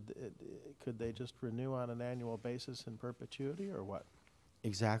those? Could they just renew on an annual basis in perpetuity, or what?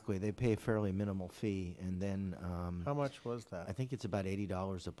 Exactly. They pay a fairly minimal fee, and then How much was that? I think it's about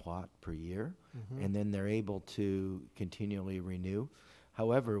 $80 a plot per year, Mhm. and then they're able to continually renew.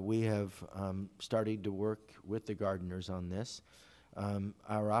 However, we have started to work with the gardeners on this.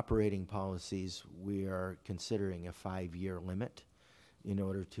 Our operating policies, we are considering a 5-year limit in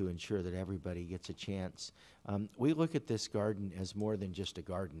order to ensure that everybody gets a chance. We look at this garden as more than just a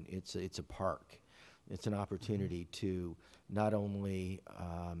garden. It's a park. It's an opportunity to not only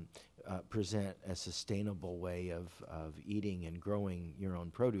present a sustainable way of eating and growing your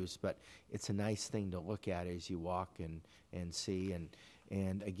own produce, but it's a nice thing to look at as you walk and see.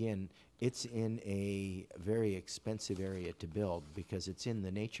 And again, it's in a very expensive area to build because it's in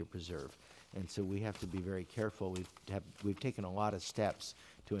the nature preserve. And so we have to be very careful. We've taken a lot of steps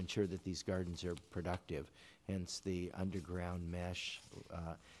to ensure that these gardens are productive, hence the underground mesh,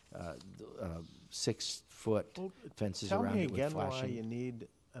 6-foot fences around it with Tell me again why flashing. you need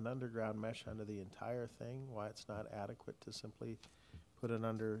an underground mesh under the entire thing, why it's not adequate to simply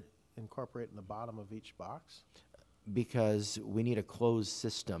incorporate in the bottom of each box? Because we need a closed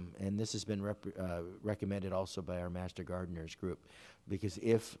system, and this has been recommended also by our Master Gardeners group. Because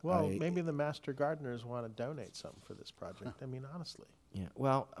if maybe the Master Gardeners want to donate something for this project. I mean, honestly. Yeah.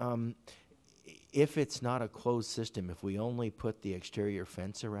 Well, if it's not a closed system, if we only put the exterior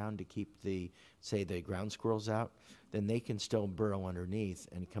fence around to keep the ground squirrels out, then they can still burrow underneath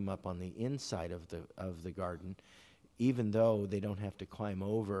and come up on the inside of the garden, even though they don't have to climb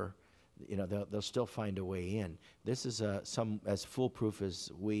over. They'll still find a way in. This is as foolproof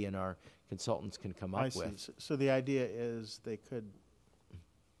as we and our consultants can come up with. I see. So the idea is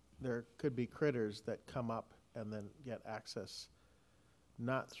there could be critters that come up and then get access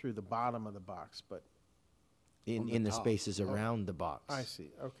not through the bottom of the box, but in the spaces around the box. I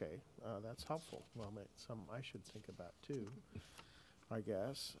see, okay, that's helpful. Well, some I should think about too, I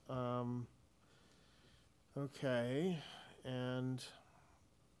guess. Okay, and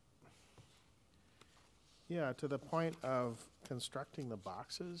yeah, to the point of constructing the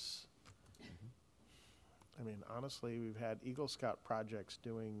boxes, I mean, honestly, we've had Eagle Scout projects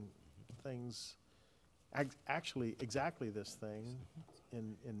doing things, actually exactly this thing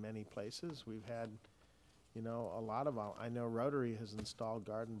in many places. We've had, you know, a lot of, I know Rotary has installed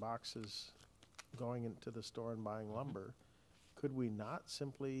garden boxes going into the store and buying lumber. Could we not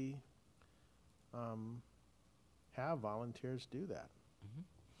simply have volunteers do that?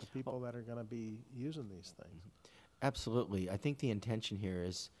 The people that are going to be using these things. Absolutely. I think the intention here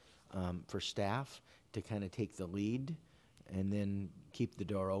is for staff to kind of take the lead and then keep the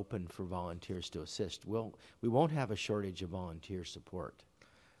door open for volunteers to assist. We won't have a shortage of volunteer support.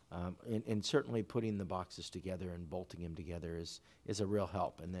 And certainly putting the boxes together and bolting them together is a real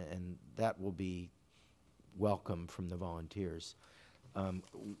help, and that will be welcome from the volunteers.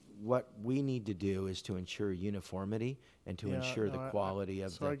 What we need to do is to ensure uniformity and to ensure the quality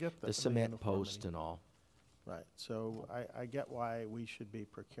of the cement post and all. Right, so I get why we should be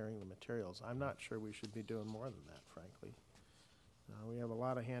procuring the materials. I'm not sure we should be doing more than that, frankly. We have a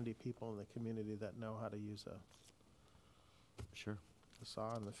lot of handy people in the community that know how to use a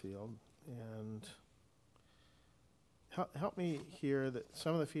saw in the field. And help me hear that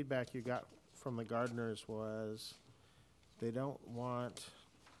some of the feedback you got from the gardeners was they don't want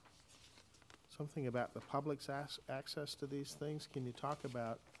something about the public's access to these things. Can you talk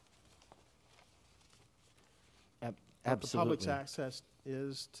about what the public's access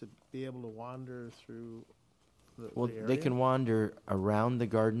is to be able to wander through the area? They can wander around the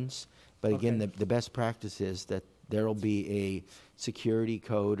gardens, but again, the best practice is that there will be a security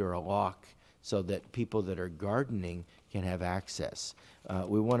code or a lock so that people that are gardening can have access.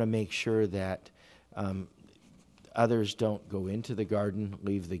 We want to make sure that others don't go into the garden,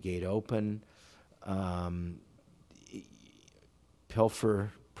 leave the gate open,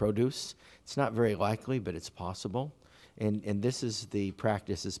 pilfer produce. It's not very likely, but it's possible. And this is the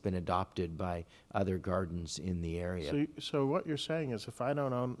practice that's been adopted by other gardens in the area. So what you're saying is if I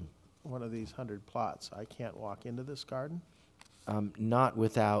don't own one of these 100 plots, I can't walk into this garden? Not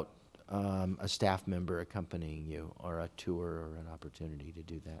without a staff member accompanying you, or a tour, or an opportunity to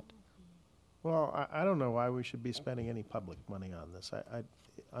do that. Well, I don't know why we should be spending any public money on this.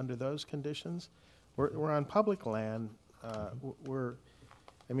 Under those conditions, we're on public land. I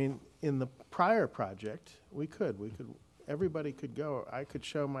mean, in the prior project, everybody could go. I could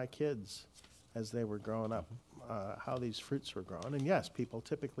show my kids as they were growing up how these fruits were grown. And yes, people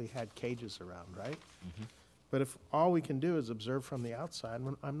typically had cages around, right? But if all we can do is observe from the outside,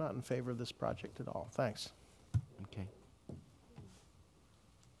 I'm not in favor of this project at all. Thanks. Okay.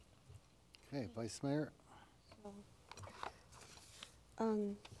 Okay, Vice Mayor.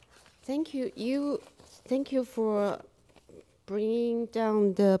 Thank you. Thank you for bringing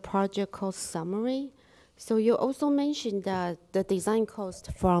down the project cost summary. So you also mentioned that the design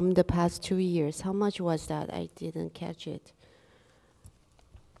cost from the past 2 years. How much was that? I didn't catch it.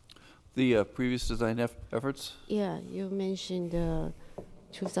 The previous design efforts? Yeah, you mentioned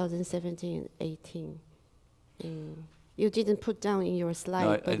 2017 and 18. You didn't put down in your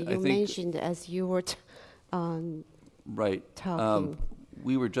slide, but you mentioned as you were talking.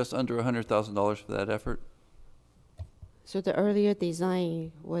 We were just under $100,000 for that effort. So the earlier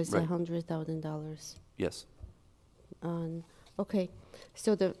design was $100,000. Yes. Okay.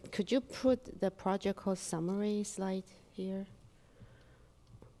 So could you put the project cost summary slide here?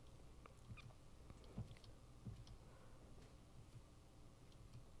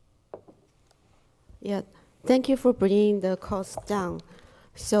 Yeah. Thank you for bringing the cost down.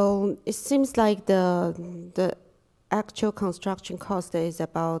 So it seems like the actual construction cost is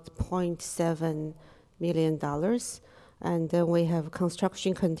about $0.7 million. And then we have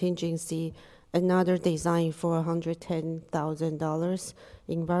construction contingency, another design for $110,000,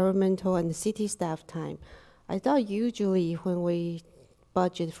 environmental and city staff time. I thought usually when we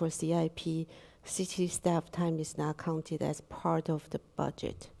budget for CIP, city staff time is not counted as part of the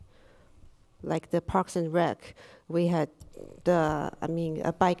budget. Like the Parks and Rec, we had a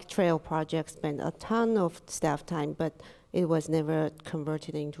bike trail project spent a ton of staff time, but it was never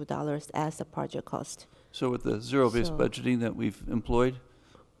converted into dollars as a project cost. So with the zero-based budgeting that we've employed,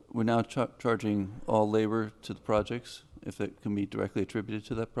 we're now charging all labor to the projects if it can be directly attributed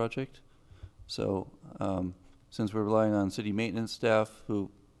to that project. So since we're relying on city maintenance staff who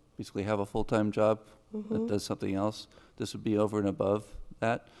basically have a full-time job that does something else, this would be over and above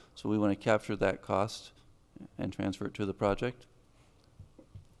that. So we want to capture that cost and transfer it to the project.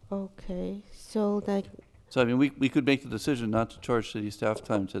 Okay, so like. So I mean, we could make the decision not to charge city staff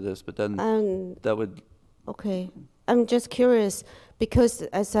time to this, but then that would. Okay, I'm just curious because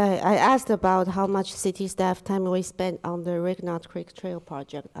as I asked about how much city staff time we spent on the Rignot Creek Trail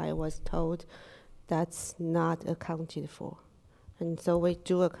project, I was told that's not accounted for. And so we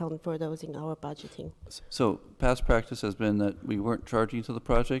do account for those in our budgeting. So past practice has been that we weren't charging to the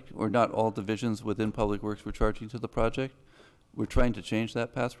project, or not all divisions within Public Works were charging to the project. We're trying to change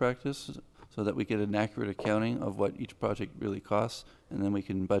that past practice so that we get an accurate accounting of what each project really costs, and then we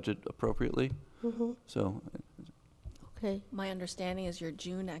can budget appropriately. Mm-hmm. So. Okay. My understanding is your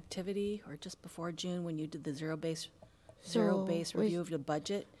June activity, or just before June, when you did the zero-based review of your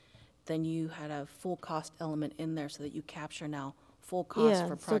budget, then you had a full cost element in there so that you capture now full cost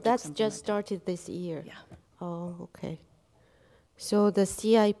for projects. So that's just started this year. Yeah. Oh, okay. So the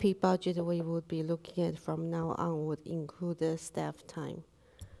CIP budget we would be looking at from now on would include the staff time.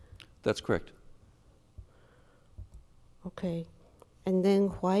 That's correct. Okay. And then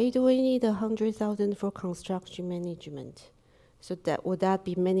why do we need 100,000 for construction management? So that would that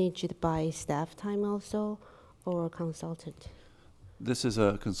be managed by staff time also, or a consultant? This is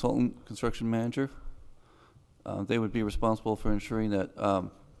a consultant construction manager. They would be responsible for ensuring that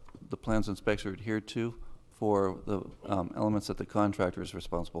the plans and specs are adhered to for the elements that the contractor is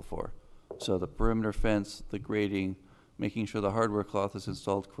responsible for. So the perimeter fence, the grading, making sure the hardware cloth is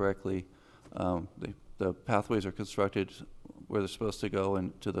installed correctly, the pathways are constructed where they're supposed to go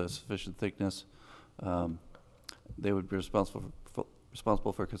and to the sufficient thickness. They would be responsible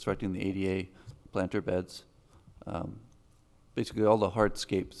for constructing the ADA planter beds. Basically all the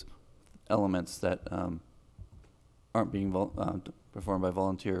hardscapes elements that aren't being performed by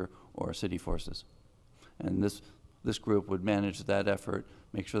volunteer or city forces. And this group would manage that effort,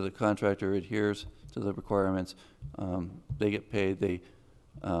 make sure the contractor adheres to the requirements. They get paid. They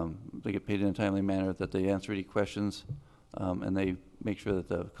get paid in a timely manner, that they answer any questions, and they make sure that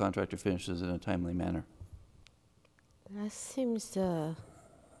the contractor finishes in a timely manner. That seems,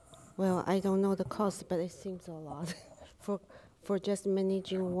 well, I don't know the cost, but it seems a lot for just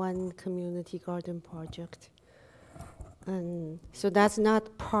managing one community garden project. And so that's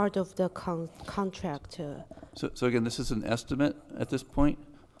not part of the contract. So again, this is an estimate at this point.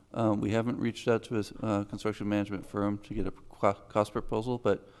 We haven't reached out to a construction management firm to get a cost proposal,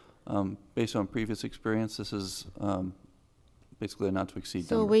 but based on previous experience, this is basically a not to exceed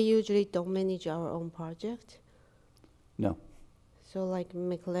So number. we usually don't manage our own project? No. So like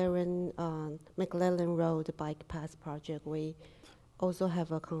McLaren Road bike path project, we also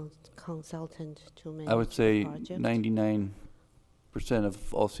have a consultant to manage I would say the project? 99%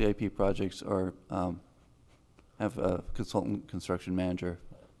 of all CIP projects are have a consultant construction manager.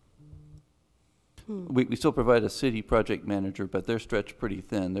 We still provide a city project manager, but they're stretched pretty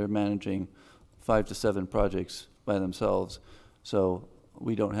thin. They're managing 5 to 7 projects by themselves. So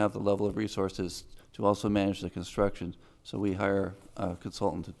we don't have the level of resources to also manage the construction. So we hire a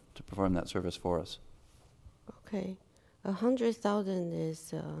consultant to perform that service for us. Okay. 100,000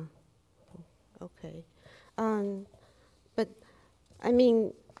 is, okay. But I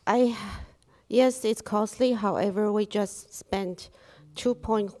mean, yes, it's costly. However, we just spent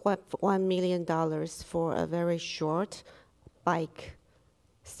 $2.1 million for a very short bike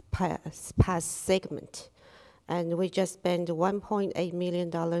path segment. And we just spent $1.8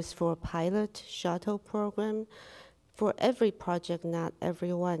 million for a pilot shuttle program. For every project, not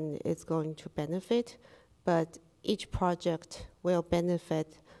everyone is going to benefit, but each project will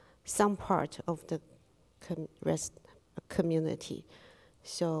benefit some part of the community.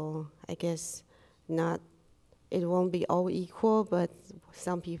 So I guess it won't be all equal, but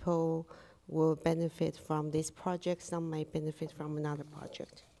some people will benefit from this project, some might benefit from another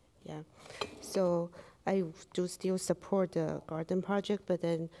project. Yeah. So I do still support the garden project, but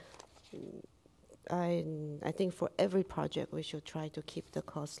then I think for every project we should try to keep the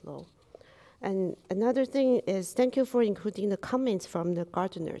cost low. And another thing is, thank you for including the comments from the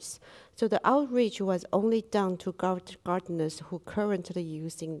gardeners. So the outreach was only done to gardeners who currently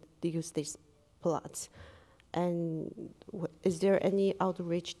use these plots. And is there any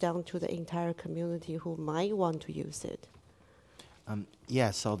outreach done to the entire community who might want to use it?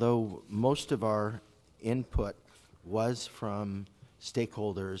 Yes, although most of our input was from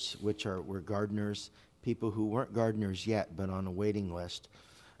stakeholders, which were gardeners, people who weren't gardeners yet but on a waiting list.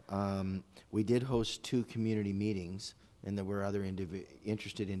 We did host 2 community meetings, and there were other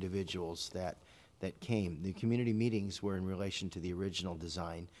interested individuals that came. The community meetings were in relation to the original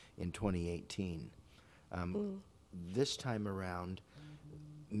design in 2018. This time around,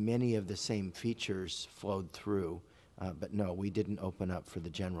 many of the same features flowed through. But no, we didn't open up for the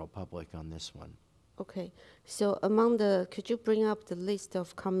general public on this one. Okay, so could you bring up the list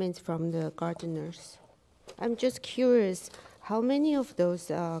of comments from the gardeners? I'm just curious, how many of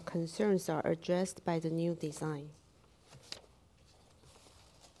those concerns are addressed by the new design?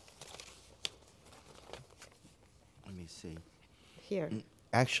 Let me see. Here.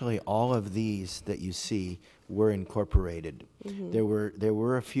 Actually, all of these that you see were incorporated. There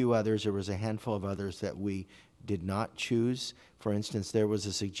were a few others. There was a handful of others that we did not choose. For instance, there was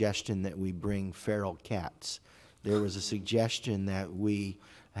a suggestion that we bring feral cats. There was a suggestion that we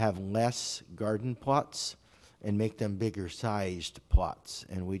have less garden plots and make them bigger sized plots.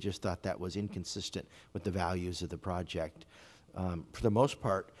 And we just thought that was inconsistent with the values of the project. For the most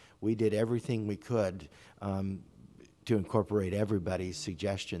part, we did everything we could to incorporate everybody's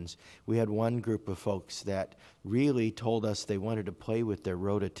suggestions. We had one group of folks that really told us they wanted to play with their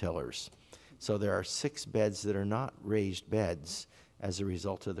rototillers. So there are 6 beds that are not raised beds as a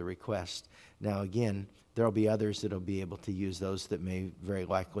result of the request. Now again, there'll be others that'll be able to use those that may very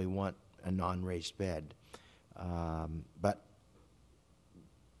likely want a non-raised bed. But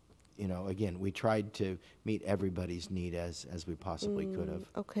you know, again, we tried to meet everybody's need as we possibly could have.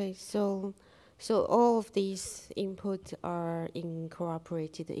 Okay, so all of these inputs are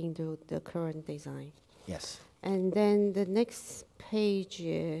incorporated into the current design. Yes. And then the next page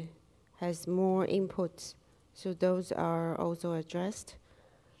has more inputs, so those are also addressed?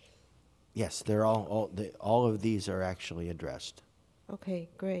 Yes, they're all of these are actually addressed. Okay,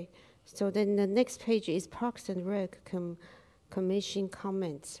 great. So then the next page is Parks and Rec Commission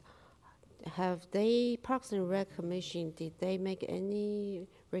comments. Parks and Rec Commission, did they make any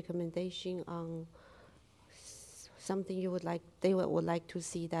recommendation on something they would like to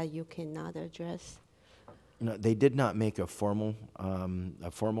see that you cannot address? No, they did not make a formal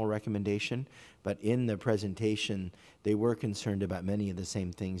recommendation, but in the presentation, they were concerned about many of the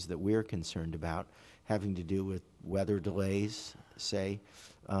same things that we're concerned about, having to do with weather delays, say,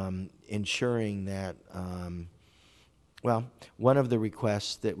 ensuring that, well, one of the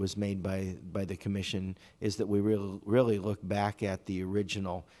requests that was made by the commission is that we really look back at the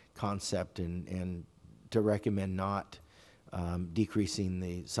original concept and to recommend not decreasing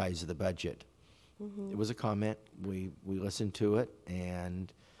the size of the budget. It was a comment. We listened to it,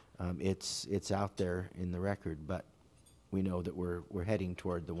 and it's out there in the record. But we know that we're heading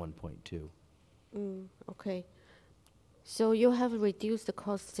toward the 1.2. Okay. So you have reduced the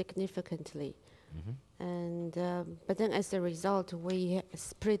cost significantly, and but then as a result, we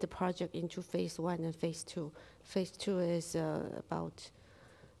split the project into phase 1 and phase 2. Phase 2 is about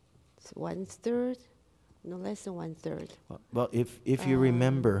 1/3, no less than 1/3. Well, if you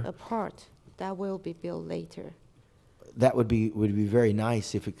remember, a part that will be built later. That would be very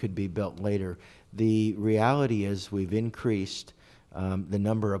nice if it could be built later. The reality is we've increased the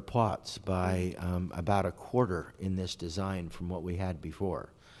number of plots by about a quarter in this design from what we had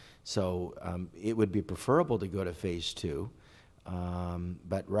before. So it would be preferable to go to phase 2,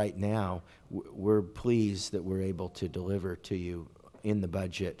 but right now we're pleased that we're able to deliver to you in the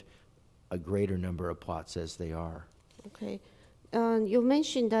budget a greater number of plots as they are. Okay. You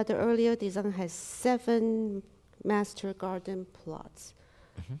mentioned that the earlier design has 7 master garden plots.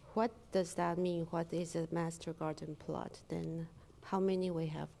 What does that mean? What is a master garden plot? Then how many we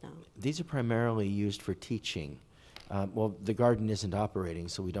have now? These are primarily used for teaching. Well, the garden isn't operating,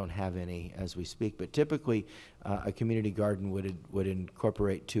 so we don't have any as we speak, but typically a community garden would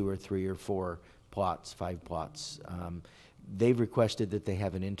incorporate 2 or 3 or 4 plots, 5 plots. They've requested that they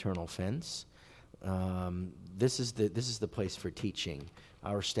have an internal fence. This is the place for teaching.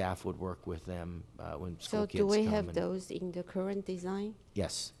 Our staff would work with them when school kids come. So do we have those in the current design?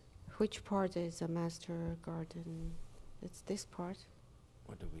 Yes. Which part is a master garden? It's this part.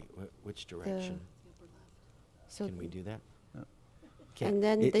 Which direction? So can we do that? No. And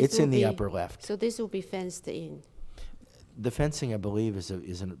then it's in the upper left. So this will be fenced in. The fencing, I believe,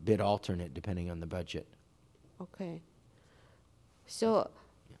 is a bit alternate depending on the budget. Okay. So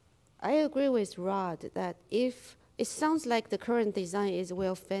I agree with Rod that if it sounds like the current design is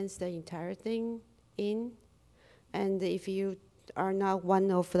will fence the entire thing in, and if you are not one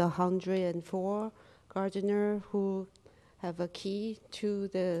of the 104 gardener who have a key to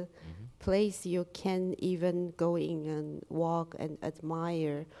the place, you can even go in and walk and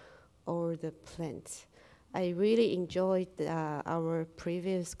admire all the plants. I really enjoyed our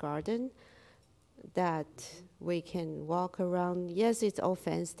previous garden that we can walk around. Yes, it's all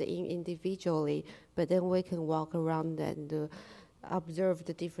fenced in individually, but then we can walk around and observe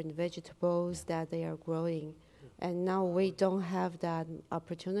the different vegetables that they are growing. And now we don't have that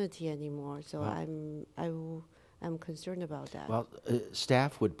opportunity anymore, so Well- I'm concerned about that. Well,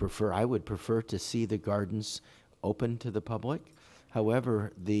 staff would prefer, I would prefer to see the gardens open to the public.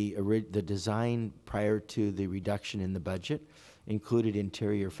 However, the design prior to the reduction in the budget included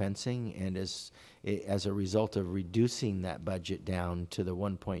interior fencing, and as a result of reducing that budget down to the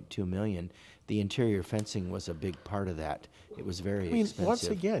 1.2 million, the interior fencing was a big part of that. It was very expensive. Once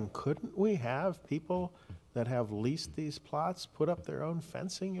again, couldn't we have people that have leased these plots put up their own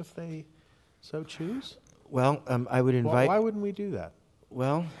fencing if they so choose? Well, I would invite. Why wouldn't we do that?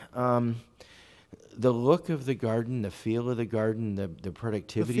 Well, the look of the garden, the feel of the garden, the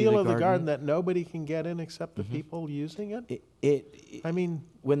productivity The feel of the garden that nobody can get in except the people using it? I mean,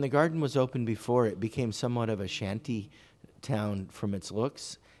 when the garden was open before, it became somewhat of a shanty town from its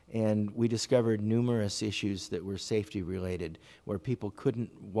looks, and we discovered numerous issues that were safety related, where people couldn't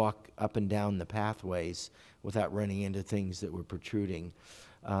walk up and down the pathways without running into things that were protruding.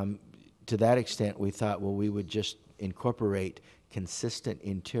 To that extent, we thought, well, we would just incorporate consistent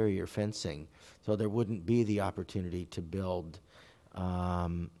interior fencing, so there wouldn't be the opportunity to build,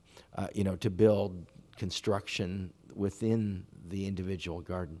 to build construction within the individual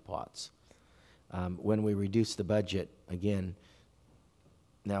garden plots. When we reduced the budget, again,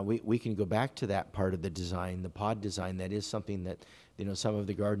 now we can go back to that part of the design, the pod design. That is something that some of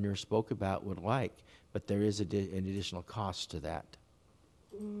the gardeners spoke about would like, but there is an additional cost to that.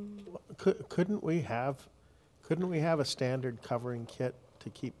 Couldn't we have a standard covering kit to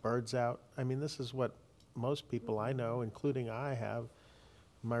keep birds out? I mean, this is what most people I know, including I, have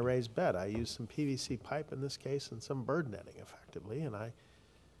in my raised bed. I use some PVC pipe in this case and some bird netting effectively, and I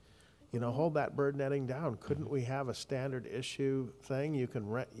hold that bird netting down. Couldn't we have a standard issue thing? You can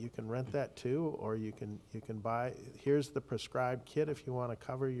rent that too, or you can buy, here's the prescribed kit if you want to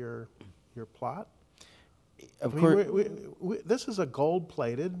cover your plot. Of course, this is a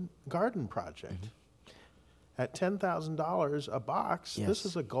gold-plated garden project. At $10,000 a box, this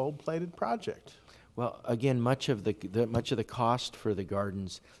is a gold-plated project. Well, again, much of the cost for the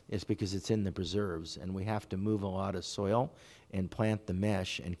gardens is because it's in the preserves, and we have to move a lot of soil and plant the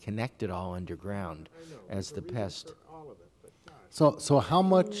mesh and connect it all underground as the pest. So how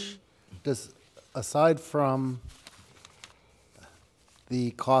much does, aside from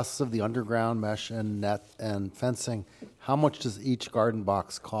the costs of the underground mesh and net and fencing, how much does each garden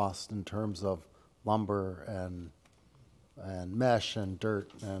box cost in terms of lumber and mesh and dirt?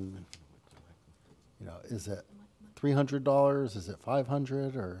 And is it $300? Is it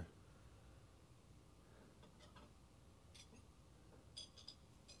 $500 or?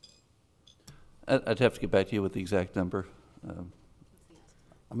 I'd have to get back to you with the exact number.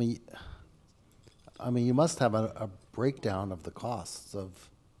 I mean, you must have a breakdown of the costs of.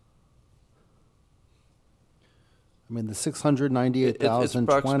 I mean, the $698,020. It's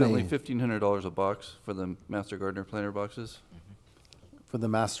approximately $1,500 a box for the Master Gardener Planter boxes. For the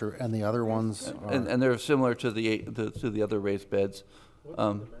master, and the other ones are, and they're similar to the other raised beds.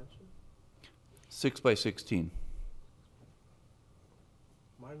 6 by 16.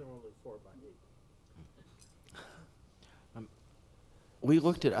 Mine are only 4 by 8. We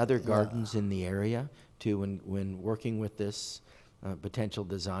looked at other gardens in the area too when working with this potential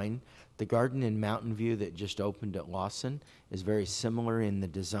design. The garden in Mountain View that just opened at Lawson is very similar in the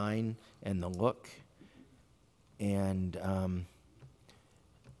design and the look. And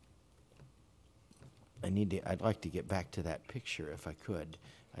I'd like to get back to that picture if I could.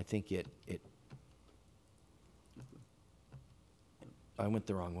 I think I went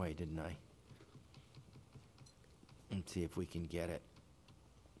the wrong way, didn't I? Let's see if we can get it.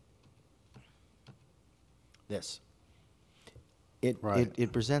 This.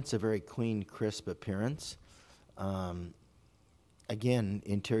 It presents a very clean, crisp appearance. Again,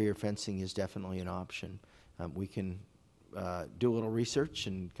 interior fencing is definitely an option. We can do a little research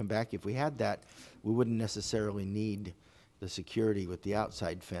and come back. If we had that, we wouldn't necessarily need the security with the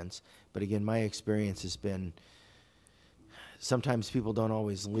outside fence. But again, my experience has been sometimes people don't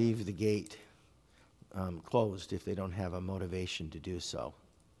always leave the gate closed if they don't have a motivation to do so.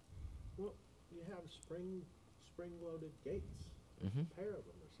 Well, you have spring-loaded gates. A pair of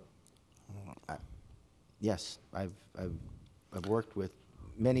them or something. Yes, I've worked with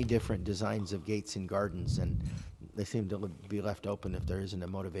many different designs of gates in gardens, and they seem to be left open if there isn't a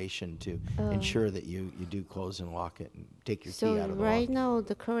motivation to ensure that you do close and lock it and take your key out of the lock. So right now,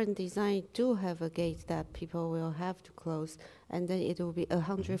 the current design do have a gate that people will have to close, and then it will be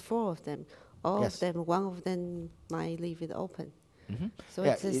 104 of them. All of them, one of them might leave it open. So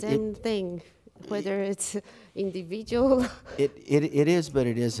it's the same thing, whether it's individual. It is, but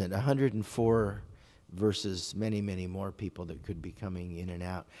it isn't. 104 versus many, many more people that could be coming in and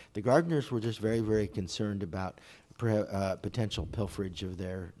out. The gardeners were just very, very concerned about potential pilferage of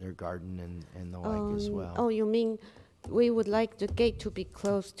their garden and the like as well. Oh, you mean we would like the gate to be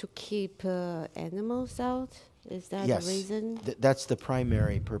closed to keep animals out? Is that Yes, the reason? That's the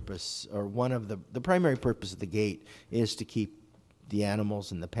primary purpose, or one of the primary purpose of the gate is to keep the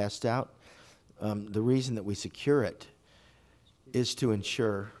animals and the pests out. The reason that we secure it is to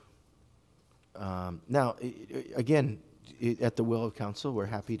ensure. Now, again, at the will of council, we're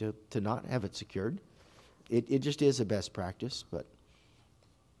happy to not have it secured. It just is a best practice, but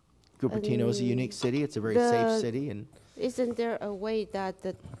Cupertino is a unique city. It's a very safe city, and isn't there a way that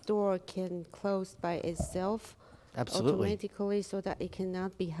the door can close by itself? Absolutely. Automatically, so that it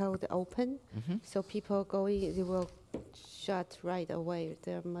cannot be held open. So people going, it will shut right away.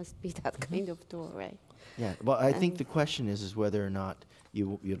 There must be that kind of door, right? Yeah. Well, I think the question is whether or not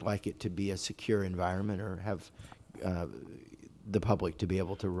you'd like it to be a secure environment or have the public to be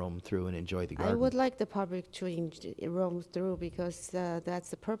able to roam through and enjoy the garden. I would like the public to roam through, because that's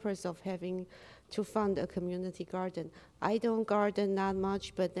the purpose of having to fund a community garden. I don't garden that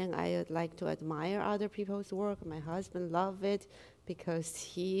much, but then I would like to admire other people's work. My husband loves it because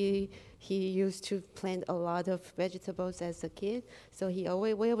he used to plant a lot of vegetables as a kid. So we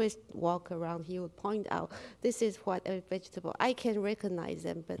always walk around. He would point out, this is what a vegetable. I can recognize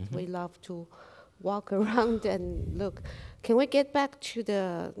them, but we love to walk around and look. Can we get back to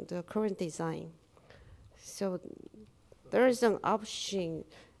the current design? So there is an option.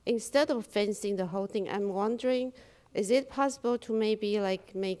 Instead of fencing the whole thing, I'm wondering, is it possible to maybe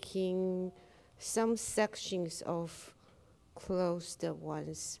like making some sections of closed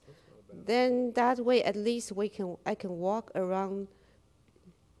ones? Then that way at least I can walk around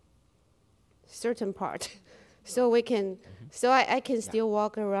certain part. So we can, so I can still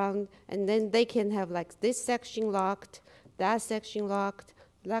walk around, and then they can have like this section locked, that section locked,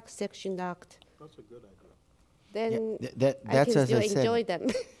 that section locked. That's a good idea. Then That's I can as still I said, enjoy them.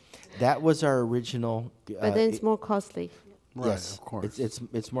 That was our original. But then it's more costly. Right, Yes, of course.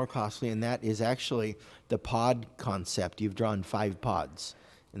 it's more costly, and that is actually the pod concept. You've drawn 5 pods,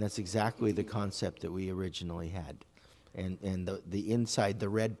 and that's exactly the concept that we originally had. And the inside, the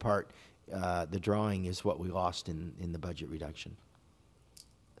red part, the drawing is what we lost in the budget reduction.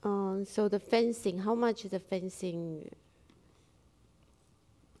 So the fencing, how much is the fencing?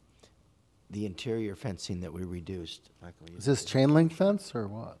 The interior fencing that we reduced. Michael, Is this chain link fence or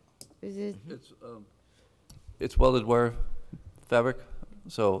what? Is it? It's welded wire fabric,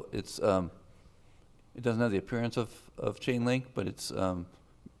 so it's it doesn't have the appearance of chain link, but it's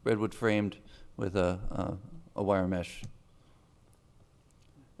redwood framed with a wire mesh.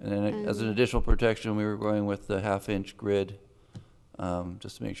 And then as an additional protection, we were going with the 1/2-inch grid,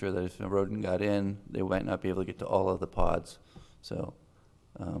 just to make sure that if a rodent got in, they might not be able to get to all of the pods. So,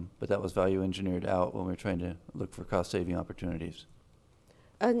 but that was value engineered out when we were trying to look for cost-saving opportunities.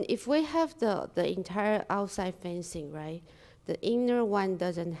 And if we have the entire outside fencing, right, the inner one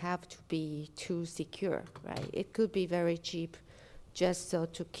doesn't have to be too secure, right? It could be very cheap, just so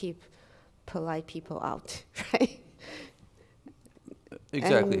to keep polite people out, right?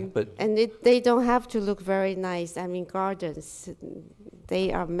 Exactly, and they don't have to look very nice. I mean, gardens,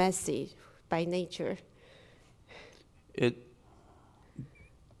 they are messy by nature.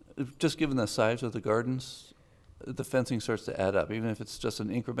 Just given the size of the gardens, the fencing starts to add up, even if it's just an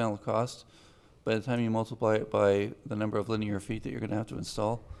incremental cost. By the time you multiply it by the number of linear feet that you're going to have to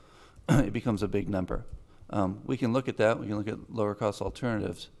install, it becomes a big number. We can look at that. We can look at lower cost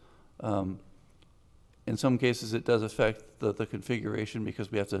alternatives. In some cases, it does affect the configuration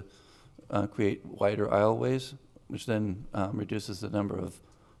because we have to create wider aisleways, which then reduces the number of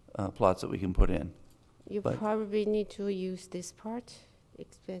plots that we can put in. You probably need to use this part,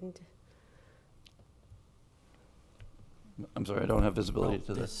 expand. I'm sorry, I don't have visibility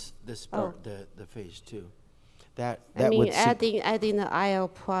to this. This part, the phase 2. That I mean, would adding the aisle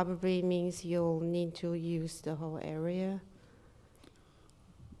probably means you'll need to use the whole area.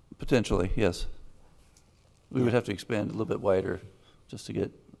 Potentially, yes. We would have to expand a little bit wider just to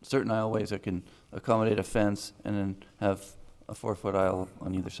get certain aisleways that can accommodate a fence and then have a 4-foot aisle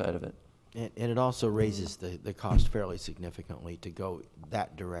on either side of it. And it also raises the cost fairly significantly to go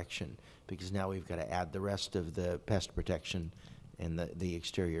that direction, because now we've got to add the rest of the pest protection and the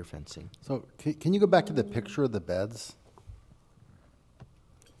exterior fencing. So can you go back to the picture of the beds?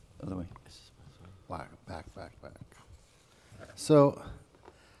 Other way. Back. So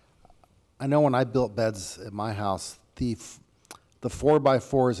I know when I built beds at my house, the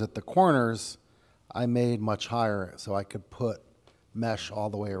 4x4s at the corners I made much higher so I could put mesh all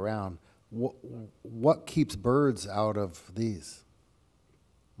the way around. what keeps birds out of these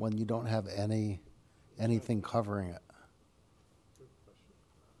when you don't have anything covering it?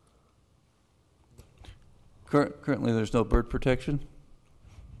 Currently, there's no bird protection.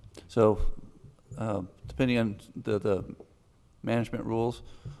 So, depending on the management rules,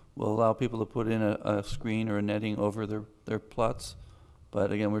 we'll allow people to put in a screen or a netting over their plots.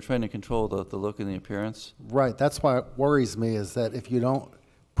 But again, we're trying to control the look and the appearance. Right. That's why it worries me is that if you don't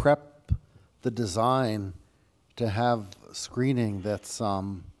prep the design to have screening that's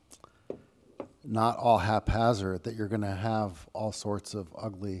not all haphazard, that you're going to have all sorts of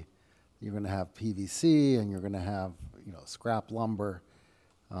ugly. You're going to have PVC and you're going to have, you know, scrap lumber.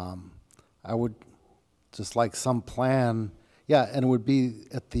 I would just like some plan. Yeah, and it would be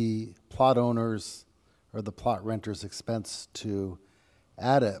at the plot owner's or the plot renter's expense to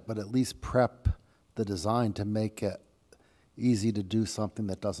add it, but at least prep the design to make it easy to do something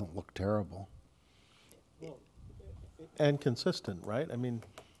that doesn't look terrible. And consistent, right? I mean,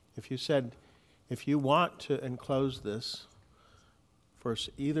 if you said, if you want to enclose this for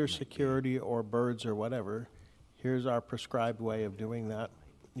either security or birds or whatever, here's our prescribed way of doing that.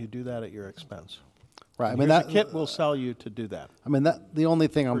 You do that at your expense. Right. I mean, that kit will sell you to do that. I mean, the only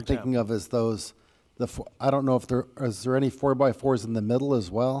thing I'm thinking of is those. I don't know if is there any 4x4s in the middle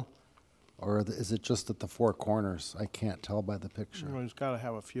as well, or is it just at the four corners? I can't tell by the picture. Well, he's got to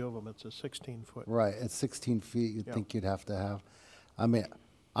have a few of them. It's a 16-foot. Right. At 16 feet, you'd think you'd have to have. I mean,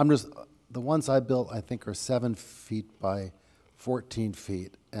 the ones I built, I think, are 7 feet by 14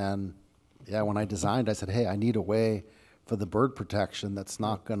 feet. And yeah, when I designed, I said, hey, I need a way for the bird protection that's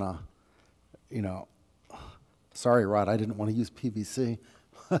not going to, you know, sorry, Rod, I didn't want to use PVC.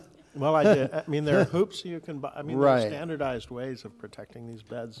 Well, I did. I mean, there are hoops you can buy. I mean, there Right. are standardized ways of protecting these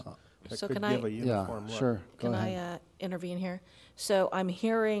beds that So could can give I- a uniform look. Sure. Can I intervene here? So I'm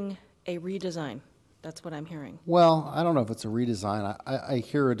hearing a redesign. That's what I'm hearing. Well, I don't know if it's a redesign. I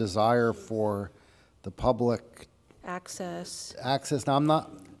hear a desire for the public Access. Now,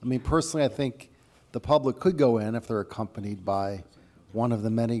 I mean, personally, I think the public could go in if they're accompanied by one of the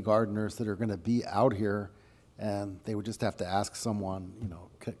many gardeners that are going to be out here, and they would just have to ask someone, you know,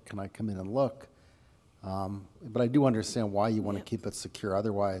 can I come in and look? But I do understand why you want to keep it secure.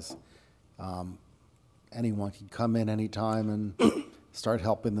 Otherwise, anyone can come in anytime and start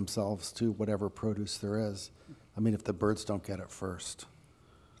helping themselves to whatever produce there is. I mean, if the birds don't get it first.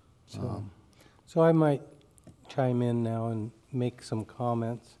 So I might chime in now and make some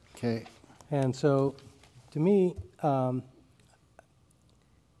comments. Okay. And so, to me,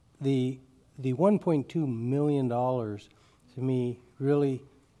 the $1.2 million, to me, really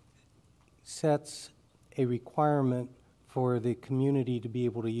sets a requirement for the community to be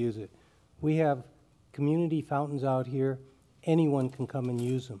able to use it. We have community fountains out here. Anyone can come and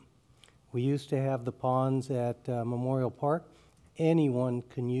use them. We used to have the ponds at Memorial Park. Anyone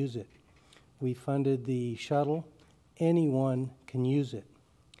can use it. We funded the shuttle. Anyone can use it.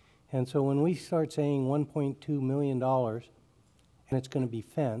 And so when we start saying $1.2 million and it's going to be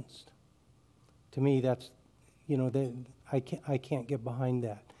fenced, to me that's, you know, I can't get behind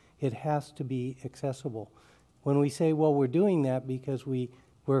that. It has to be accessible. When we say, well, we're doing that because we're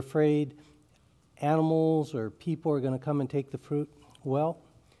afraid animals or people are going to come and take the fruit, well,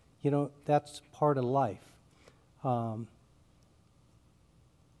 you know, that's part of life.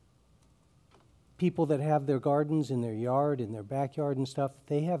 People that have their gardens in their yard, in their backyard and stuff,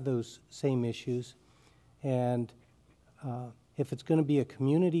 they have those same issues. And if it's going to be a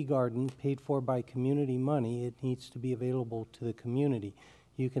community garden paid for by community money, it needs to be available to the community.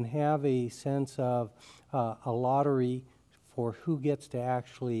 You can have a sense of a lottery for who gets to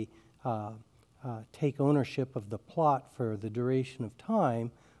actually take ownership of the plot for the duration of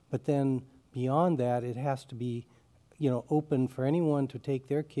time, but then beyond that, it has to be, you know, open for anyone to take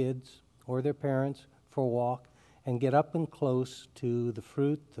their kids or their parents for a walk and get up and close to the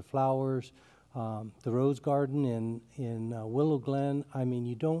fruit, the flowers, the rose garden in Willow Glen. I mean,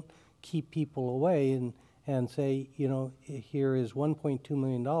 you don't keep people away and say, you know, here is $1.2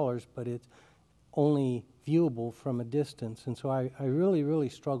 million, but it's only viewable from a distance. And so I really, really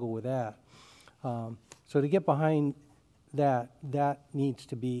struggle with that. So to get behind that needs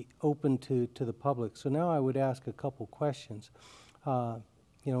to be open to the public. So now I would ask a couple questions.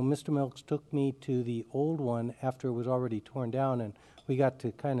 You know, Mr. Milks took me to the old one after it was already torn down, and we got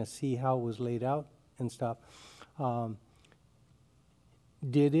to kind of see how it was laid out and stuff.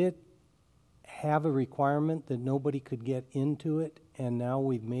 Did it have a requirement that nobody could get into it, and now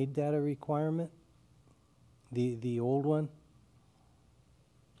we've made that a requirement? The old one?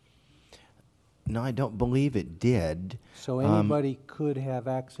 No, I don't believe it did. So anybody could have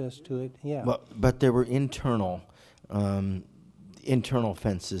access to it, yeah. But there were internal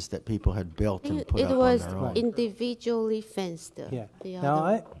fences that people had built and put up on their own. It was individually fenced. Yeah. The Now,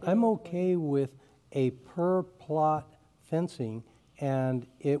 other- I'm okay with a per plot fencing, and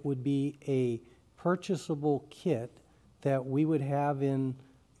it would be a purchasable kit that we would have in,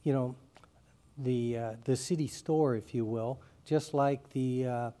 you know, the city store, if you will, just like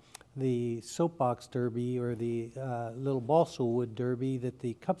the soapbox derby or the little balsa wood derby that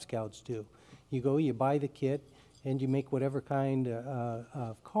the Cub Scouts do. You go, you buy the kit, and you make whatever kind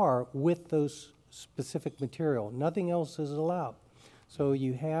of car with those specific material. Nothing else is allowed. So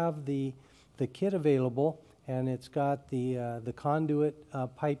you have the kit available, and it's got the conduit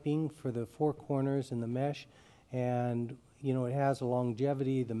piping for the four corners and the mesh, and you know, it has a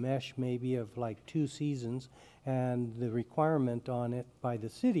longevity, the mesh maybe of like 2 seasons, and the requirement on it by the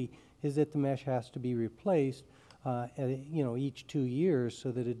city is that the mesh has to be replaced you know, each 2 years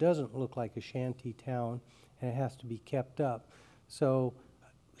so that it doesn't look like a shanty town, and it has to be kept up. So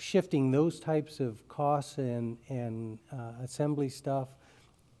shifting those types of costs and assembly stuff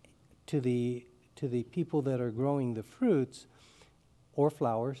to the people that are growing the fruits or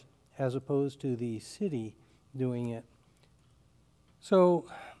flowers, as opposed to the city doing it. So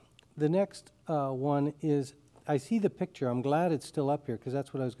the next one is, I see the picture. I'm glad it's still up here because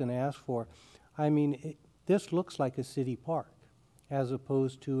that's what I was going to ask for. I mean, this looks like a city park as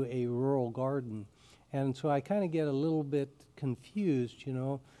opposed to a rural garden. And so I kind of get a little bit confused, you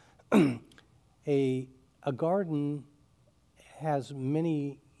know. A garden has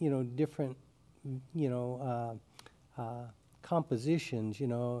many, you know, different, you know, compositions, you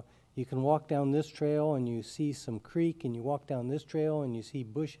know. You can walk down this trail and you see some creek, and you walk down this trail and you see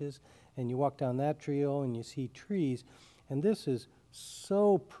bushes, and you walk down that trail and you see trees. And this is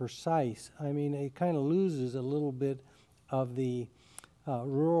so precise. I mean, it kind of loses a little bit of the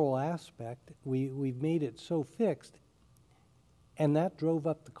rural aspect. We've made it so fixed, and that drove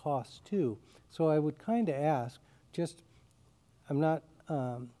up the cost too. So I would kind of ask, just, I'm not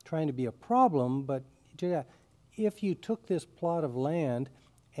trying to be a problem, but if you took this plot of land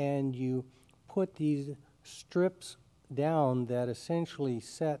and you put these strips down that essentially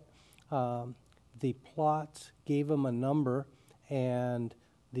set the plots, gave them a number, and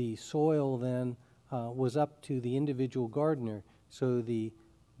the soil then was up to the individual gardener. So the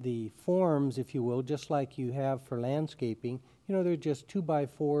forms, if you will, just like you have for landscaping, you know, they're just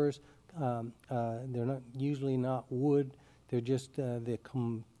 2x4s. They're not usually not wood. They're just the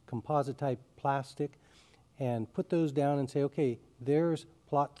composite type plastic. And put those down and say, okay, there's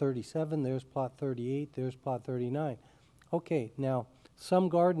plot 37, there's plot 38, there's plot 39. Okay, now some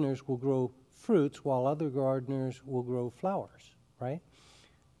gardeners will grow fruits while other gardeners will grow flowers, right?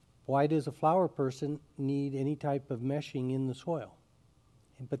 Why does a flower person need any type of meshing in the soil?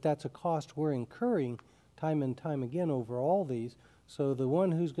 But that's a cost we're incurring time and time again over all these. So the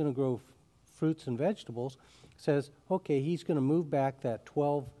one who's going to grow fruits and vegetables says, okay, he's going to move back that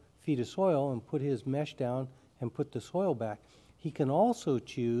 12 feet of soil and put his mesh down and put the soil back. He can also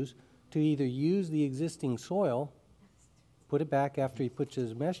choose to either use the existing soil, put it back after he puts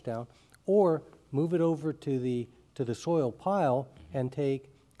his mesh down, or move it over to the soil pile and take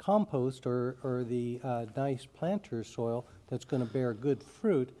compost or the nice planter soil that's going to bear good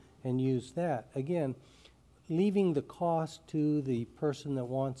fruit and use that. Again, leaving the cost to the person that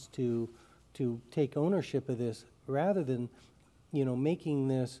wants to take ownership of this, rather than, you know, making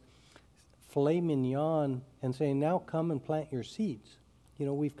this filet mignon and saying, now come and plant your seeds. You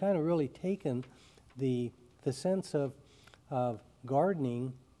know, we've kind of really taken the sense of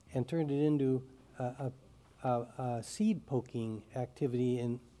gardening and turned it into a seed poking activity.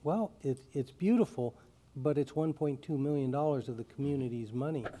 And, well, it's beautiful, but it's $1.2 million of the community's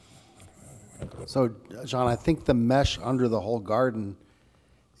money. So, John, I think the mesh under the whole garden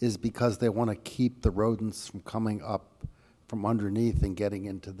is because they want to keep the rodents from coming up from underneath and getting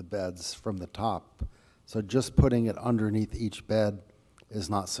into the beds from the top. So just putting it underneath each bed is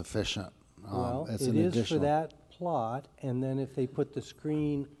not sufficient. Well, it's it an is additional. for that plot, and then if they put the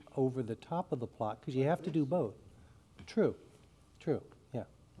screen over the top of the plot, because you have to do both. True, yeah.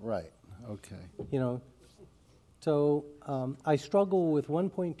 Right, okay. You know, so I struggle with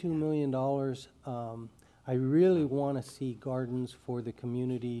 $1.2 million. I really want to see gardens for the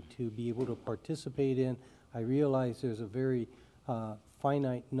community to be able to participate in. I realize there's a very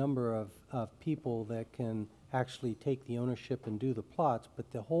finite number of people that can actually take the ownership and do the plots,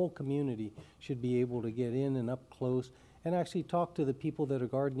 but the whole community should be able to get in and up close and actually talk to the people that are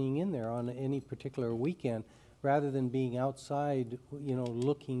gardening in there on any particular weekend, rather than being outside, you know,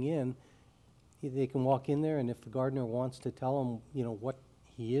 looking in. they can walk in there, and if the gardener wants to tell them, you know, what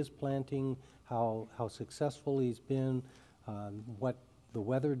he is planting, how successful he's been, what the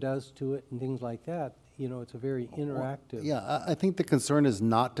weather does to it, and things like that, you know, it's a very interactive. Yeah, I think the concern is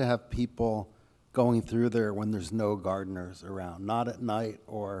not to have people going through there when there's no gardeners around, not at night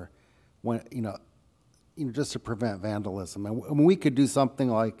or when, just to prevent vandalism. And we could do something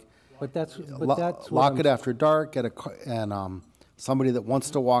like lock it after dark, and somebody that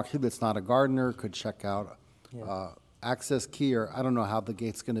wants to walk through that's not a gardener could check out access key, or I don't know how the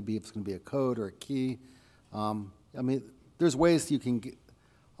gate's going to be, if it's going to be a code or a key. I mean, there's ways you can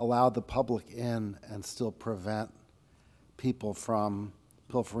allow the public in and still prevent people from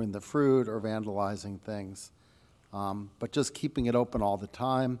pilfering the fruit or vandalizing things. But just keeping it open all the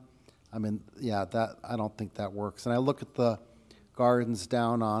time, I mean, yeah, I don't think that works. And I look at the gardens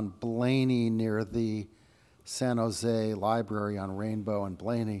down on Blaney near the San Jose Library on Rainbow and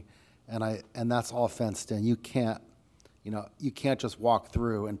Blaney, and that's all fenced in. You can't just walk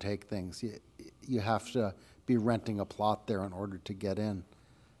through and take things. You have to be renting a plot there in order to get in.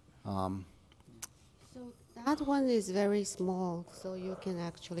 So that one is very small, so you can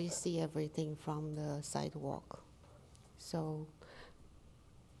actually see everything from the sidewalk. So,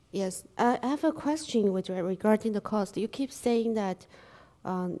 yes, I have a question regarding the cost. You keep saying that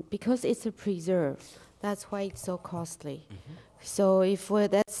because it's a preserve, that's why it's so costly. Mm-hmm. So if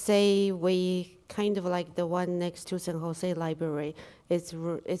let's say we kind of like the one next to San Jose Library,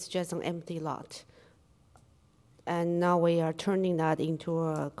 it's just an empty lot. And now we are turning that into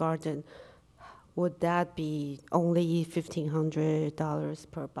a garden. Would that be only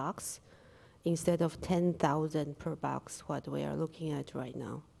 $1,500 per box instead of $10,000 per box, what we are looking at right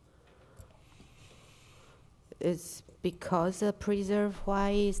now? It's because of preserve,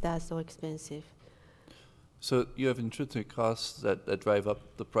 why is that so expensive? So you have intrinsic costs that drive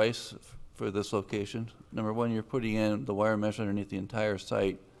up the price for this location. Number one, you're putting in the wire mesh underneath the entire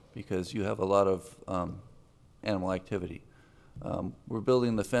site because you have a lot of animal activity. We're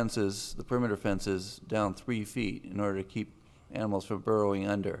building the fences, the perimeter fences, down 3 feet in order to keep animals from burrowing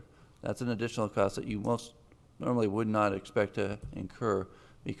under. That's an additional cost that you most normally would not expect to incur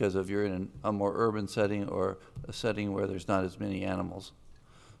because of you're in a more urban setting or a setting where there's not as many animals.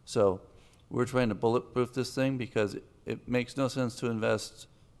 So we're trying to bulletproof this thing because it makes no sense to invest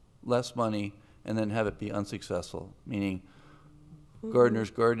less money and then have it be unsuccessful, meaning gardeners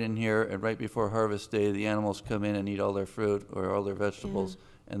garden in here, and right before harvest day, the animals come in and eat all their fruit or all their vegetables,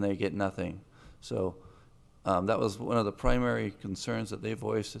 and they get nothing. So that was one of the primary concerns that they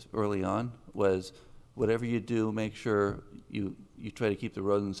voiced early on, was whatever you do, make sure you try to keep the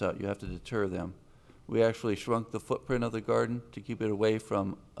rodents out. You have to deter them. We actually shrunk the footprint of the garden to keep it away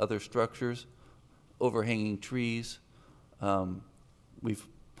from other structures, overhanging trees. We've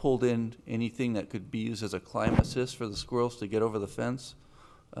pulled in anything that could be used as a climb assist for the squirrels to get over the fence.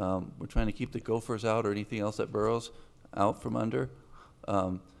 We're trying to keep the gophers out or anything else that burrows out from under.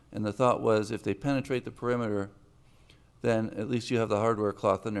 And the thought was if they penetrate the perimeter, then at least you have the hardware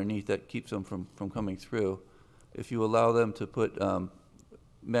cloth underneath that keeps them from coming through. If you allow them to put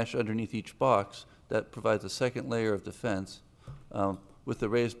mesh underneath each box, that provides a second layer of defense. With the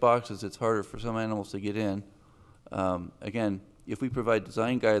raised boxes, it's harder for some animals to get in. Again, if we provide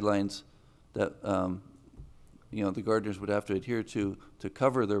design guidelines that the gardeners would have to adhere to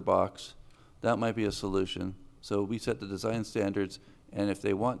cover their box, that might be a solution. So we set the design standards, and if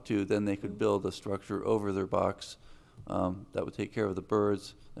they want to, then they could build a structure over their box that would take care of the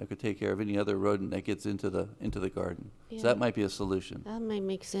birds, that could take care of any other rodent that gets into the garden. Yeah. So that might be a solution. That might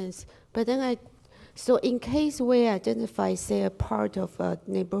make sense. But then so in case we identify, say, a part of a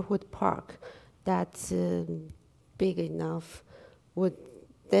neighborhood park that's big enough,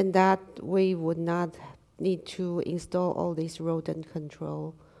 then that we would not need to install all this rodent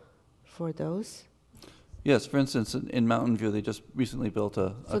control for those? Yes, for instance, in Mountain View, they just recently built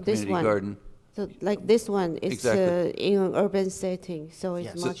a community garden. So like this one, it's exactly. In an urban setting, so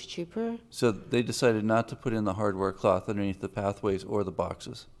it's much cheaper? So they decided not to put in the hardware cloth underneath the pathways or the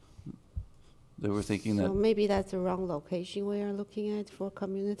boxes. They were thinking that... So maybe that's the wrong location we are looking at for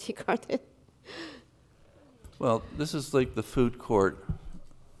community garden? Well, this is like the food court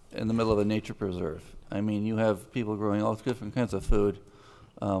in the middle of a nature preserve. I mean, you have people growing all different kinds of food.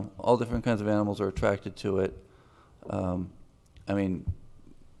 All different kinds of animals are attracted to it. I mean,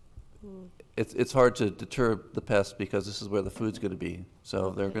 it's hard to deter the pests because this is where the food's going to be.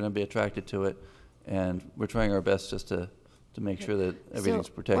 So they're going to be attracted to it, and we're trying our best just to make sure that everything's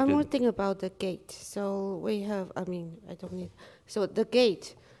protected. One more thing about the gate. So we have, so the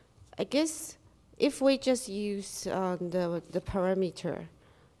gate, I guess if we just use the perimeter,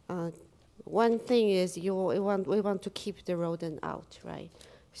 one thing is we want to keep the rodent out, right?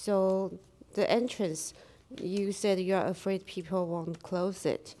 So the entrance, you said you're afraid people won't close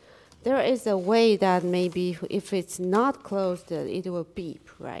it. There is a way that maybe if it's not closed, it will beep,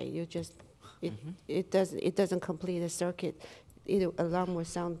 right? You just, it doesn't complete the circuit. Alarm will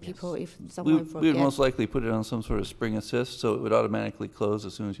sound people if someone forgets. We would most likely put it on some sort of spring assist, so it would automatically close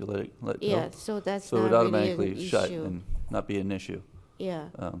as soon as you let go. Yeah, so that's so it would not automatically really an shut issue. and not be an issue. Yeah,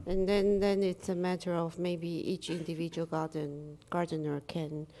 and then it's a matter of maybe each individual gardener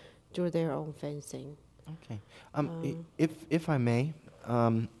can do their own fencing. Okay. If I may,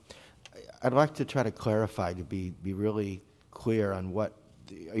 I'd like to try to clarify, to be really clear on what,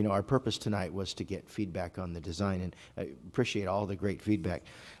 our purpose tonight was to get feedback on the design, and I appreciate all the great feedback.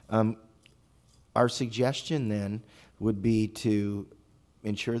 Our suggestion then would be to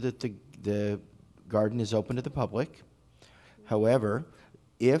ensure that the garden is open to the public. However,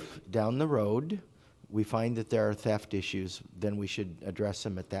 if down the road we find that there are theft issues, then we should address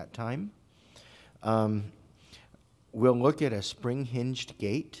them at that time. We'll look at a spring-hinged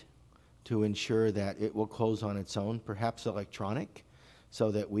gate to ensure that it will close on its own, perhaps electronic,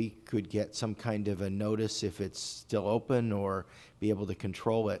 so that we could get some kind of a notice if it's still open, or be able to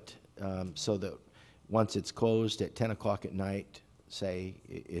control it, so that once it's closed at 10 o'clock at night, say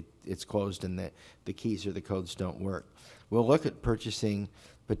it's closed and the keys or the codes don't work. We'll look at purchasing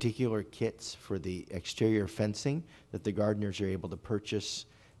particular kits for the exterior fencing that the gardeners are able to purchase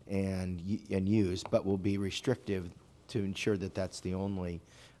and use, but will be restrictive to ensure that that's the only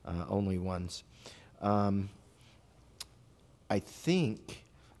ones. I think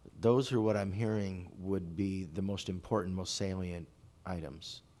those are what I'm hearing would be the most important, most salient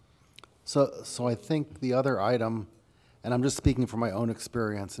items. So I think the other item, and I'm just speaking from my own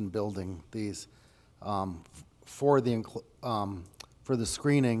experience in building these, for the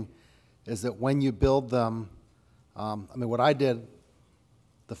screening, is that when you build them, what I did,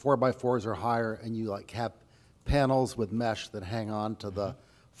 the 4x4s are higher, and you have panels with mesh that hang on to that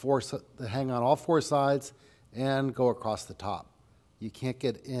hang on all four sides and go across the top. You can't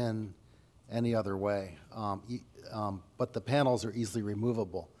get in any other way, but the panels are easily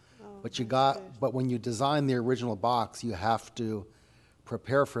removable. But when you design the original box, you have to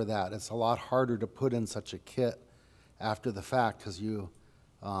prepare for that. It's a lot harder to put in such a kit after the fact, because you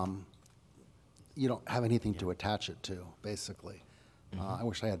don't have anything to attach it to, basically. I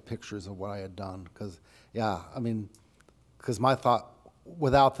wish I had pictures of what I had done, because my thought,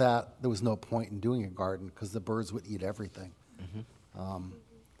 without that, there was no point in doing a garden, because the birds would eat everything.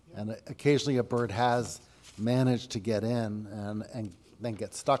 And occasionally a bird has managed to get in and then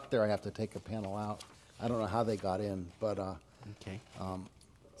get stuck there. I have to take a panel out. I don't know how they got in, but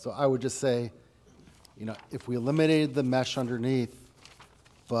so I would just say, if we eliminated the mesh underneath,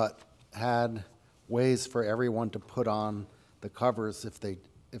 but had ways for everyone to put on the covers if they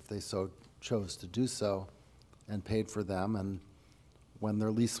so chose to do so, and paid for them, and when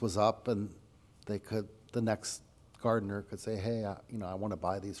their lease was up, and the next gardener could say, hey, I want to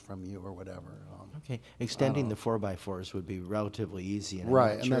buy these from you, or whatever. Okay, extending the 4x4s would be relatively easy. And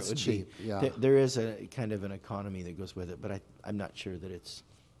right, I'm not and sure that's cheap, yeah. There is a kind of an economy that goes with it, but I'm not sure that it's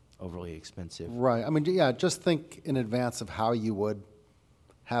overly expensive. Right, just think in advance of how you would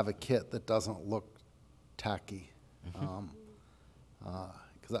have a kit that doesn't look tacky.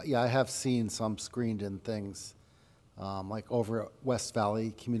 Because I have seen some screened-in things, like over at West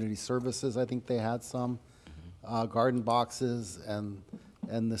Valley Community Services. I think they had some garden boxes, and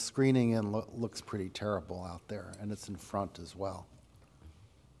the screening in looks pretty terrible out there, and it's in front as well.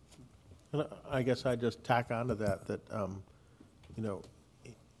 And I guess I just tack onto that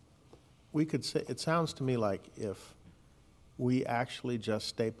we could say, it sounds to me like if we actually just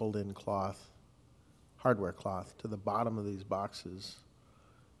stapled in hardware cloth to the bottom of these boxes,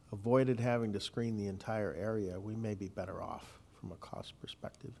 avoided having to screen the entire area, we may be better off from a cost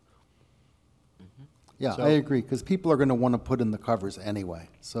perspective. Yeah, I agree, because people are going to want to put in the covers anyway.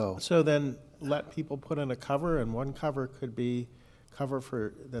 So then let people put in a cover, and one cover could be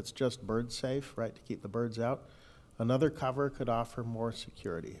that's just bird safe, right, to keep the birds out. Another cover could offer more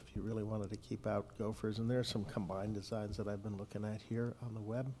security if you really wanted to keep out gophers. And there are some combined designs that I've been looking at here on the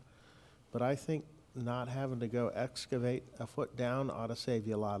web. But I think not having to go excavate a foot down ought to save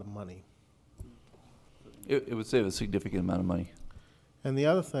you a lot of money. It would save a significant amount of money. And the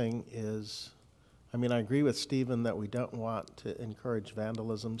other thing is, I agree with Stephen that we don't want to encourage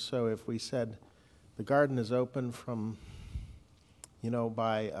vandalism. So if we said the garden is open from,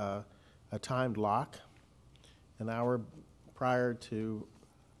 by a timed lock, an hour prior to,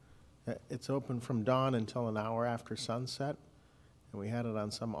 it's open from dawn until an hour after sunset, and we had it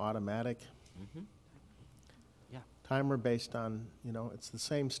on some automatic Yeah. timer based on, you know, it's the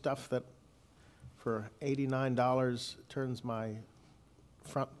same stuff that for $89 turns my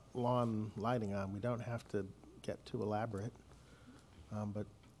front lawn lighting on. We don't have to get too elaborate. But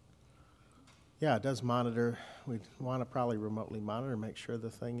yeah, it does monitor. We want to probably remotely monitor, make sure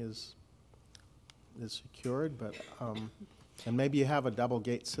the thing is secured, but and maybe you have a double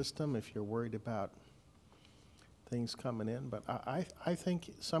gate system if you're worried about things coming in. But I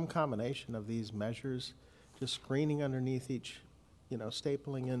think some combination of these measures, just screening underneath each, you know,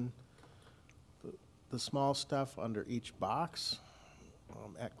 stapling in the small stuff under each box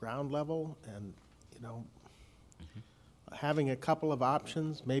at ground level, and, you know, having a couple of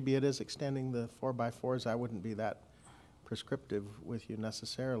options. Maybe it is extending the 4x4s. I wouldn't be that prescriptive with you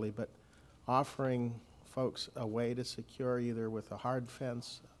necessarily, but offering folks a way to secure either with a hard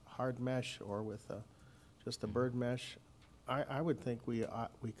fence, hard mesh, or with just a bird mesh. I would think we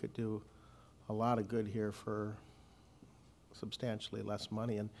could do a lot of good here for substantially less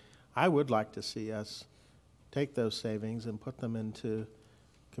money. And I would like to see us take those savings and put them into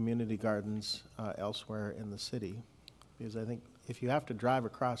community gardens elsewhere in the city. Because I think if you have to drive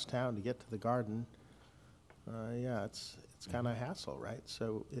across town to get to the garden, yeah, it's kind of a hassle, right?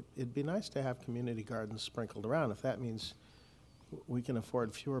 So it'd be nice to have community gardens sprinkled around. If that means we can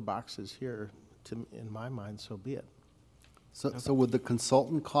afford fewer boxes here, in my mind, so be it. So would the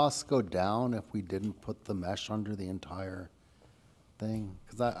consultant costs go down if we didn't put the mesh under the entire thing?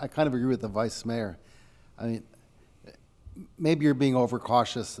 Because I kind of agree with the vice mayor. I mean, maybe you're being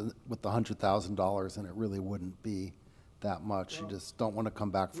overcautious with the $100,000, and it really wouldn't be that much. You just don't want to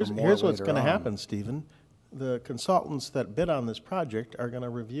come back for more. Here's what's going to on. happen, Stephen. The consultants that bid on this project are going to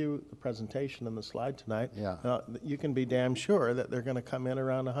review the presentation and the slide tonight. Yeah. You can be damn sure that they're going to come in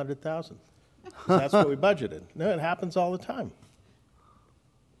around 100,000. That's what we budgeted. No, it happens all the time.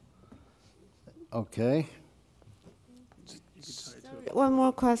 Okay. One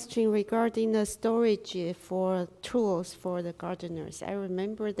more question regarding the storage for tools for the gardeners. I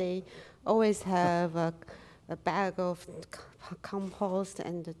remember they always have a bag of compost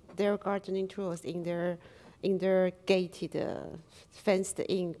and their gardening tools in their gated,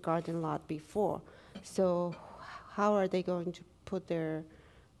 fenced-in garden lot before. So how are they going to put their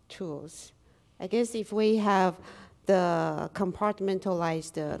tools? I guess if we have the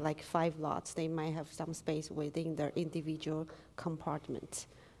compartmentalized, like 5 lots, they might have some space within their individual compartments.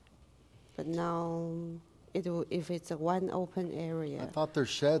 But now, if it's a one open area. I thought there's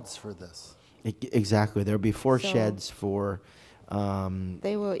sheds for this. Exactly. There'll be 4 So sheds for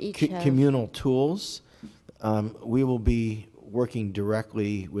they will each have communal tools. We will be working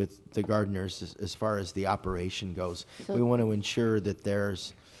directly with the gardeners as far as the operation goes. So we want to ensure that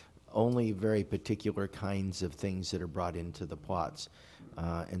there's only very particular kinds of things that are brought into the plots.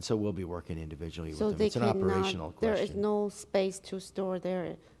 And so we'll be working individually so with them. they It's an operational there question. is no space to store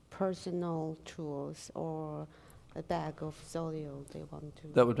their personal tools or a bag of soil they want to.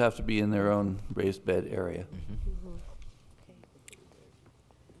 That would have to be in their own raised bed area.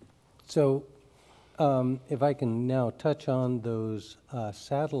 So if I can now touch on those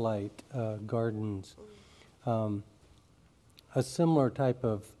satellite gardens, a similar type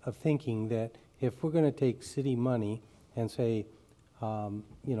of thinking that if we're going to take city money and say, you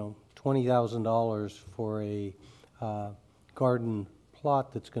know, $20,000 for a garden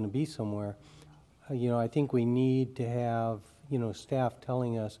plot that's going to be somewhere, you know, I think we need to have, you know, staff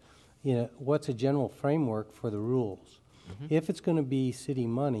telling us, you know, what's a general framework for the rules. If it's going to be city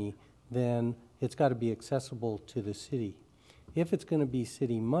money, then it's got to be accessible to the city. If it's going to be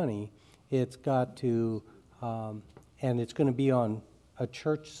city money, it's got to, and it's going to be on a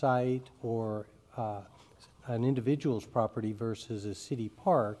church site or an individual's property versus a city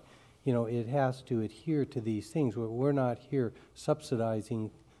park, you know, it has to adhere to these things. We're not here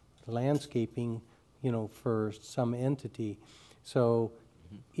subsidizing landscaping, you know, for some entity. So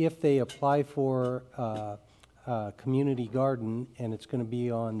if they apply for a community garden and it's going to be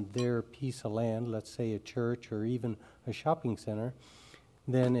on their piece of land, let's say a church or even a shopping center,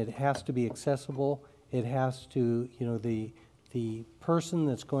 then it has to be accessible. It has to, you know, the person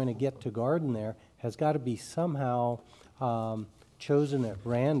that's going to get to garden there has got to be somehow chosen at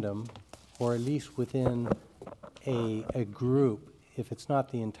random, or at least within a group. If it's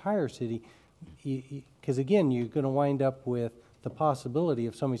not the entire city, because again, you're going to wind up with the possibility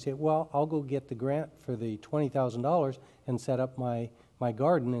of somebody saying, well, I'll go get the grant for the $20,000 and set up my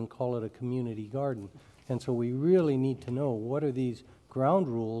garden and call it a community garden. And so we really need to know what are these ground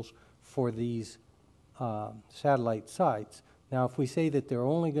rules for these satellite sites. Now, if we say that they're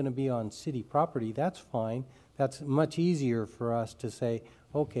only going to be on city property, that's fine. that's much easier for us to say,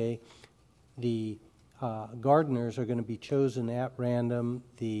 okay, the gardeners are going to be chosen at random.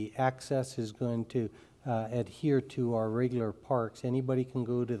 The access is going to adhere to our regular parks. Anybody can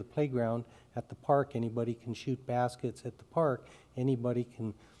go to the playground at the park. Anybody can shoot baskets at the park. Anybody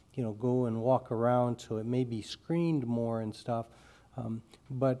can, you know, go and walk around. So it may be screened more and stuff.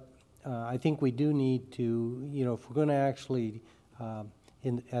 But I think we do need to, you know, if we're going to actually,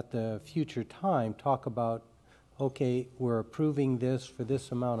 at the future time, talk about, okay, we're approving this for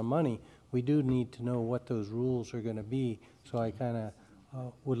this amount of money, we do need to know what those rules are going to be. So I kind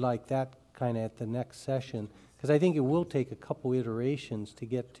of would like that kind of at the next session, because I think it will take a couple iterations to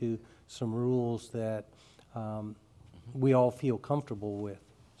get to some rules that we all feel comfortable with.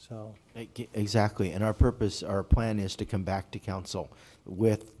 So Exactly, and our plan is to come back to council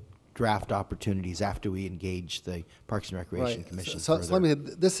with draft opportunities after we engage the Parks and Recreation Commission. So let me,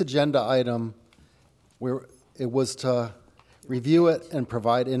 this agenda item, where it was to review it and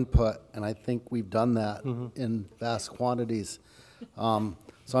provide input, and I think we've done that in vast quantities.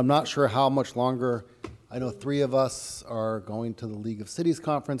 So I'm not sure how much longer. I know 3 of us are going to the League of Cities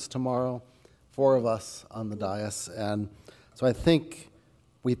conference tomorrow, 4 of us on the dais, and so I think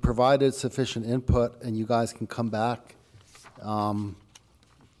we provided sufficient input, and you guys can come back and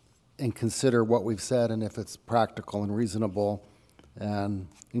consider what we've said and if it's practical and reasonable, and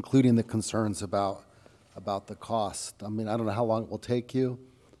including the concerns about the cost. I mean, I don't know how long it will take you.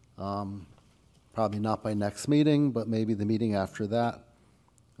 Probably not by next meeting, but maybe the meeting after that.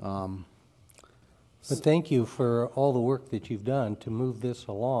 But thank you for all the work that you've done to move this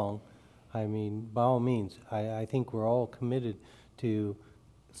along. I mean, by all means, I think we're all committed to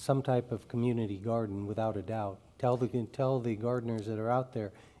some type of community garden without a doubt. Tell the gardeners that are out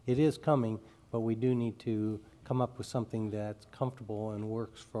there, it is coming, but we do need to come up with something that's comfortable and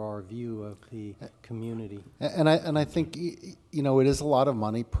works for our view of the community. And I think, you know, it is a lot of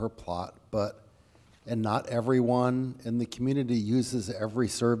money per plot, and not everyone in the community uses every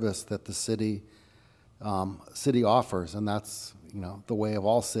service that the city offers, and that's, you know, the way of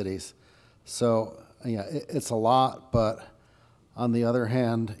all cities. So, yeah, it's a lot, but on the other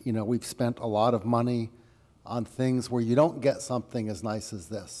hand, you know, we've spent a lot of money on things where you don't get something as nice as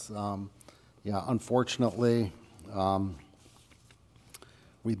this. Yeah, unfortunately,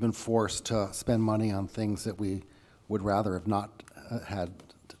 we've been forced to spend money on things that we would rather have not had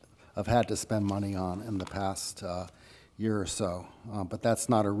to spend money on in the past year or so. But that's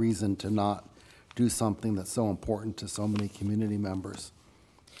not a reason to not do something that's so important to so many community members.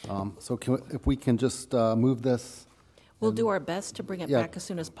 So if we can just move this. We'll do our best to bring it back as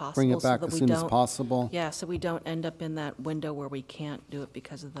soon as possible. Bring it back as soon as possible. Yeah, so we don't end up in that window where we can't do it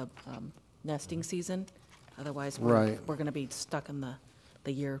because of the nesting season. Otherwise, we're going to be stuck in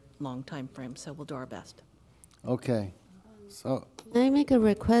the year-long time frame, so we'll do our best. Okay. So can I make a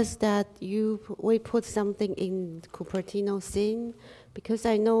request that we put something in Cupertino scene, because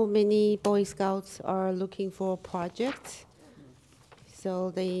I know many Boy Scouts are looking for projects, so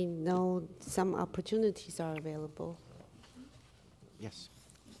they know some opportunities are available. Yes.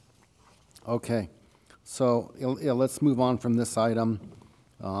 Okay. So yeah, let's move on from this item.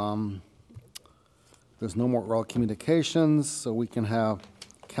 There's no more oral communications, so we can have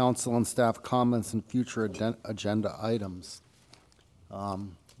council and staff comments and future agenda items.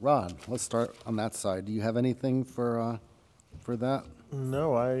 Rod, let's start on that side. Do you have anything for that?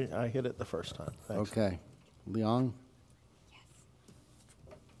 No, I hit it the first time. Thanks. Okay. Leong?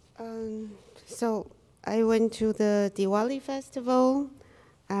 So I went to the Diwali festival,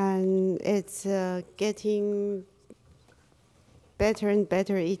 and it's getting better and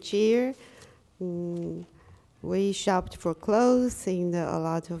better each year. We shopped for clothes in a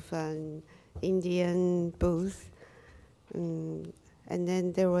lot of Indian booths. And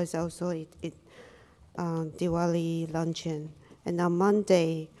then there was also Diwali luncheon. And on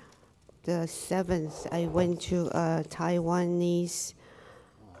Monday, the 7th, I went to a Taiwanese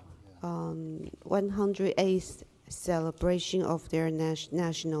 108th celebration of their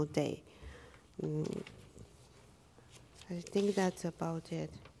National Day. I think that's about it,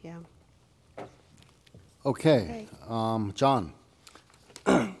 yeah. Okay. John?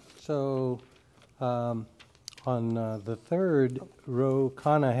 So on the 3rd, Ro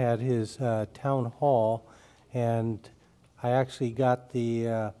Khanna had his town hall, and I actually got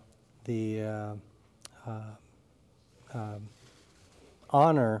the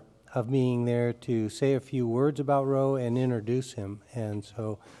honor of being there to say a few words about Ro and introduce him. And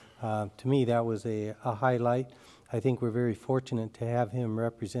so to me, that was a highlight. I think we're very fortunate to have him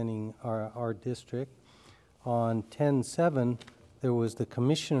representing our district. On 10/7, there was the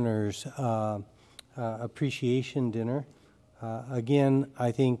commissioners' appreciation dinner. Again,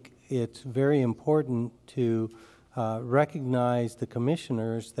 I think it's very important to recognize the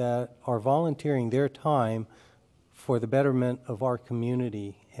commissioners that are volunteering their time for the betterment of our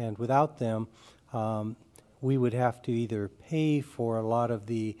community. And without them, we would have to either pay for a lot of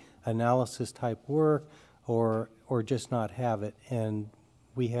the analysis type work or just not have it. And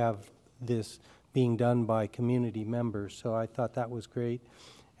we have this being done by community members. So I thought that was great.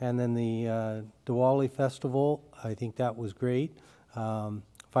 And then the Diwali Festival, I think that was great.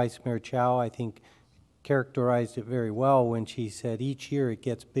 Vice Mayor Chow, I think, characterized it very well when she said each year it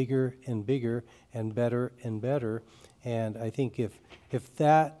gets bigger and bigger and better and better. And I think if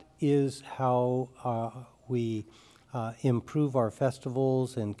that is how we improve our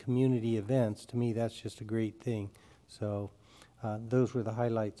festivals and community events, to me that's just a great thing. So those were the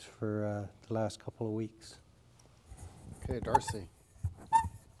highlights for the last couple of weeks. Okay, Darcy.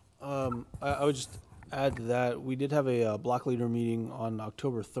 I would just add to that, we did have a block leader meeting on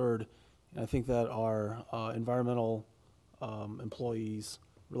October 3rd, and I think that our environmental employees,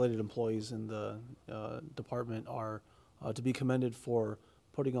 related employees in the department are to be commended for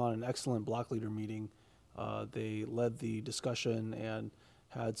putting on an excellent block leader meeting. They led the discussion and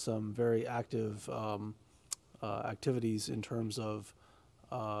had some very active activities in terms of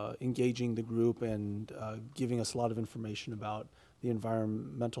engaging the group and giving us a lot of information about the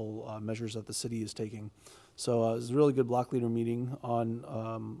environmental measures that the city is taking. So it was a really good block leader meeting.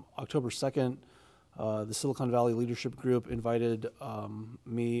 On October 2nd, the Silicon Valley Leadership Group invited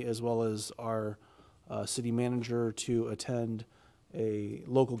me as well as our city manager to attend a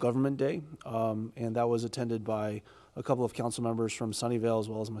local government day, and that was attended by a couple of council members from Sunnyvale as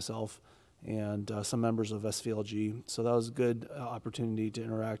well as myself and some members of SVLG. So that was a good opportunity to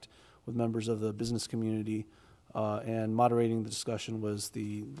interact with members of the business community. And moderating the discussion was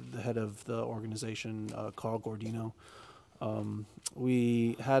the head of the organization, Carl Gordino.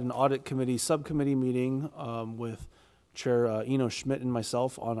 We had an audit committee subcommittee meeting with Chair Eno Schmidt and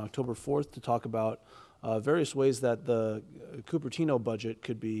myself on October 4th to talk about various ways that the Cupertino budget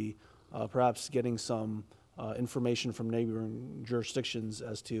could be perhaps getting some information from neighboring jurisdictions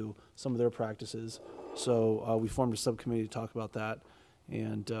as to some of their practices. So we formed a subcommittee to talk about that,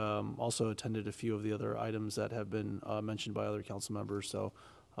 and also attended a few of the other items that have been mentioned by other council members. So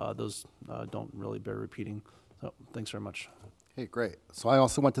those don't really bear repeating. So thanks very much. Okay, great. So I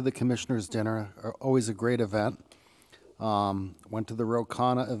also went to the commissioners' dinner, always a great event. Went to the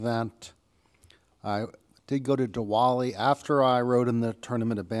Rokana event. I did go to Diwali after I rode in the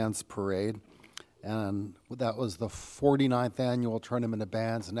Tournament of Bands parade, and that was the 49th annual Tournament of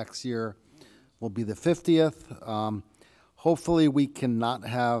Bands. Next year will be the 50th. Hopefully we cannot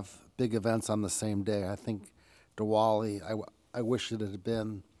have big events on the same day. I think Diwali, I wish it had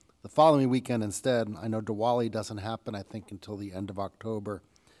been the following weekend instead. I know Diwali doesn't happen, I think, until the end of October.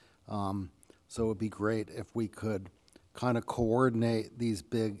 So it would be great if we could kind of coordinate these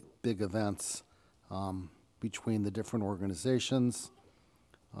big events between the different organizations.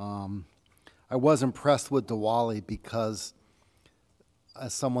 I was impressed with Diwali because,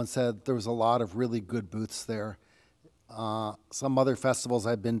 as someone said, there was a lot of really good booths there. Some other festivals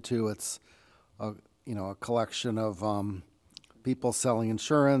I've been to, it's a collection of people selling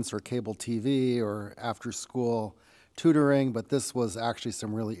insurance or cable TV or after-school tutoring, but this was actually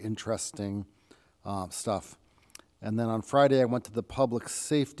some really interesting stuff. And then on Friday, I went to the Public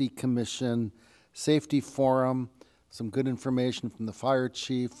Safety Commission Safety Forum, some good information from the fire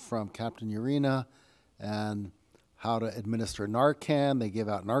chief, from Captain Urena, and how to administer Narcan. They give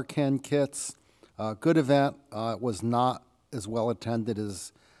out Narcan kits. Good event. It was not as well attended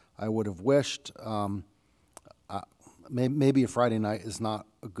as I would have wished. Maybe a Friday night is not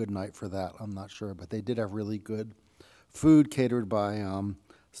a good night for that. I'm not sure, but they did have really good food catered by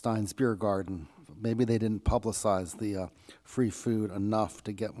Stein's Beer Garden. Maybe they didn't publicize the free food enough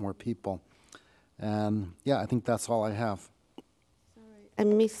to get more people. And yeah, I think that's all I have. I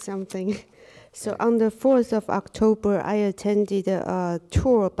missed something. So on the 4th of October, I attended a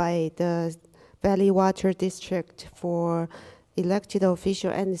tour by the Valley Water District for elected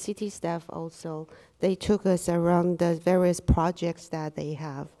officials and the city staff also. They took us around the various projects that they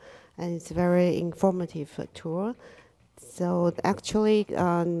have, and it's a very informative tour. So actually,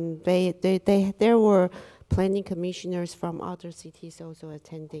 there were planning commissioners from other cities also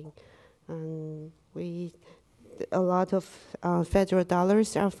attending. A lot of federal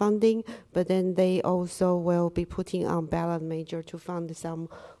dollars are funding, but then they also will be putting on ballot measure to fund some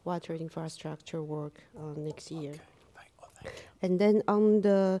water infrastructure work next year. And then on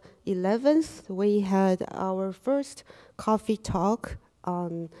the 11th, we had our first coffee talk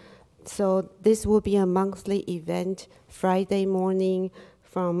on So this will be a monthly event, Friday morning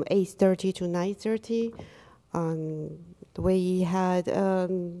from 8:30 to 9:30. We had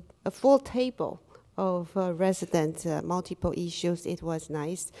a full table of residents, multiple issues. It was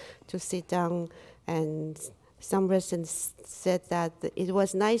nice to sit down, and some residents said that it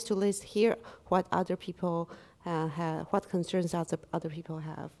was nice to hear what other people have, what concerns other people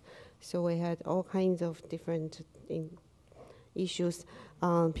have. So we had all kinds of different issues.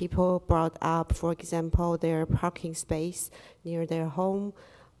 People brought up, for example, their parking space near their home.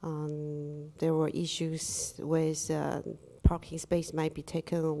 There were issues with parking space might be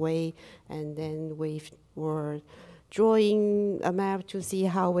taken away, and then we were drawing a map to see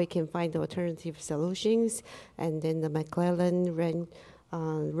how we can find alternative solutions, and then the McClellan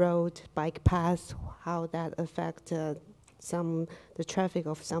road bike path, how that affect the traffic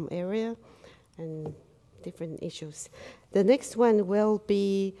of some area, and different issues. The next one will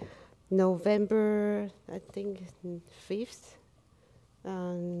be November, I think, 5th.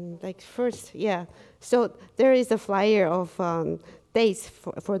 First, yeah. So there is a flyer of dates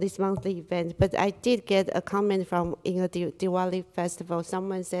for this monthly event, but I did get a comment from in a Diwali festival.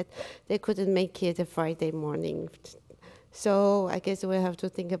 Someone said they couldn't make it a Friday morning. So I guess we'll have to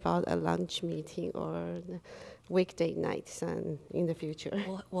think about a lunch meeting or weekday nights in the future.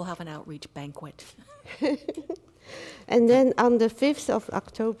 We'll have an outreach banquet. And then on the 5th of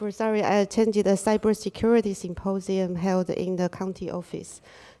October, I attended a cybersecurity symposium held in the county office.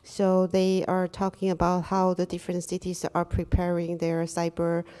 So they are talking about how the different cities are preparing their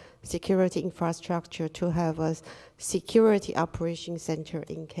cyber security infrastructure to have a security operation center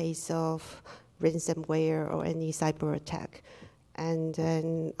in case of ransomware or any cyber attack. And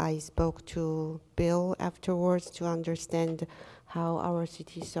then I spoke to Bill afterwards to understand how our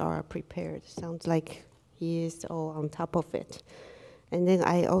cities are prepared. Sounds like he is all on top of it. And then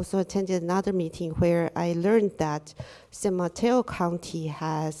I also attended another meeting where I learned that San Mateo County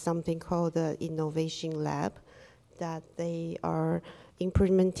has something called the Innovation Lab, that they are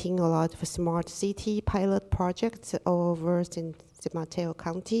implementing a lot of smart city pilot projects all over San Mateo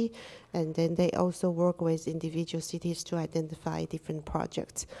County. And then they also work with individual cities to identify different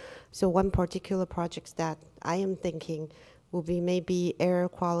projects. So one particular project that I am thinking will be maybe air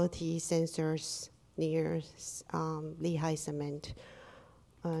quality sensors near Lehigh Cement,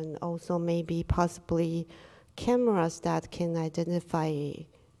 and also maybe possibly cameras that can identify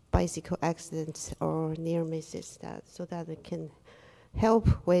bicycle accidents or near misses, so that it can help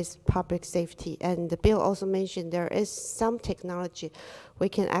with public safety. And Bill also mentioned there is some technology we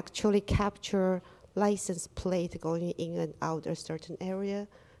can actually capture license plate going in and out a certain area,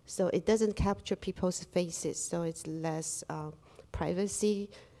 so it doesn't capture people's faces, so it's less privacy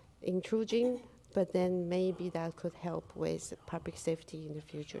intrusion. But then maybe that could help with public safety in the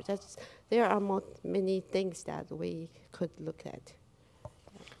future. There are many things that we could look at.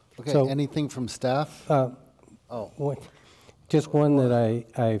 Okay, So, anything from staff? Just one that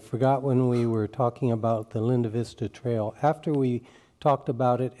I forgot when we were talking about the Linda Vista Trail. After we talked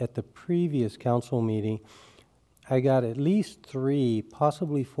about it at the previous council meeting, I got at least 3,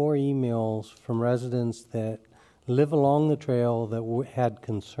 possibly 4 emails from residents that live along the trail that had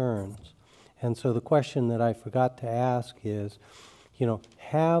concerns. And so the question that I forgot to ask is,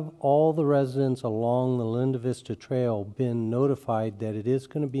 have all the residents along the Linda Vista Trail been notified that it is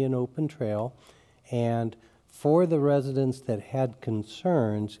going to be an open trail? And for the residents that had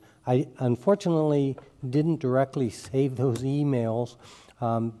concerns, I unfortunately didn't directly save those emails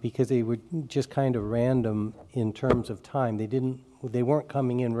because they were just kind of random in terms of time. They weren't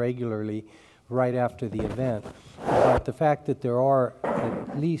coming in regularly right after the event. But the fact that there are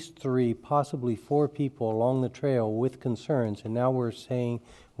at least 3, possibly 4 people along the trail with concerns, and now we're saying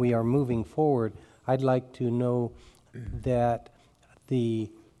we are moving forward, I'd like to know that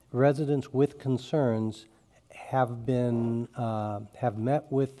the residents with concerns have been have met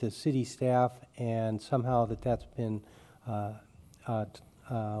with the city staff, and somehow that's been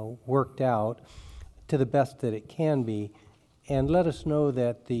worked out to the best that it can be. And let us know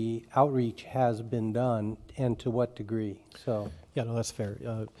that the outreach has been done and to what degree. So, yeah, no, that's fair.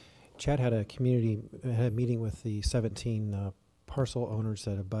 Chad had a meeting with the 17 parcel owners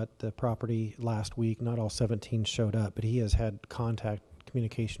that abut the property last week. Not all 17 showed up, but he has had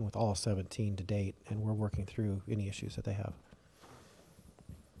communication with all 17 to date, and we're working through any issues that they have.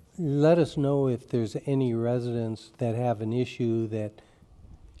 let us know if there's any residents that have an issue that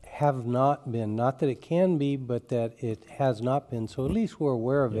have not been, not that it can be, but that it has not been. So at least we're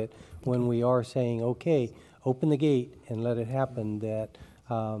aware of it when we are saying, okay, open the gate and let it happen, that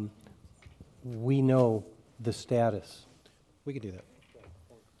we know the status. We could do that.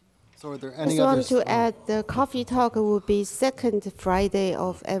 So are there I any just other? want to add the coffee talk will be second Friday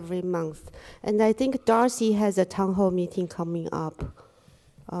of every month. And I think Darcy has a town hall meeting coming up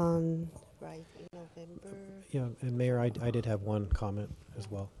on right in November. Yeah, and Mayor, I did have one comment as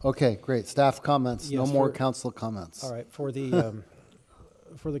well. Okay, great. Staff comments. No Yes, more for- council comments. All right, for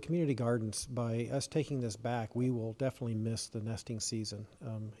the community gardens, by us taking this back, we will definitely miss the nesting season.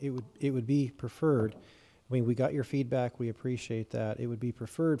 It would be preferred. I mean, we got your feedback. We appreciate that. It would be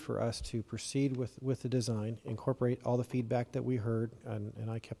preferred for us to proceed with the design, incorporate all the feedback that we heard,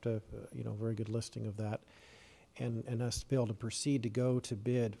 and I kept a very good listing of that, and us to be able to proceed to go to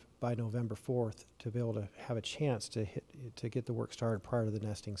bid by November 4th to be able to have a chance to get the work started prior to the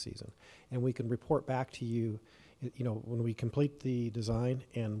nesting season, and we can report back to you. When we complete the design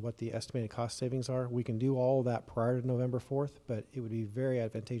and what the estimated cost savings are, we can do all of that prior to November 4th, but it would be very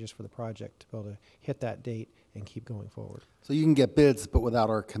advantageous for the project to be able to hit that date and keep going forward. So you can get bids, but without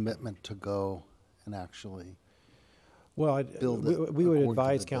our commitment to go and actually Well, build we it would according to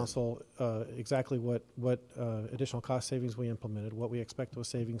advise the bid. council exactly what additional cost savings we implemented, what we expect those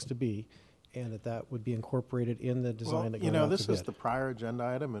savings to be, and that would be incorporated in the design that goes out to this is bid. the prior agenda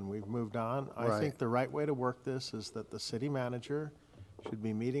item, and we've moved on. I Right. think the right way to work this is that the city manager should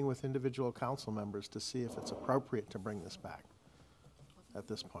be meeting with individual council members to see if it's appropriate to bring this back at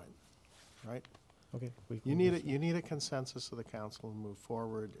this point, right? Okay. You need a consensus of the council to move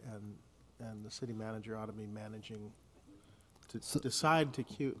forward, and the city manager ought to be managing to decide to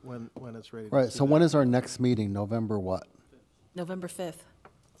queue when it's ready to Right, queue so that. when is our next meeting? November what? November 5th.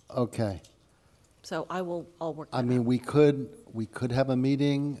 Okay. So I'll work that I mean, out. we could have a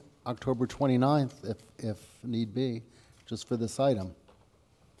meeting October 29th if need be, just for this item.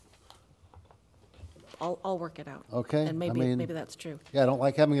 I'll work it out. Okay? And I maybe mean, that's true. Yeah, I don't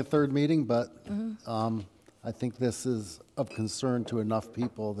like having a third meeting, but Mhm. I think this is of concern to enough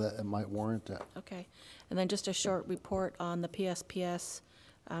people that it might warrant it. Okay. And then just a short report on the PSPS.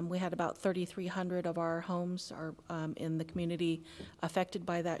 We had about 3,300 of our homes are in the community affected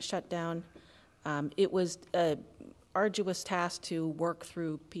by that shutdown. It was an arduous task to work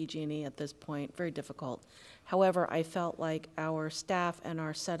through PG&E at this point, very difficult. However, I felt like our staff and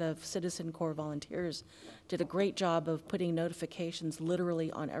our set of Citizen Corps volunteers did a great job of putting notifications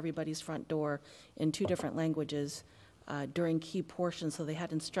literally on everybody's front door in 2 different languages during key portions, so they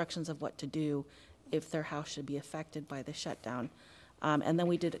had instructions of what to do if their house should be affected by the shutdown. And then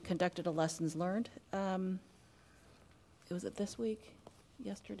we conducted a lessons learned. Was it this week?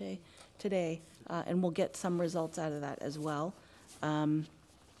 Yesterday? Today. And we'll get some results out of that as well.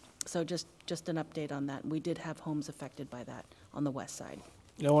 So just an update on that. We did have homes affected by that on the west side.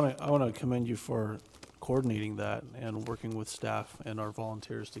 I want to commend you for coordinating that and working with staff and our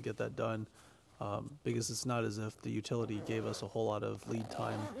volunteers to get that done, because it's not as if the utility gave us a whole lot of lead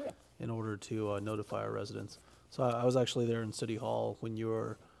time in order to notify our residents. So I was actually there in City Hall when you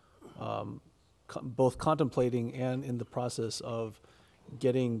were both contemplating and in the process of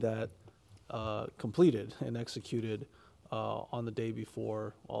getting that completed and executed on the day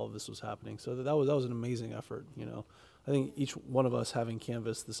before all of this was happening. So that was an amazing effort. I think each one of us, having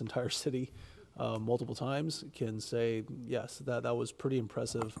canvassed this entire city multiple times, can say yes, that was pretty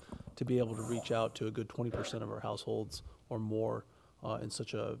impressive to be able to reach out to a good 20% of our households or more in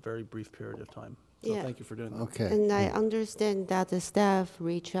such a very brief period of time. So Yeah. thank you for doing that. Okay. And I understand that the staff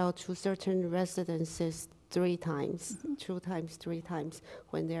reach out to certain residences 3 times, 2 times, 3 times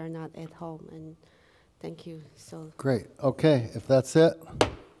when they are not at home. And thank you. So Great. Okay, if that's it,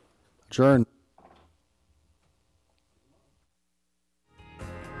 adjourn.